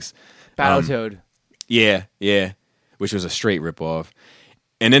frogs. Battletoad. Yeah, which was a straight ripoff.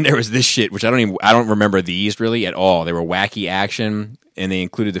 And then there was this shit, which I don't remember these really at all. They were wacky action, and they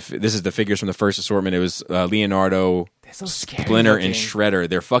included this is the figures from the first assortment. It was Leonardo, They're so scary Splinter, looking. and Shredder.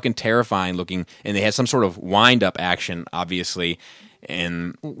 They're fucking terrifying looking, and they had some sort of wind up action, obviously.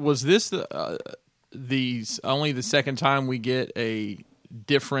 And Was this these only the second time we get a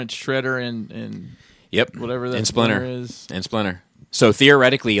different Shredder and yep, whatever that and Splinter is? and Splinter. So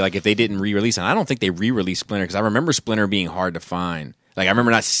theoretically, like if they didn't re-release, and I don't think they re-released Splinter because I remember Splinter being hard to find. Like I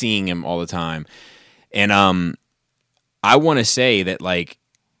remember not seeing him all the time, and I want to say that like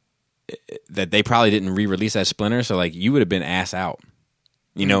that they probably didn't re-release that Splinter, so like you would have been ass out,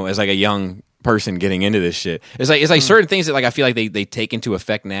 you know, as like a young person getting into this shit. It's like certain things that like I feel like they take into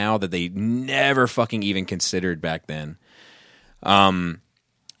effect now that they never fucking even considered back then.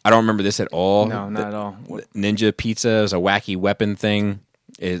 I don't remember this at all. No, not at all. Ninja Pizza is a wacky weapon thing.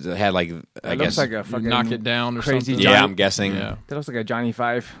 It had like I It guess looks like a fucking Knock it down or crazy something. yeah, giant- I'm guessing. Yeah. That looks like a Johnny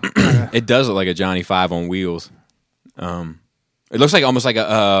Five. It does look like a Johnny Five on wheels. It looks like almost like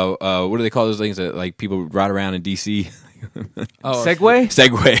a what do they call those things that like people ride around in DC? Oh, Segway.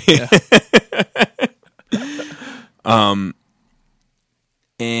 Segway.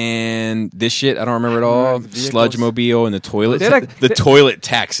 And this shit I don't remember at all. The vehicles. Sludge Mobile and the toilet. They're like- the toilet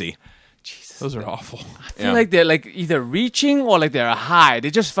taxi. those are awful. I feel like they're like either reaching or like they're high.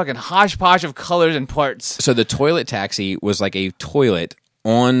 They're just fucking hodgepodge of colors and parts. So the toilet taxi was like a toilet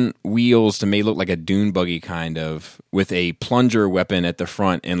on wheels to make it look like a dune buggy kind of, with a plunger weapon at the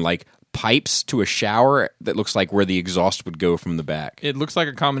front and like pipes to a shower that looks like where the exhaust would go from the back. It looks like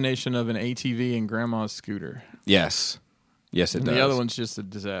a combination of an ATV and grandma's scooter. Yes, it And does. the other one's just a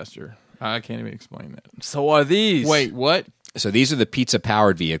disaster. I can't even explain that. So are these? Wait, what? So these are the pizza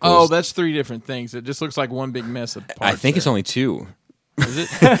powered vehicles. Oh, that's 3 different things. It just looks like one big mess of parts. I think it's there. only 2. Is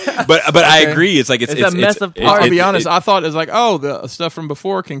it? But I agree. It's like it's It's a mess of parts. I'll be honest. I thought it was like, oh, the stuff from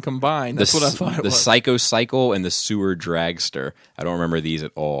before can combine. That's what I thought it the was. Psycho Cycle and the Sewer Dragster. I don't remember these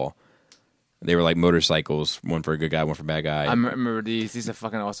at all. They were like motorcycles, one for a good guy, one for a bad guy. I remember these. These are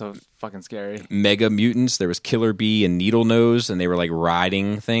fucking also fucking scary. Mega Mutants. There was Killer Bee and Needle Nose, and they were like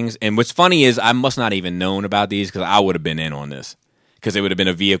riding things. And what's funny is I must not even known about these because I would have been in on this because it would have been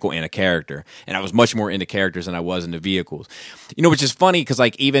a vehicle and a character, and I was much more into characters than I was into vehicles. You know, which is funny because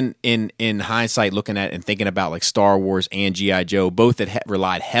like even in hindsight, looking at and thinking about like Star Wars and G.I. Joe, both that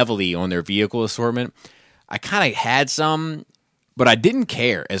relied heavily on their vehicle assortment, I kind of had some. But I didn't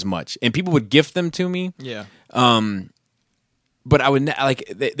care as much, and people would gift them to me. Yeah. But I would like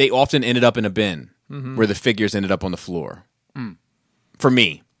they often ended up in a bin where the figures ended up on the floor. For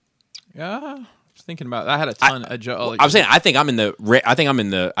me, Yeah. I was thinking about it. I had a ton of Joe. I'm saying I think I'm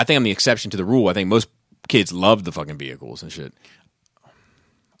the exception to the rule. I think most kids love the fucking vehicles and shit.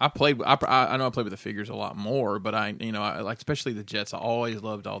 I know I played with the figures a lot more, but I like especially the Jets. I always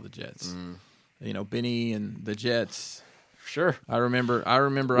loved all the Jets. You know, Benny and the Jets. Sure, I remember.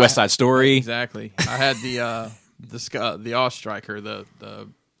 West Side Story. Exactly. I had the Ostriker, the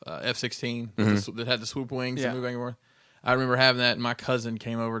F-16 that had the swoop wings and move back and forth. I remember having that, and my cousin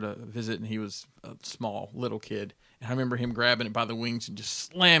came over to visit, and he was a small little kid. And I remember him grabbing it by the wings and just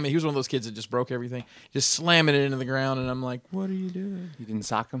slamming. He was one of those kids that just broke everything, just slamming it into the ground. And I'm like, "What are you doing?" You didn't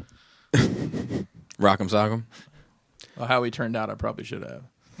sock them? Rock'em Sock'em. Well, how he turned out, I probably should have.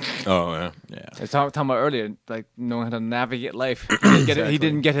 Oh yeah. Yeah. I was talking about earlier, like knowing how to navigate life. He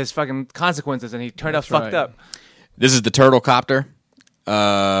didn't get his fucking consequences, and he turned out fucked right. up. This is the Turtle Copter.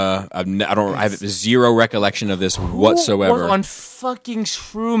 I have zero recollection of this whatsoever. Who was on fucking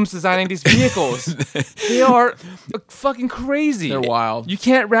shrooms designing these vehicles? They are fucking crazy. They're wild. You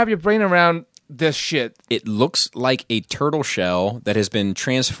can't wrap your brain around this shit. It looks like a turtle shell that has been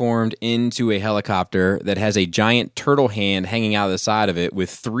transformed into a helicopter that has a giant turtle hand hanging out of the side of it with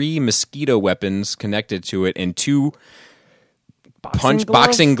 3 mosquito weapons connected to it and 2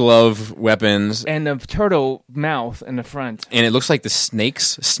 boxing glove weapons. And a turtle mouth in the front. And it looks like the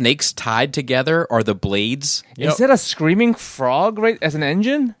snakes tied together are the blades. Is that a screaming frog right as an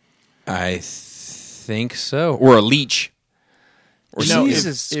engine? I think so. Or a leech. or You know,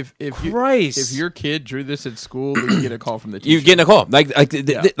 Jesus if Christ. if your kid drew this at school, then you get a call from the teacher. You getting a call like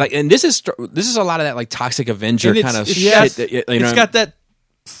and this is a lot of that like Toxic Avenger And kind of it's shit. got- That, you It's know, got that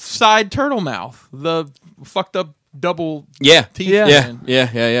side turtle mouth, the fucked up double yeah, teeth. Yeah. yeah,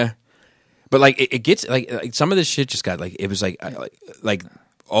 man. yeah. But like it gets like some of this shit just got like it was like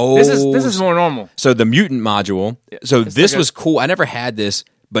oh This is more normal. so the mutant module. So this like was cool. I never had this,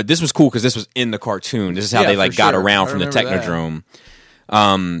 but this was cool because this was in the cartoon. This is how Yeah, they like for got sure. around I from the remember that.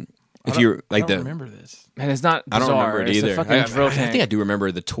 Technodrome. If you're like I don't remember this. And it's not I bizarre. don't remember it It's either. a fucking I drill tank. think I do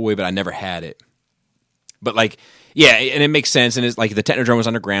remember the toy, but I never had it. But like, yeah, and it makes sense. And it's like the Technodrome was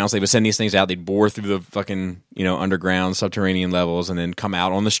underground, so they would send these things out. They'd bore through the fucking underground subterranean levels, and then come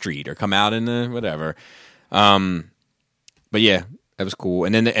out on the street or come out in the whatever. But yeah, that was cool.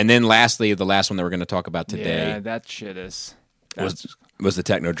 And then lastly, the last one that we're going to talk about Yeah, today that shit is. was the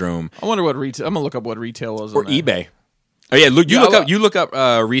Technodrome I wonder what retail. I'm gonna look up what retail was. or on that. eBay. Oh yeah, look, Yeah, you look up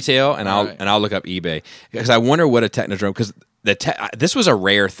retail, and All right. I'll look up eBay because I wonder what a Technodrome because this was a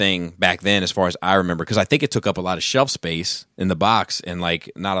rare thing back then as far as I remember because I think it took up a lot of shelf space in the box and like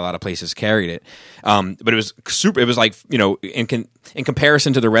not a lot of places carried it. But it was super. It was like in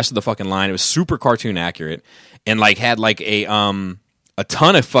comparison to the rest of the fucking line, it was super cartoon accurate and like had like a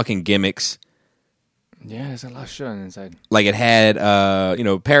ton of fucking gimmicks. Yeah, there's a lot of shit on the inside. Like it had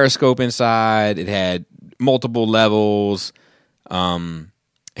periscope inside, it had multiple levels, it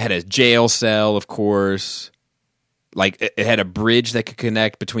had a jail cell, of course. Like it had a bridge that could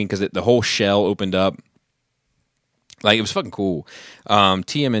connect between because the whole shell opened up. Like it was fucking cool.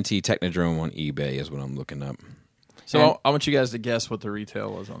 TMNT Technodrome on eBay is what I'm looking up. So I want you guys to guess what the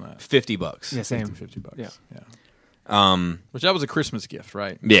retail was on that. $50. Yeah, same. $50. Yeah. Which that was a Christmas gift,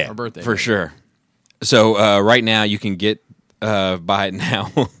 right? Yeah, Or birthday for gift. sure. So right now you can get buy it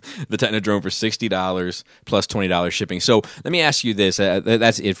now the Technodrome for $60 plus $20 shipping. So let me ask you this: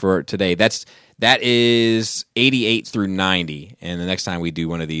 that's it for today. That is 88 through 90, and the next time we do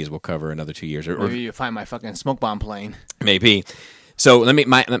one of these, we'll cover another 2 years, or Maybe you find my fucking smoke bomb plane. maybe. So let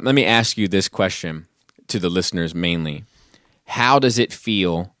me ask you this question to the listeners mainly: how does it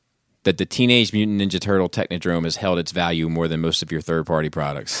feel that the Teenage Mutant Ninja Turtle Technodrome has held its value more than most of your third-party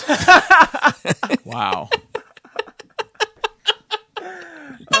products? Wow.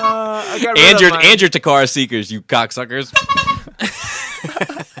 And your Takara Seekers, you cocksuckers.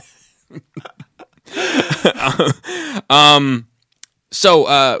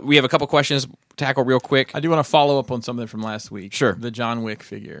 So we have a couple questions to tackle real quick. I do want to follow up on something from last week. Sure. The John Wick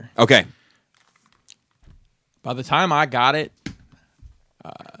figure. Okay. By the time I got it,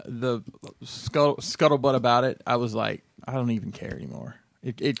 the scuttlebutt about it, I was like, I don't even care anymore.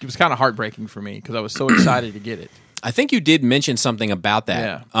 It was kind of heartbreaking for me because I was so excited to get it. I think you did mention something about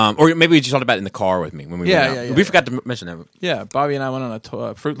that. Yeah. Or maybe you just talked about it in the car with me when we Yeah, went out. yeah, We yeah. forgot to mention that. Yeah, Bobby and I went on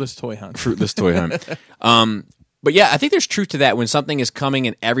a fruitless toy hunt. Fruitless toy hunt. But yeah, I think there's truth to that when something is coming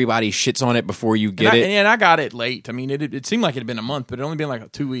and everybody shits on it before you get it. And I got it late. I mean, it seemed like it had been a month, but it only been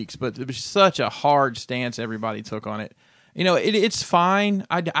like 2 weeks. But it was such a hard stance everybody took on it. It's fine.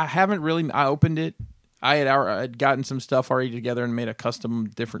 I haven't really. I opened it. I had gotten some stuff already together and made a custom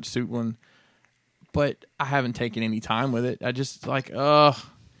different suit one, but I haven't taken any time with it. I just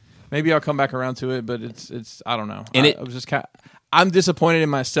maybe I'll come back around to it, but it's I don't know. And I was just I'm disappointed in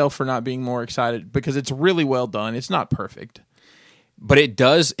myself for not being more excited because it's really well done. It's not perfect. But it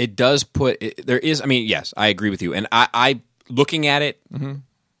does put there is. I mean, yes, I agree with you. And I looking at it,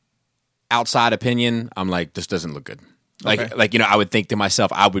 outside opinion, I'm like, this doesn't look good. Like I would think to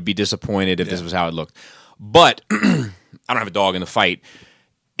myself, I would be disappointed if this was how it looked. But I don't have a dog in the fight.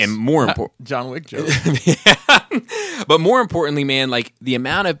 And more important, John Wick joke. but more importantly, man, like the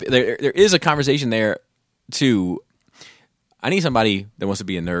amount of there is a conversation there too. I need somebody that wants to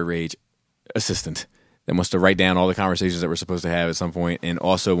be a Nerd Rage assistant that wants to write down all the conversations that we're supposed to have at some point, and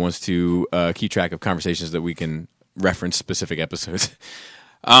also wants to keep track of conversations that we can reference specific episodes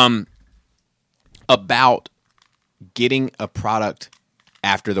about getting a product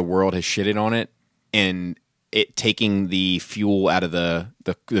after the world has shitted on it and it taking the fuel out of the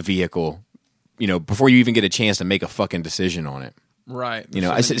vehicle, before you even get a chance to make a fucking decision on it. Right.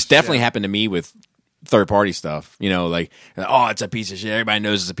 It's definitely happened to me with third party stuff. Like, oh, it's a piece of shit. Everybody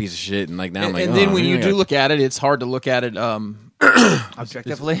knows it's a piece of shit, and like now I'm like, and then when you do look at it, it's hard to look at it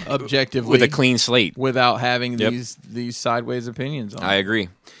Objectively. with a clean slate without having Yep. these sideways opinions on I it. agree.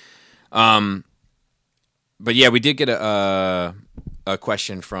 But yeah, we did get a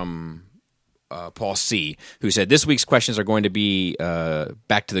question from Paul C., who said, this week's questions are going to be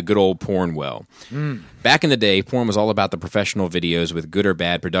back to the good old porn well. Back in the day, porn was all about the professional videos with good or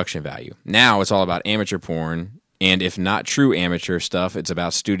bad production value. Now it's all about amateur porn And if not true amateur stuff, it's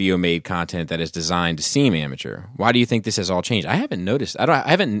about studio-made content that is designed to seem amateur. Why do you think this has all changed? I haven't noticed. I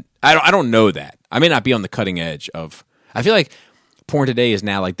don't know that. I may not be on the cutting edge of. I feel like porn today is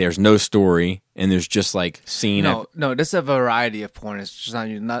now like there's no story and there's just like scene. No, there's a variety of porn. It's just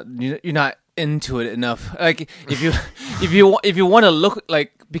you're not into it enough. Like if you want to look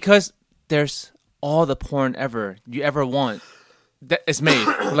like, because there's all the porn you ever want. That is made.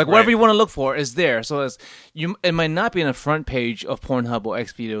 Like whatever you want to look for is there. So it might not be in the front page of Pornhub or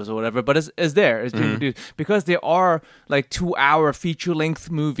Xvideos or whatever, but it's there. It's being produced because there are like 2-hour feature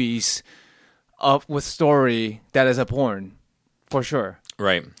length movies with story that is a porn for sure.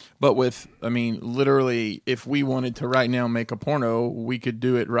 Right. But literally, if we wanted to right now make a porno, we could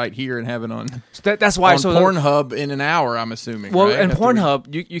do it right here and have it on. So that's why. On Pornhub in an hour, I'm assuming. Well, right? and Pornhub,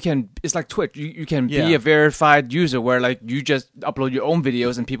 you can. It's like Twitch. You can be a verified user where like you just upload your own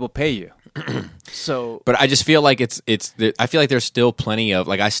videos and people pay you. So, but I just feel like I feel like there's still plenty of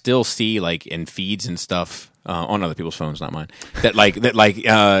like I still see like in feeds and stuff. On other people's phones, not mine. There's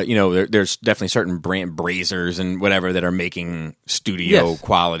definitely certain brand Brazers and whatever that are making studio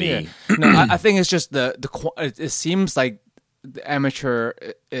quality. Yeah. No, I think it's just it seems like the amateur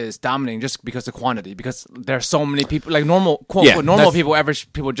is dominating just because of the quantity. Because there are so many people, like normal people,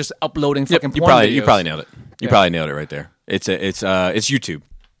 average people, just uploading fucking porn videos. You probably nailed it. You probably nailed it right there. It's YouTube.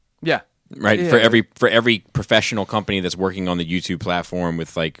 Yeah. Right. Yeah. For every professional company that's working on the YouTube platform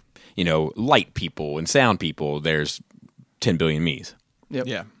with like. Light people and sound people, there's 10 billion me's. Yep.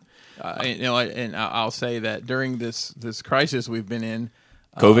 Yeah. And I'll say that during this crisis we've been in,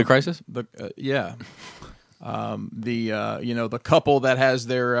 COVID crisis. The couple that has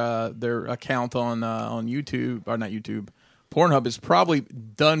their account on YouTube, or not YouTube, Pornhub is probably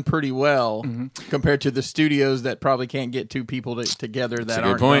done pretty well compared to the studios that probably can't get two people together that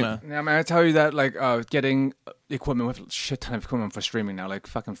aren't gonna. Yeah, I tell you that like getting equipment with a shit ton of equipment for streaming now, like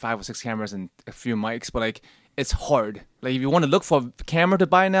fucking 5 or 6 cameras and a few mics, but like it's hard. Like if you want to look for a camera to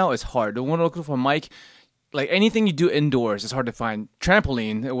buy now, it's hard. If you want to look for a mic, like anything you do indoors, it's hard to find.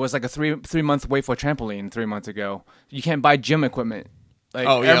 Trampoline, it was like a 3-month wait for a trampoline 3 months ago. You can't buy gym equipment. Like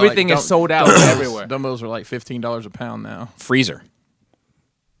everything is sold out everywhere. Dumbbells are like $15 a pound now. Freezer.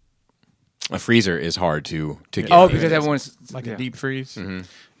 A freezer is hard to get. Oh, because everyone's like a deep freeze. Mm-hmm.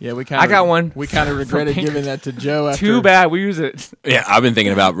 Yeah, I got one. We kind of regretted giving that to Joe. After. Too bad we use it. Yeah, I've been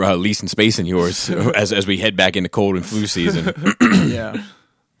thinking about leasing space in yours as we head back into cold and flu season. Yeah.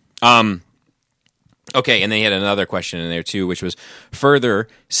 Okay, and then he had another question in there too, which was further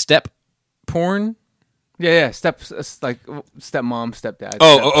step porn. Yeah, like stepmom, stepdad.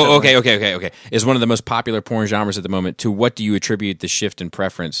 Okay. Is one of the most popular porn genres at the moment. To what do you attribute the shift in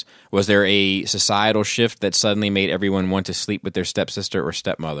preference? Was there a societal shift that suddenly made everyone want to sleep with their stepsister or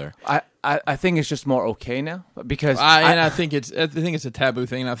stepmother? I think it's just more okay now because I think it's a taboo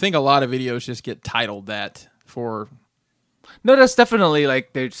thing. And I think a lot of videos just get titled that for. No, that's definitely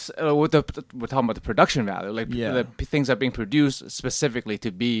like there's we're talking about the production value, like the things that are being produced specifically to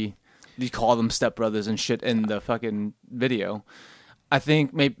be. You call them stepbrothers and shit in the fucking video. I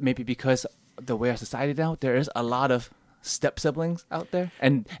think maybe because the way our society now, there is a lot of step siblings out there,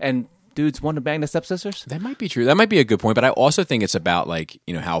 and dudes want to bang the stepsisters. That might be true. That might be a good point. But I also think it's about like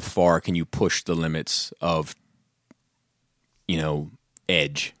how far can you push the limits of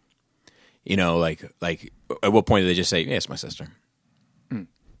edge. Like at what point do they just say, "Yeah, it's my sister."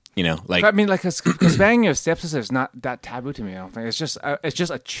 Because banging your stepsister is not that taboo to me. I don't think it's just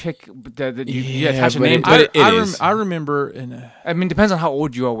a chick that you attach a name to. I remember. It depends on how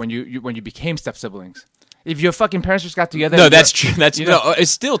old you are when you became step siblings. If your fucking parents just got together, no, that's true. It's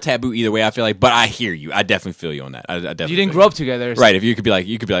still taboo either way. I feel like, but I hear you. I definitely feel you on that. I definitely. You didn't grow up together, right? If you could be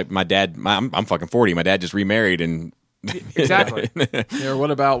like my dad. I'm fucking 40. My dad just remarried and. Exactly. Yeah.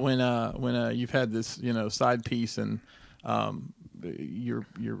 What about when you've had this side piece and. Your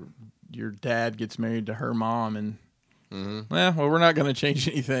dad gets married to her mom, and we're not going to change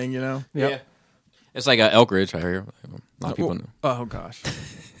anything, Yep. Yeah, it's like Elkridge. I hear a lot of people know. Oh gosh,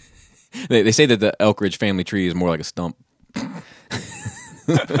 they say that the Elkridge family tree is more like a stump.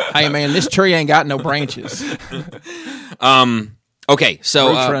 Hey man, this tree ain't got no branches. Okay, so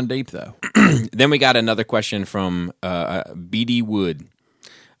roots run deep though. Then we got another question from BD Wood.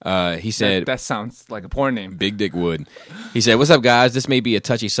 He said... That sounds like a porn name. Big Dick Wood. He said, "What's up, guys? This may be a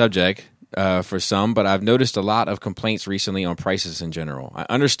touchy subject for some, but I've noticed a lot of complaints recently on prices in general. I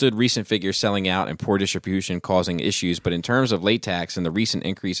understood recent figures selling out and poor distribution causing issues, but in terms of latex and the recent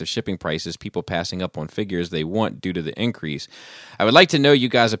increase of shipping prices, people passing up on figures they want due to the increase, I would like to know you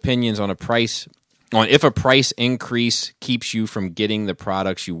guys' opinions on a price on if a price increase keeps you from getting the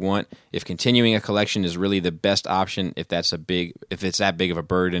products you want, if continuing a collection is really the best option, if it's that big of a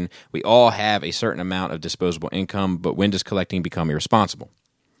burden. We all have a certain amount of disposable income, but when does collecting become irresponsible?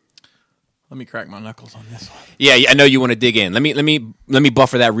 Let me crack my knuckles on this one. Yeah, I know you want to dig in. Let me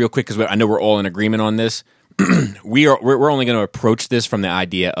buffer that real quick because I know we're all in agreement on this. We're only going to approach this from the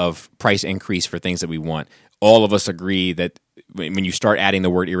idea of price increase for things that we want. All of us agree that when you start adding the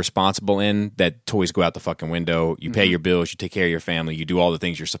word irresponsible in, that toys go out the fucking window. You pay your bills, you take care of your family, you do all the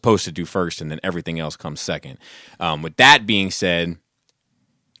things you're supposed to do first, and then everything else comes second. With that being said,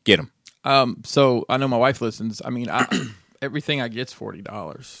 get them. So I know my wife listens. I mean, everything I get's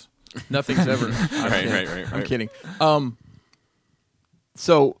 $40. Nothing's ever. Right. I'm kidding.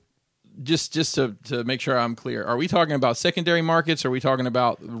 So just to make sure I'm clear, are we talking about secondary markets? Or are we talking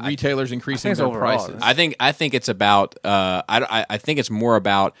about retailers increasing their prices? I think it's about. I think it's more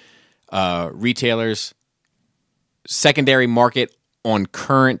about retailers secondary market on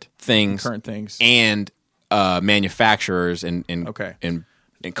current things, and manufacturers and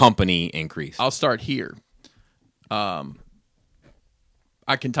company increase. I'll start here.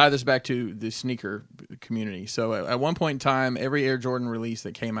 I can tie this back to the sneaker community. So at one point in time, every Air Jordan release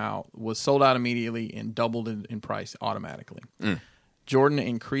that came out was sold out immediately and doubled in price automatically. Jordan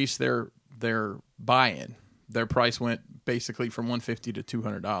increased their buy-in. Their price went basically from $150 to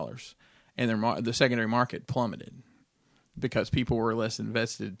 $200, and the secondary market plummeted because people were less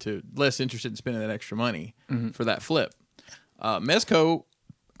interested in spending that extra money for that flip. Mezco,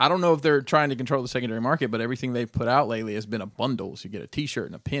 I don't know if they're trying to control the secondary market, but everything they've put out lately has been a bundle. So you get a T-shirt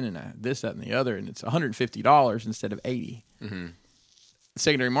and a pin and this, that, and the other, and it's $150 instead of $80. The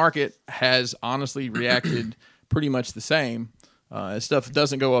secondary market has honestly reacted pretty much the same. Stuff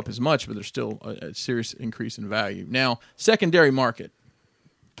doesn't go up as much, but there's still a serious increase in value. Now, secondary market.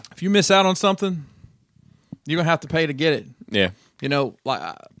 If you miss out on something, you're going to have to pay to get it. Yeah. You know,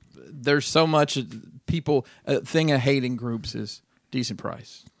 there's so much people, a thing I hate in groups is decent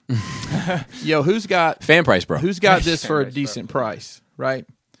price. Yo, who's got fan price, bro? Who's got this for a decent price, right?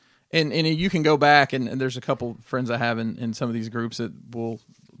 And you can go back and there's a couple friends I have in some of these groups that will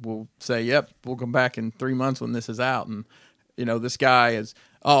say, "Yep, we'll come back in 3 months when this is out." And you know, this guy is,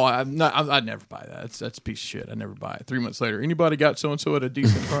 I'd never buy that. That's a piece of shit. I never buy it. 3 months later, anybody got so and so at a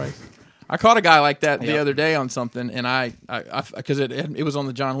decent price? I caught a guy like that the other day on something, and I because it was on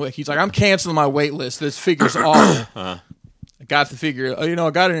the John Wick. He's like, "I'm canceling my wait list. This figure's awful." I got the figure.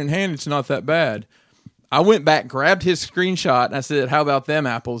 I got it in hand. It's not that bad. I went back, grabbed his screenshot, and I said, "How about them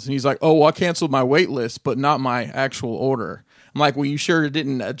apples?" And he's like, "Oh, I canceled my wait list, but not my actual order." I'm like, "Well, you sure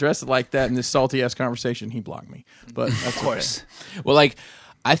didn't address it like that in this salty ass conversation." He blocked me, but of course. Well,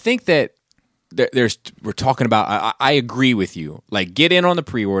 I think that we're talking about. I agree with you. Like, get in on the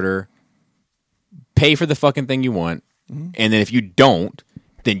pre-order, pay for the fucking thing you want, and then if you don't,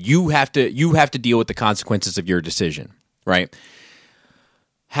 then you have to deal with the consequences of your decision. Right.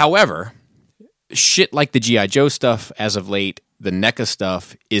 However, shit like the G.I. Joe stuff as of late, the NECA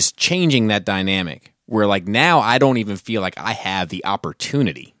stuff is changing that dynamic where like now I don't even feel like I have the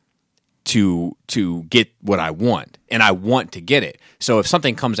opportunity to get what I want, and I want to get it. So if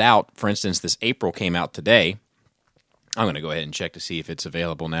something comes out, for instance, this April came out today, I'm going to go ahead and check to see if it's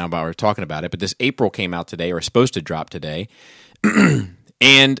available now, but we're talking about it. But this April came out today, or is supposed to drop today,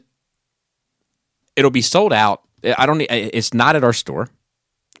 and it'll be sold out. It's not at our store,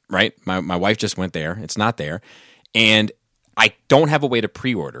 right? My wife just went there. It's not there. And I don't have a way to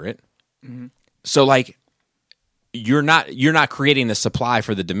pre-order it. So like you're not creating the supply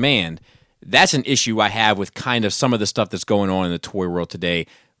for the demand. That's an issue I have with kind of some of the stuff that's going on in the toy world today.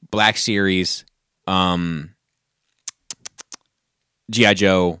 Black Series, G.I.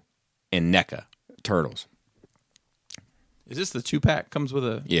 Joe, and NECA Turtles. Is this the 2-pack? Comes with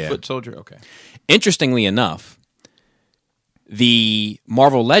a foot soldier? Okay. Interestingly enough, the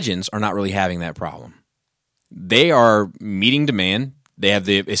Marvel Legends are not really having that problem. They are meeting demand.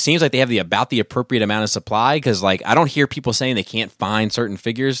 It seems like they have about the appropriate amount of supply because like I don't hear people saying they can't find certain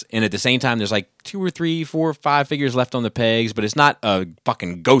figures, and at the same time there's like 2 or 3, 4 or 5 figures left on the pegs, but it's not a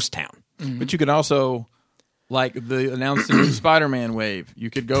fucking ghost town. But you can also, like the announced the new Spider-Man wave, you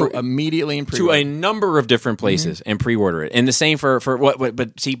could go immediately and pre-order to a number of different places and pre-order it. And the same for what?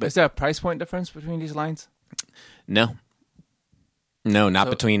 But is there a price point difference between these lines? No, not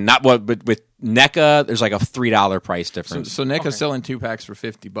between but with NECA, there's like a $3 price difference. So NECA's selling 2-packs for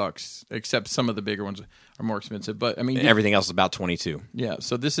 $50, except some of the bigger ones are more expensive. But I mean, everything else is about $22. Yeah.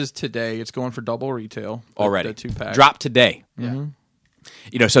 So this is today. It's going for double retail already. The 2-pack drop today. Yeah.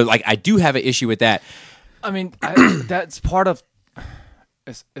 You know, so like I do have an issue with that. I mean, that's part of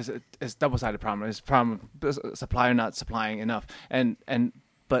it's double-sided problem. It's problem supplier not supplying enough,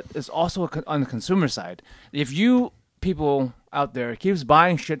 but it's also on the consumer side. If you people out there keeps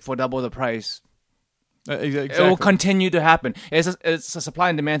buying shit for double the price, exactly. it will continue to happen. It's a supply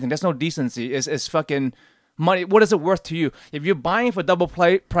and demand thing. There's no decency. It's fucking money. What is it worth to you if you're buying for double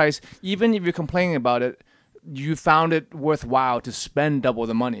price? Even if you're complaining about it, you found it worthwhile to spend double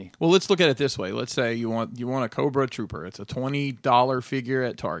the money. Well, let's look at it this way. Let's say you want a Cobra Trooper. It's a $20 figure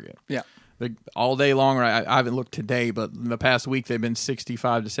at Target. Yeah. All day long, I haven't looked today, but in the past week they've been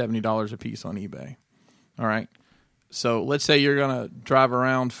 $65 to $70 a piece on eBay. All right. So let's say you're going to drive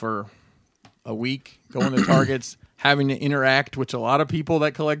around for a week, going to Targets, having to interact, which a lot of people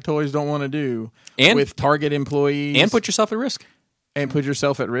that collect toys don't want to do, with Target employees. And put yourself at risk. And put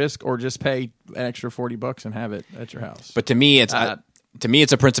yourself at risk, or just pay an extra $40 and have it at your house. But to me, it's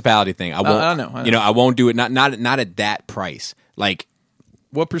a principality thing. I won't. I know. You know, I won't do it. Not at that price. Like,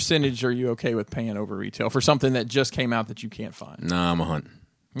 what percentage are you okay with paying over retail for something that just came out that you can't find? no, I'm a hunt.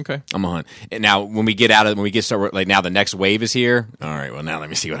 Okay. I'm a hunt. And now, when we start, like now the next wave is here. All right. Well, now let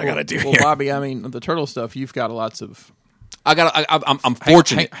me see what I got to do Well, here. Bobby, I mean, the turtle stuff, you've got lots of. I'm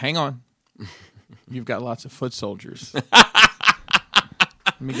fortunate. Hang on. You've got lots of foot soldiers.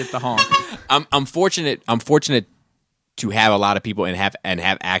 Let me get the honk. I'm fortunate. I'm fortunate to have a lot of people and have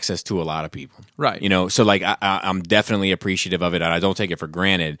access to a lot of people. Right. You know, so like I'm definitely appreciative of it, and I don't take it for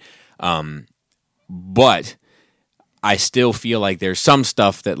granted. But I still feel like there's some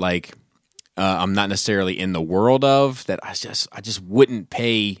stuff that like I'm not necessarily in the world of that I just wouldn't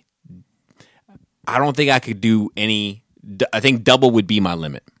pay. I don't think I could do any. I think double would be my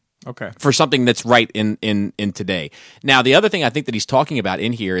limit. Okay. For something that's right in today. Now, the other thing I think that he's talking about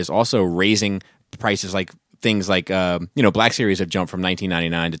in here is also raising prices, like things like Black Series have jumped from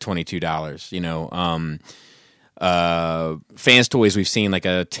 $19.99 to $22. You know, Fans Toys, we've seen like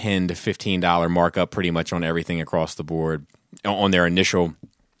a $10 to $15 markup pretty much on everything across the board on their initial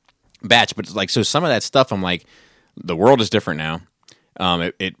batch. But it's like, so some of that stuff, I'm like, the world is different now.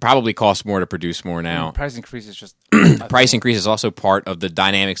 It probably costs more to produce more now. Price increase is just price increase is also part of the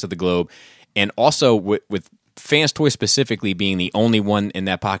dynamics of the globe, and also with Fans Toys specifically being the only one in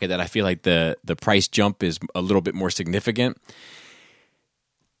that pocket that I feel like the price jump is a little bit more significant.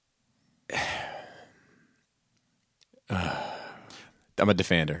 I'm a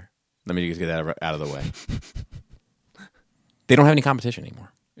defender. Let me just get that out of the way. They don't have any competition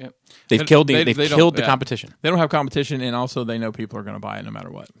anymore. Yep. They've killed the competition. They don't have competition, and also they know people are going to buy it no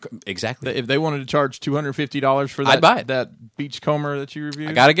matter what. Exactly. If they wanted to charge $250 for that, I'd buy it. That Beachcomber that you reviewed,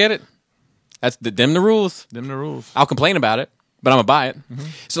 I got to get it. That's them the rules. Them the rules. I'll complain about it, but I'm gonna buy it. Mm-hmm.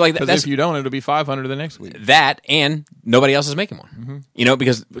 So like because if you don't, it'll be $500 the next week. That and nobody else is making one. Mm-hmm. You know,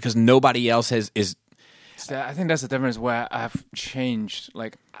 because nobody else is. I think that's the difference where I've changed.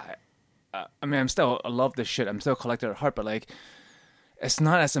 Like, I mean, I love this shit. I'm still a collector at heart, but like, it's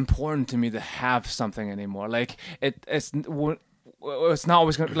not as important to me to have something anymore. Like, it's not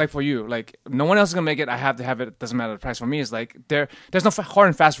always gonna, like for you. Like, no one else is gonna make it. I have to have it. It doesn't matter the price. For me, it's like there's no hard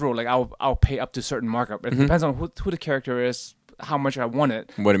and fast rule. Like, I'll pay up to a certain markup. It depends on who the character is, how much I want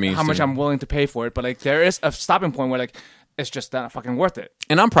it, what it means, how much I'm willing to pay for it. But like, there is a stopping point where like, it's just not fucking worth it.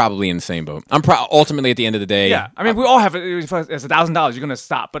 And I'm probably in the same boat. I'm ultimately at the end of the day. Yeah, I mean, we all have it. If it's $1,000, you're gonna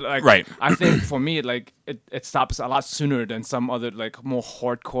stop. But like, right. I think for me, like, it stops a lot sooner than some other like more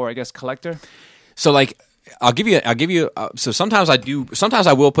hardcore, I guess, collector. So like, I'll give you. So sometimes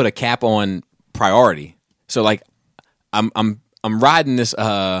I will put a cap on priority. So like, I'm riding this.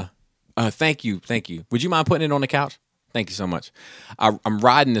 Thank you. Would you mind putting it on the couch? Thank you so much. I'm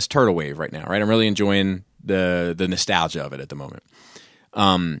riding this turtle wave right now. Right, I'm really enjoying the nostalgia of it at the moment.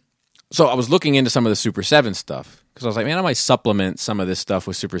 So I was looking into some of the Super 7 stuff because I was like, man, I might supplement some of this stuff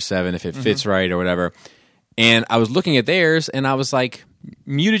with Super 7 if it fits right or whatever. And I was looking at theirs and I was like,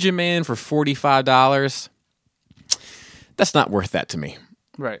 Mutagen Man for $45. That's not worth that to me.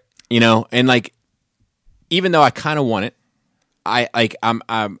 Right. You know, and like, even though I kind of want it, I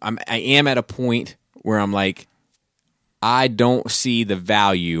am at a point where I'm like, I don't see the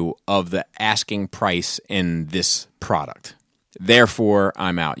value of the asking price in this product. Therefore,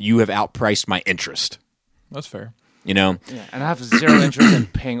 I'm out. You have outpriced my interest. That's fair. You know? Yeah, and I have zero interest in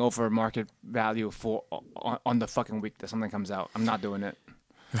paying over market value for on the fucking week that something comes out. I'm not doing it.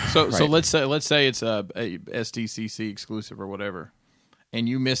 So Right. so let's say it's a SDCC exclusive or whatever, and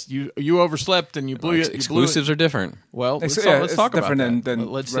you missed you overslept and you blew it. Exclusives are different. Well, let's It's talk about different that. than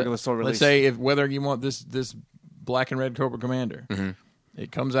regular store release. Let's say whether you want this black and red Cobra Commander,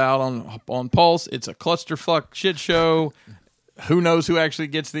 it comes out on Pulse. It's a clusterfuck shit show. Who knows who actually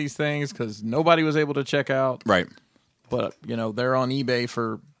gets these things because nobody was able to check out. Right. but they're on eBay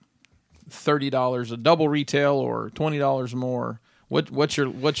for $30 a double retail or $20 more. What's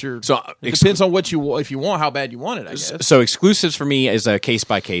your So it depends on what you if you want how bad you want it, I guess. So exclusives for me is a case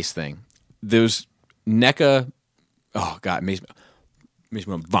by case thing. Those NECA, oh god, it makes me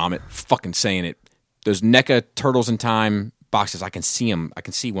want to vomit. Fucking saying it. Those NECA Turtles in Time boxes, I can see them. I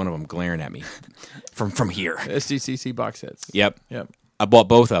can see one of them glaring at me from here. SDCC box sets. Yep. Yep. I bought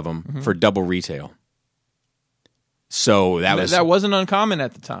both of them for double retail. So that wasn't uncommon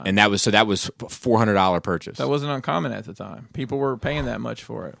at the time. and that was $400 purchase. That wasn't uncommon at the time. People were paying that much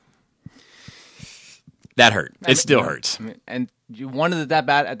for it. That hurt. It still hurts. And you wanted it that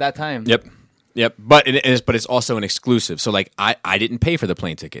bad at that time. Yep. But it's also an exclusive. So like I didn't pay for the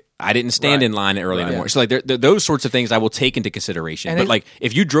plane ticket. I didn't stand in line early anymore. So like those sorts of things I will take into consideration. But like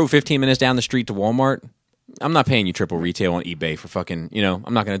if you drove 15 minutes down the street to Walmart, I'm not paying you triple retail on eBay for fucking,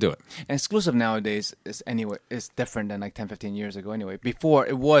 I'm not going to do it. And exclusive nowadays is different than like 10, 15 years ago anyway. Before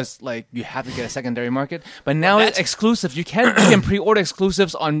it was like you have to get a secondary market, but now it's exclusive. You can pre-order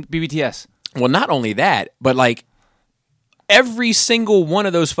exclusives on BBTS. Well, not only that, but like every single one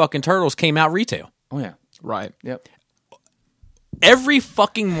of those fucking turtles came out retail. Oh yeah. Right. Yep. Every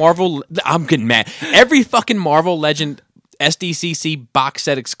fucking Marvel, I'm getting mad. Every fucking Marvel Legend SDCC box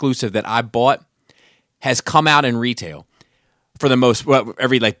set exclusive that I bought has come out in retail for the most,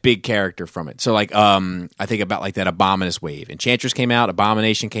 every like big character from it. So like, I think about like that Abominus wave. Enchantress came out,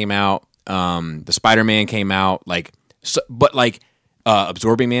 Abomination came out, the Spider-Man came out, but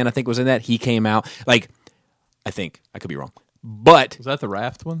Absorbing Man, I think was in that. He came out. Like, I think I could be wrong, but Was that the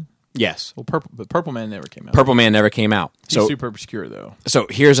Raft one? yes, Well, Purple Man never came out. Purple Man never came out. He's super obscure though. So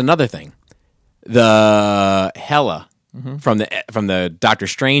here's another thing: the Hela from the Doctor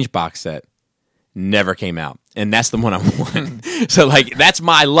Strange box set never came out, and that's the one I want. So like that's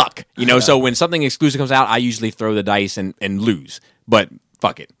my luck, So when something exclusive comes out, I usually throw the dice and lose, but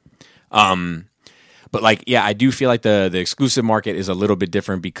fuck it. But like, yeah, I do feel like the exclusive market is a little bit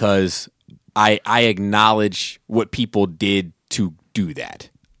different because I acknowledge what people did to do that.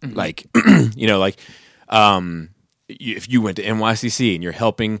 Like, if you went to NYCC and you're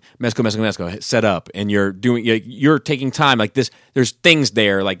helping Mezco set up and you're taking time like this, there's things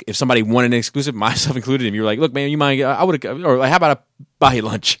there. Like if somebody wanted an exclusive, myself included, and you're like, look, man, you mind? I would have, or like, how about I buy you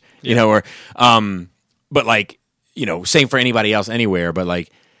lunch? But like, same for anybody else anywhere. But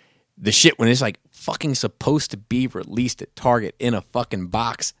like the shit when it's like fucking supposed to be released at Target in a fucking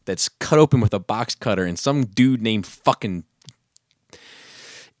box that's cut open with a box cutter and some dude named fucking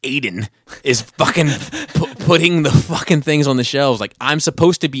Aiden is fucking putting the fucking things on the shelves. Like I'm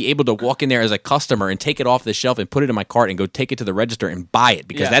supposed to be able to walk in there as a customer and take it off the shelf and put it in my cart and go take it to the register and buy it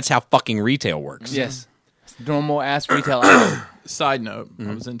because that's how fucking retail works. Yes. Normal ass retail outlet. Side note: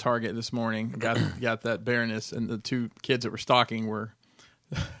 I was in Target this morning, got that Baroness, and the two kids that were stocking were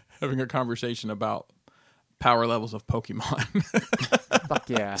having a conversation about power levels of Pokemon. Fuck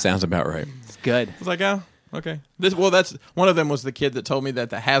yeah. Sounds about right. It's good. I was like, oh, okay. That's one of them was the kid that told me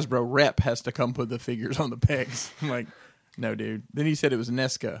that the Hasbro rep has to come put the figures on the pegs. I'm like, no, dude. Then he said it was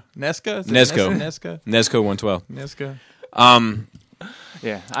Nesca. Nesca? Nesco 112. Nesca.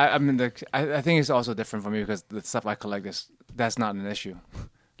 Yeah, I think it's also different for me because the stuff I collect that's not an issue.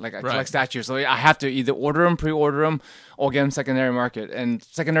 Like I collect statues, so I have to either order them, pre-order them, or get them secondary market. And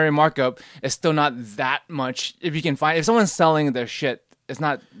secondary markup is still not that much. If someone's selling their shit, it's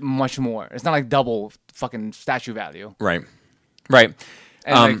not much more. It's not like double fucking statue value. Right.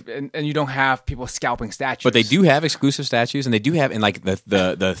 And and you don't have people scalping statues. But they do have exclusive statues, and they do have in like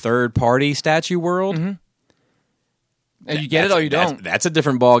the third party statue world. Mm-hmm. And you get it or you don't. That's a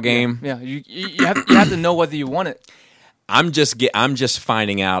different ball game. Yeah. You have to know whether you want it. I'm just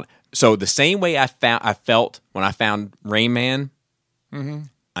finding out. So the same way I felt when I found Rain Man,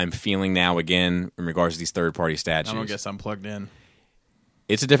 I'm feeling now again in regards to these third party statues. I don't guess I'm plugged in.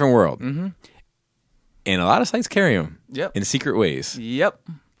 It's a different world, and a lot of sites carry them in secret ways. Yep.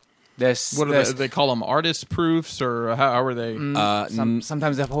 What do they call them? Artist proofs, or how are they?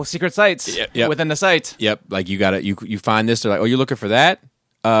 Sometimes they have whole secret sites within the site. Yep. Like you find this. They're like, oh, you're looking for that?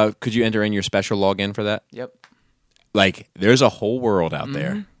 Could you enter in your special login for that? Yep. Like there's a whole world out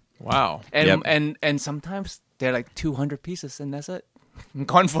there. Wow. And sometimes they're like 200 pieces and that's it.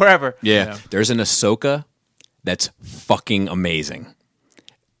 Gone forever. Yeah. There's an Ahsoka that's fucking amazing.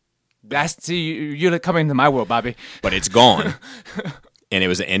 You're coming to my world, Bobby. But it's gone. And it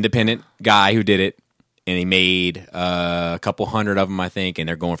was an independent guy who did it. And he made a couple hundred of them, I think, and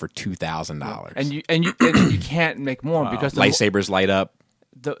they're going for $2,000. And you can't make more because lightsabers light up.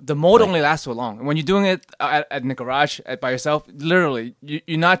 the mold only lasts so long. And when you're doing it in the garage by yourself, literally,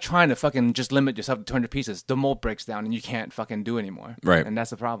 you're not trying to fucking just limit yourself to 200 pieces. The mold breaks down and you can't fucking do anymore. Right. And that's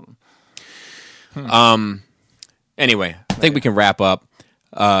the problem. Anyway, I think we can wrap up.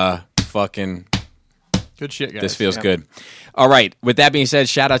 Fucking Good shit, guys. this feels good. All right. With that being said,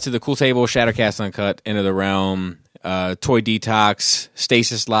 shout out to the Cool Table, Shattercast Uncut, Into the Realm, Toy Detox,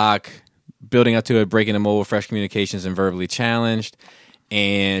 Stasis Lock, Building Up to It, Breaking the Mold, Fresh Communications, and Verbally Challenged.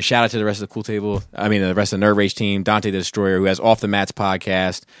 And shout out to the rest of the Cool Table. I mean, the rest of the Nerd Rage team, Dante the Destroyer, who has Off the Mats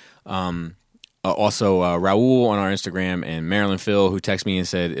podcast. Also, Raul on our Instagram, and Marilyn Phil, who texted me and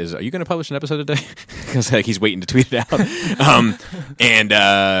said, "Are you going to publish an episode today?" Because like he's waiting to tweet it out.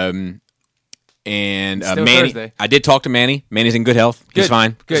 And Still Manny, Thursday. I did talk to Manny. Manny's in good health. He's Good.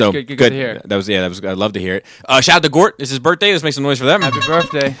 fine. Good, So good to hear. That was I'd love to hear it. Shout out to Gort. It's his birthday. Let's make some noise for them. Happy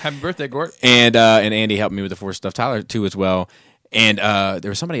birthday. Happy birthday, Gort. And Andy helped me with the Force stuff. Tyler too as well. And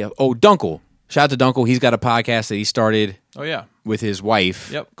there was somebody else. Oh, Dunkel. Shout out to Dunkel. He's got a podcast that he started Oh, yeah. with his wife.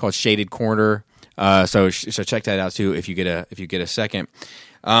 Yep. Called Shaded Corner. So check that out too if you get a second.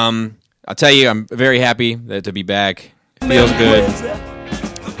 I'll tell you, I'm very happy to be back. It feels good.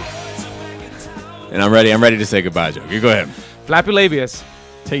 And I'm ready to say goodbye, Joe. You go ahead. Flappy labius.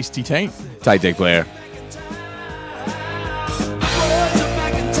 Tasty taint. Tight dick player.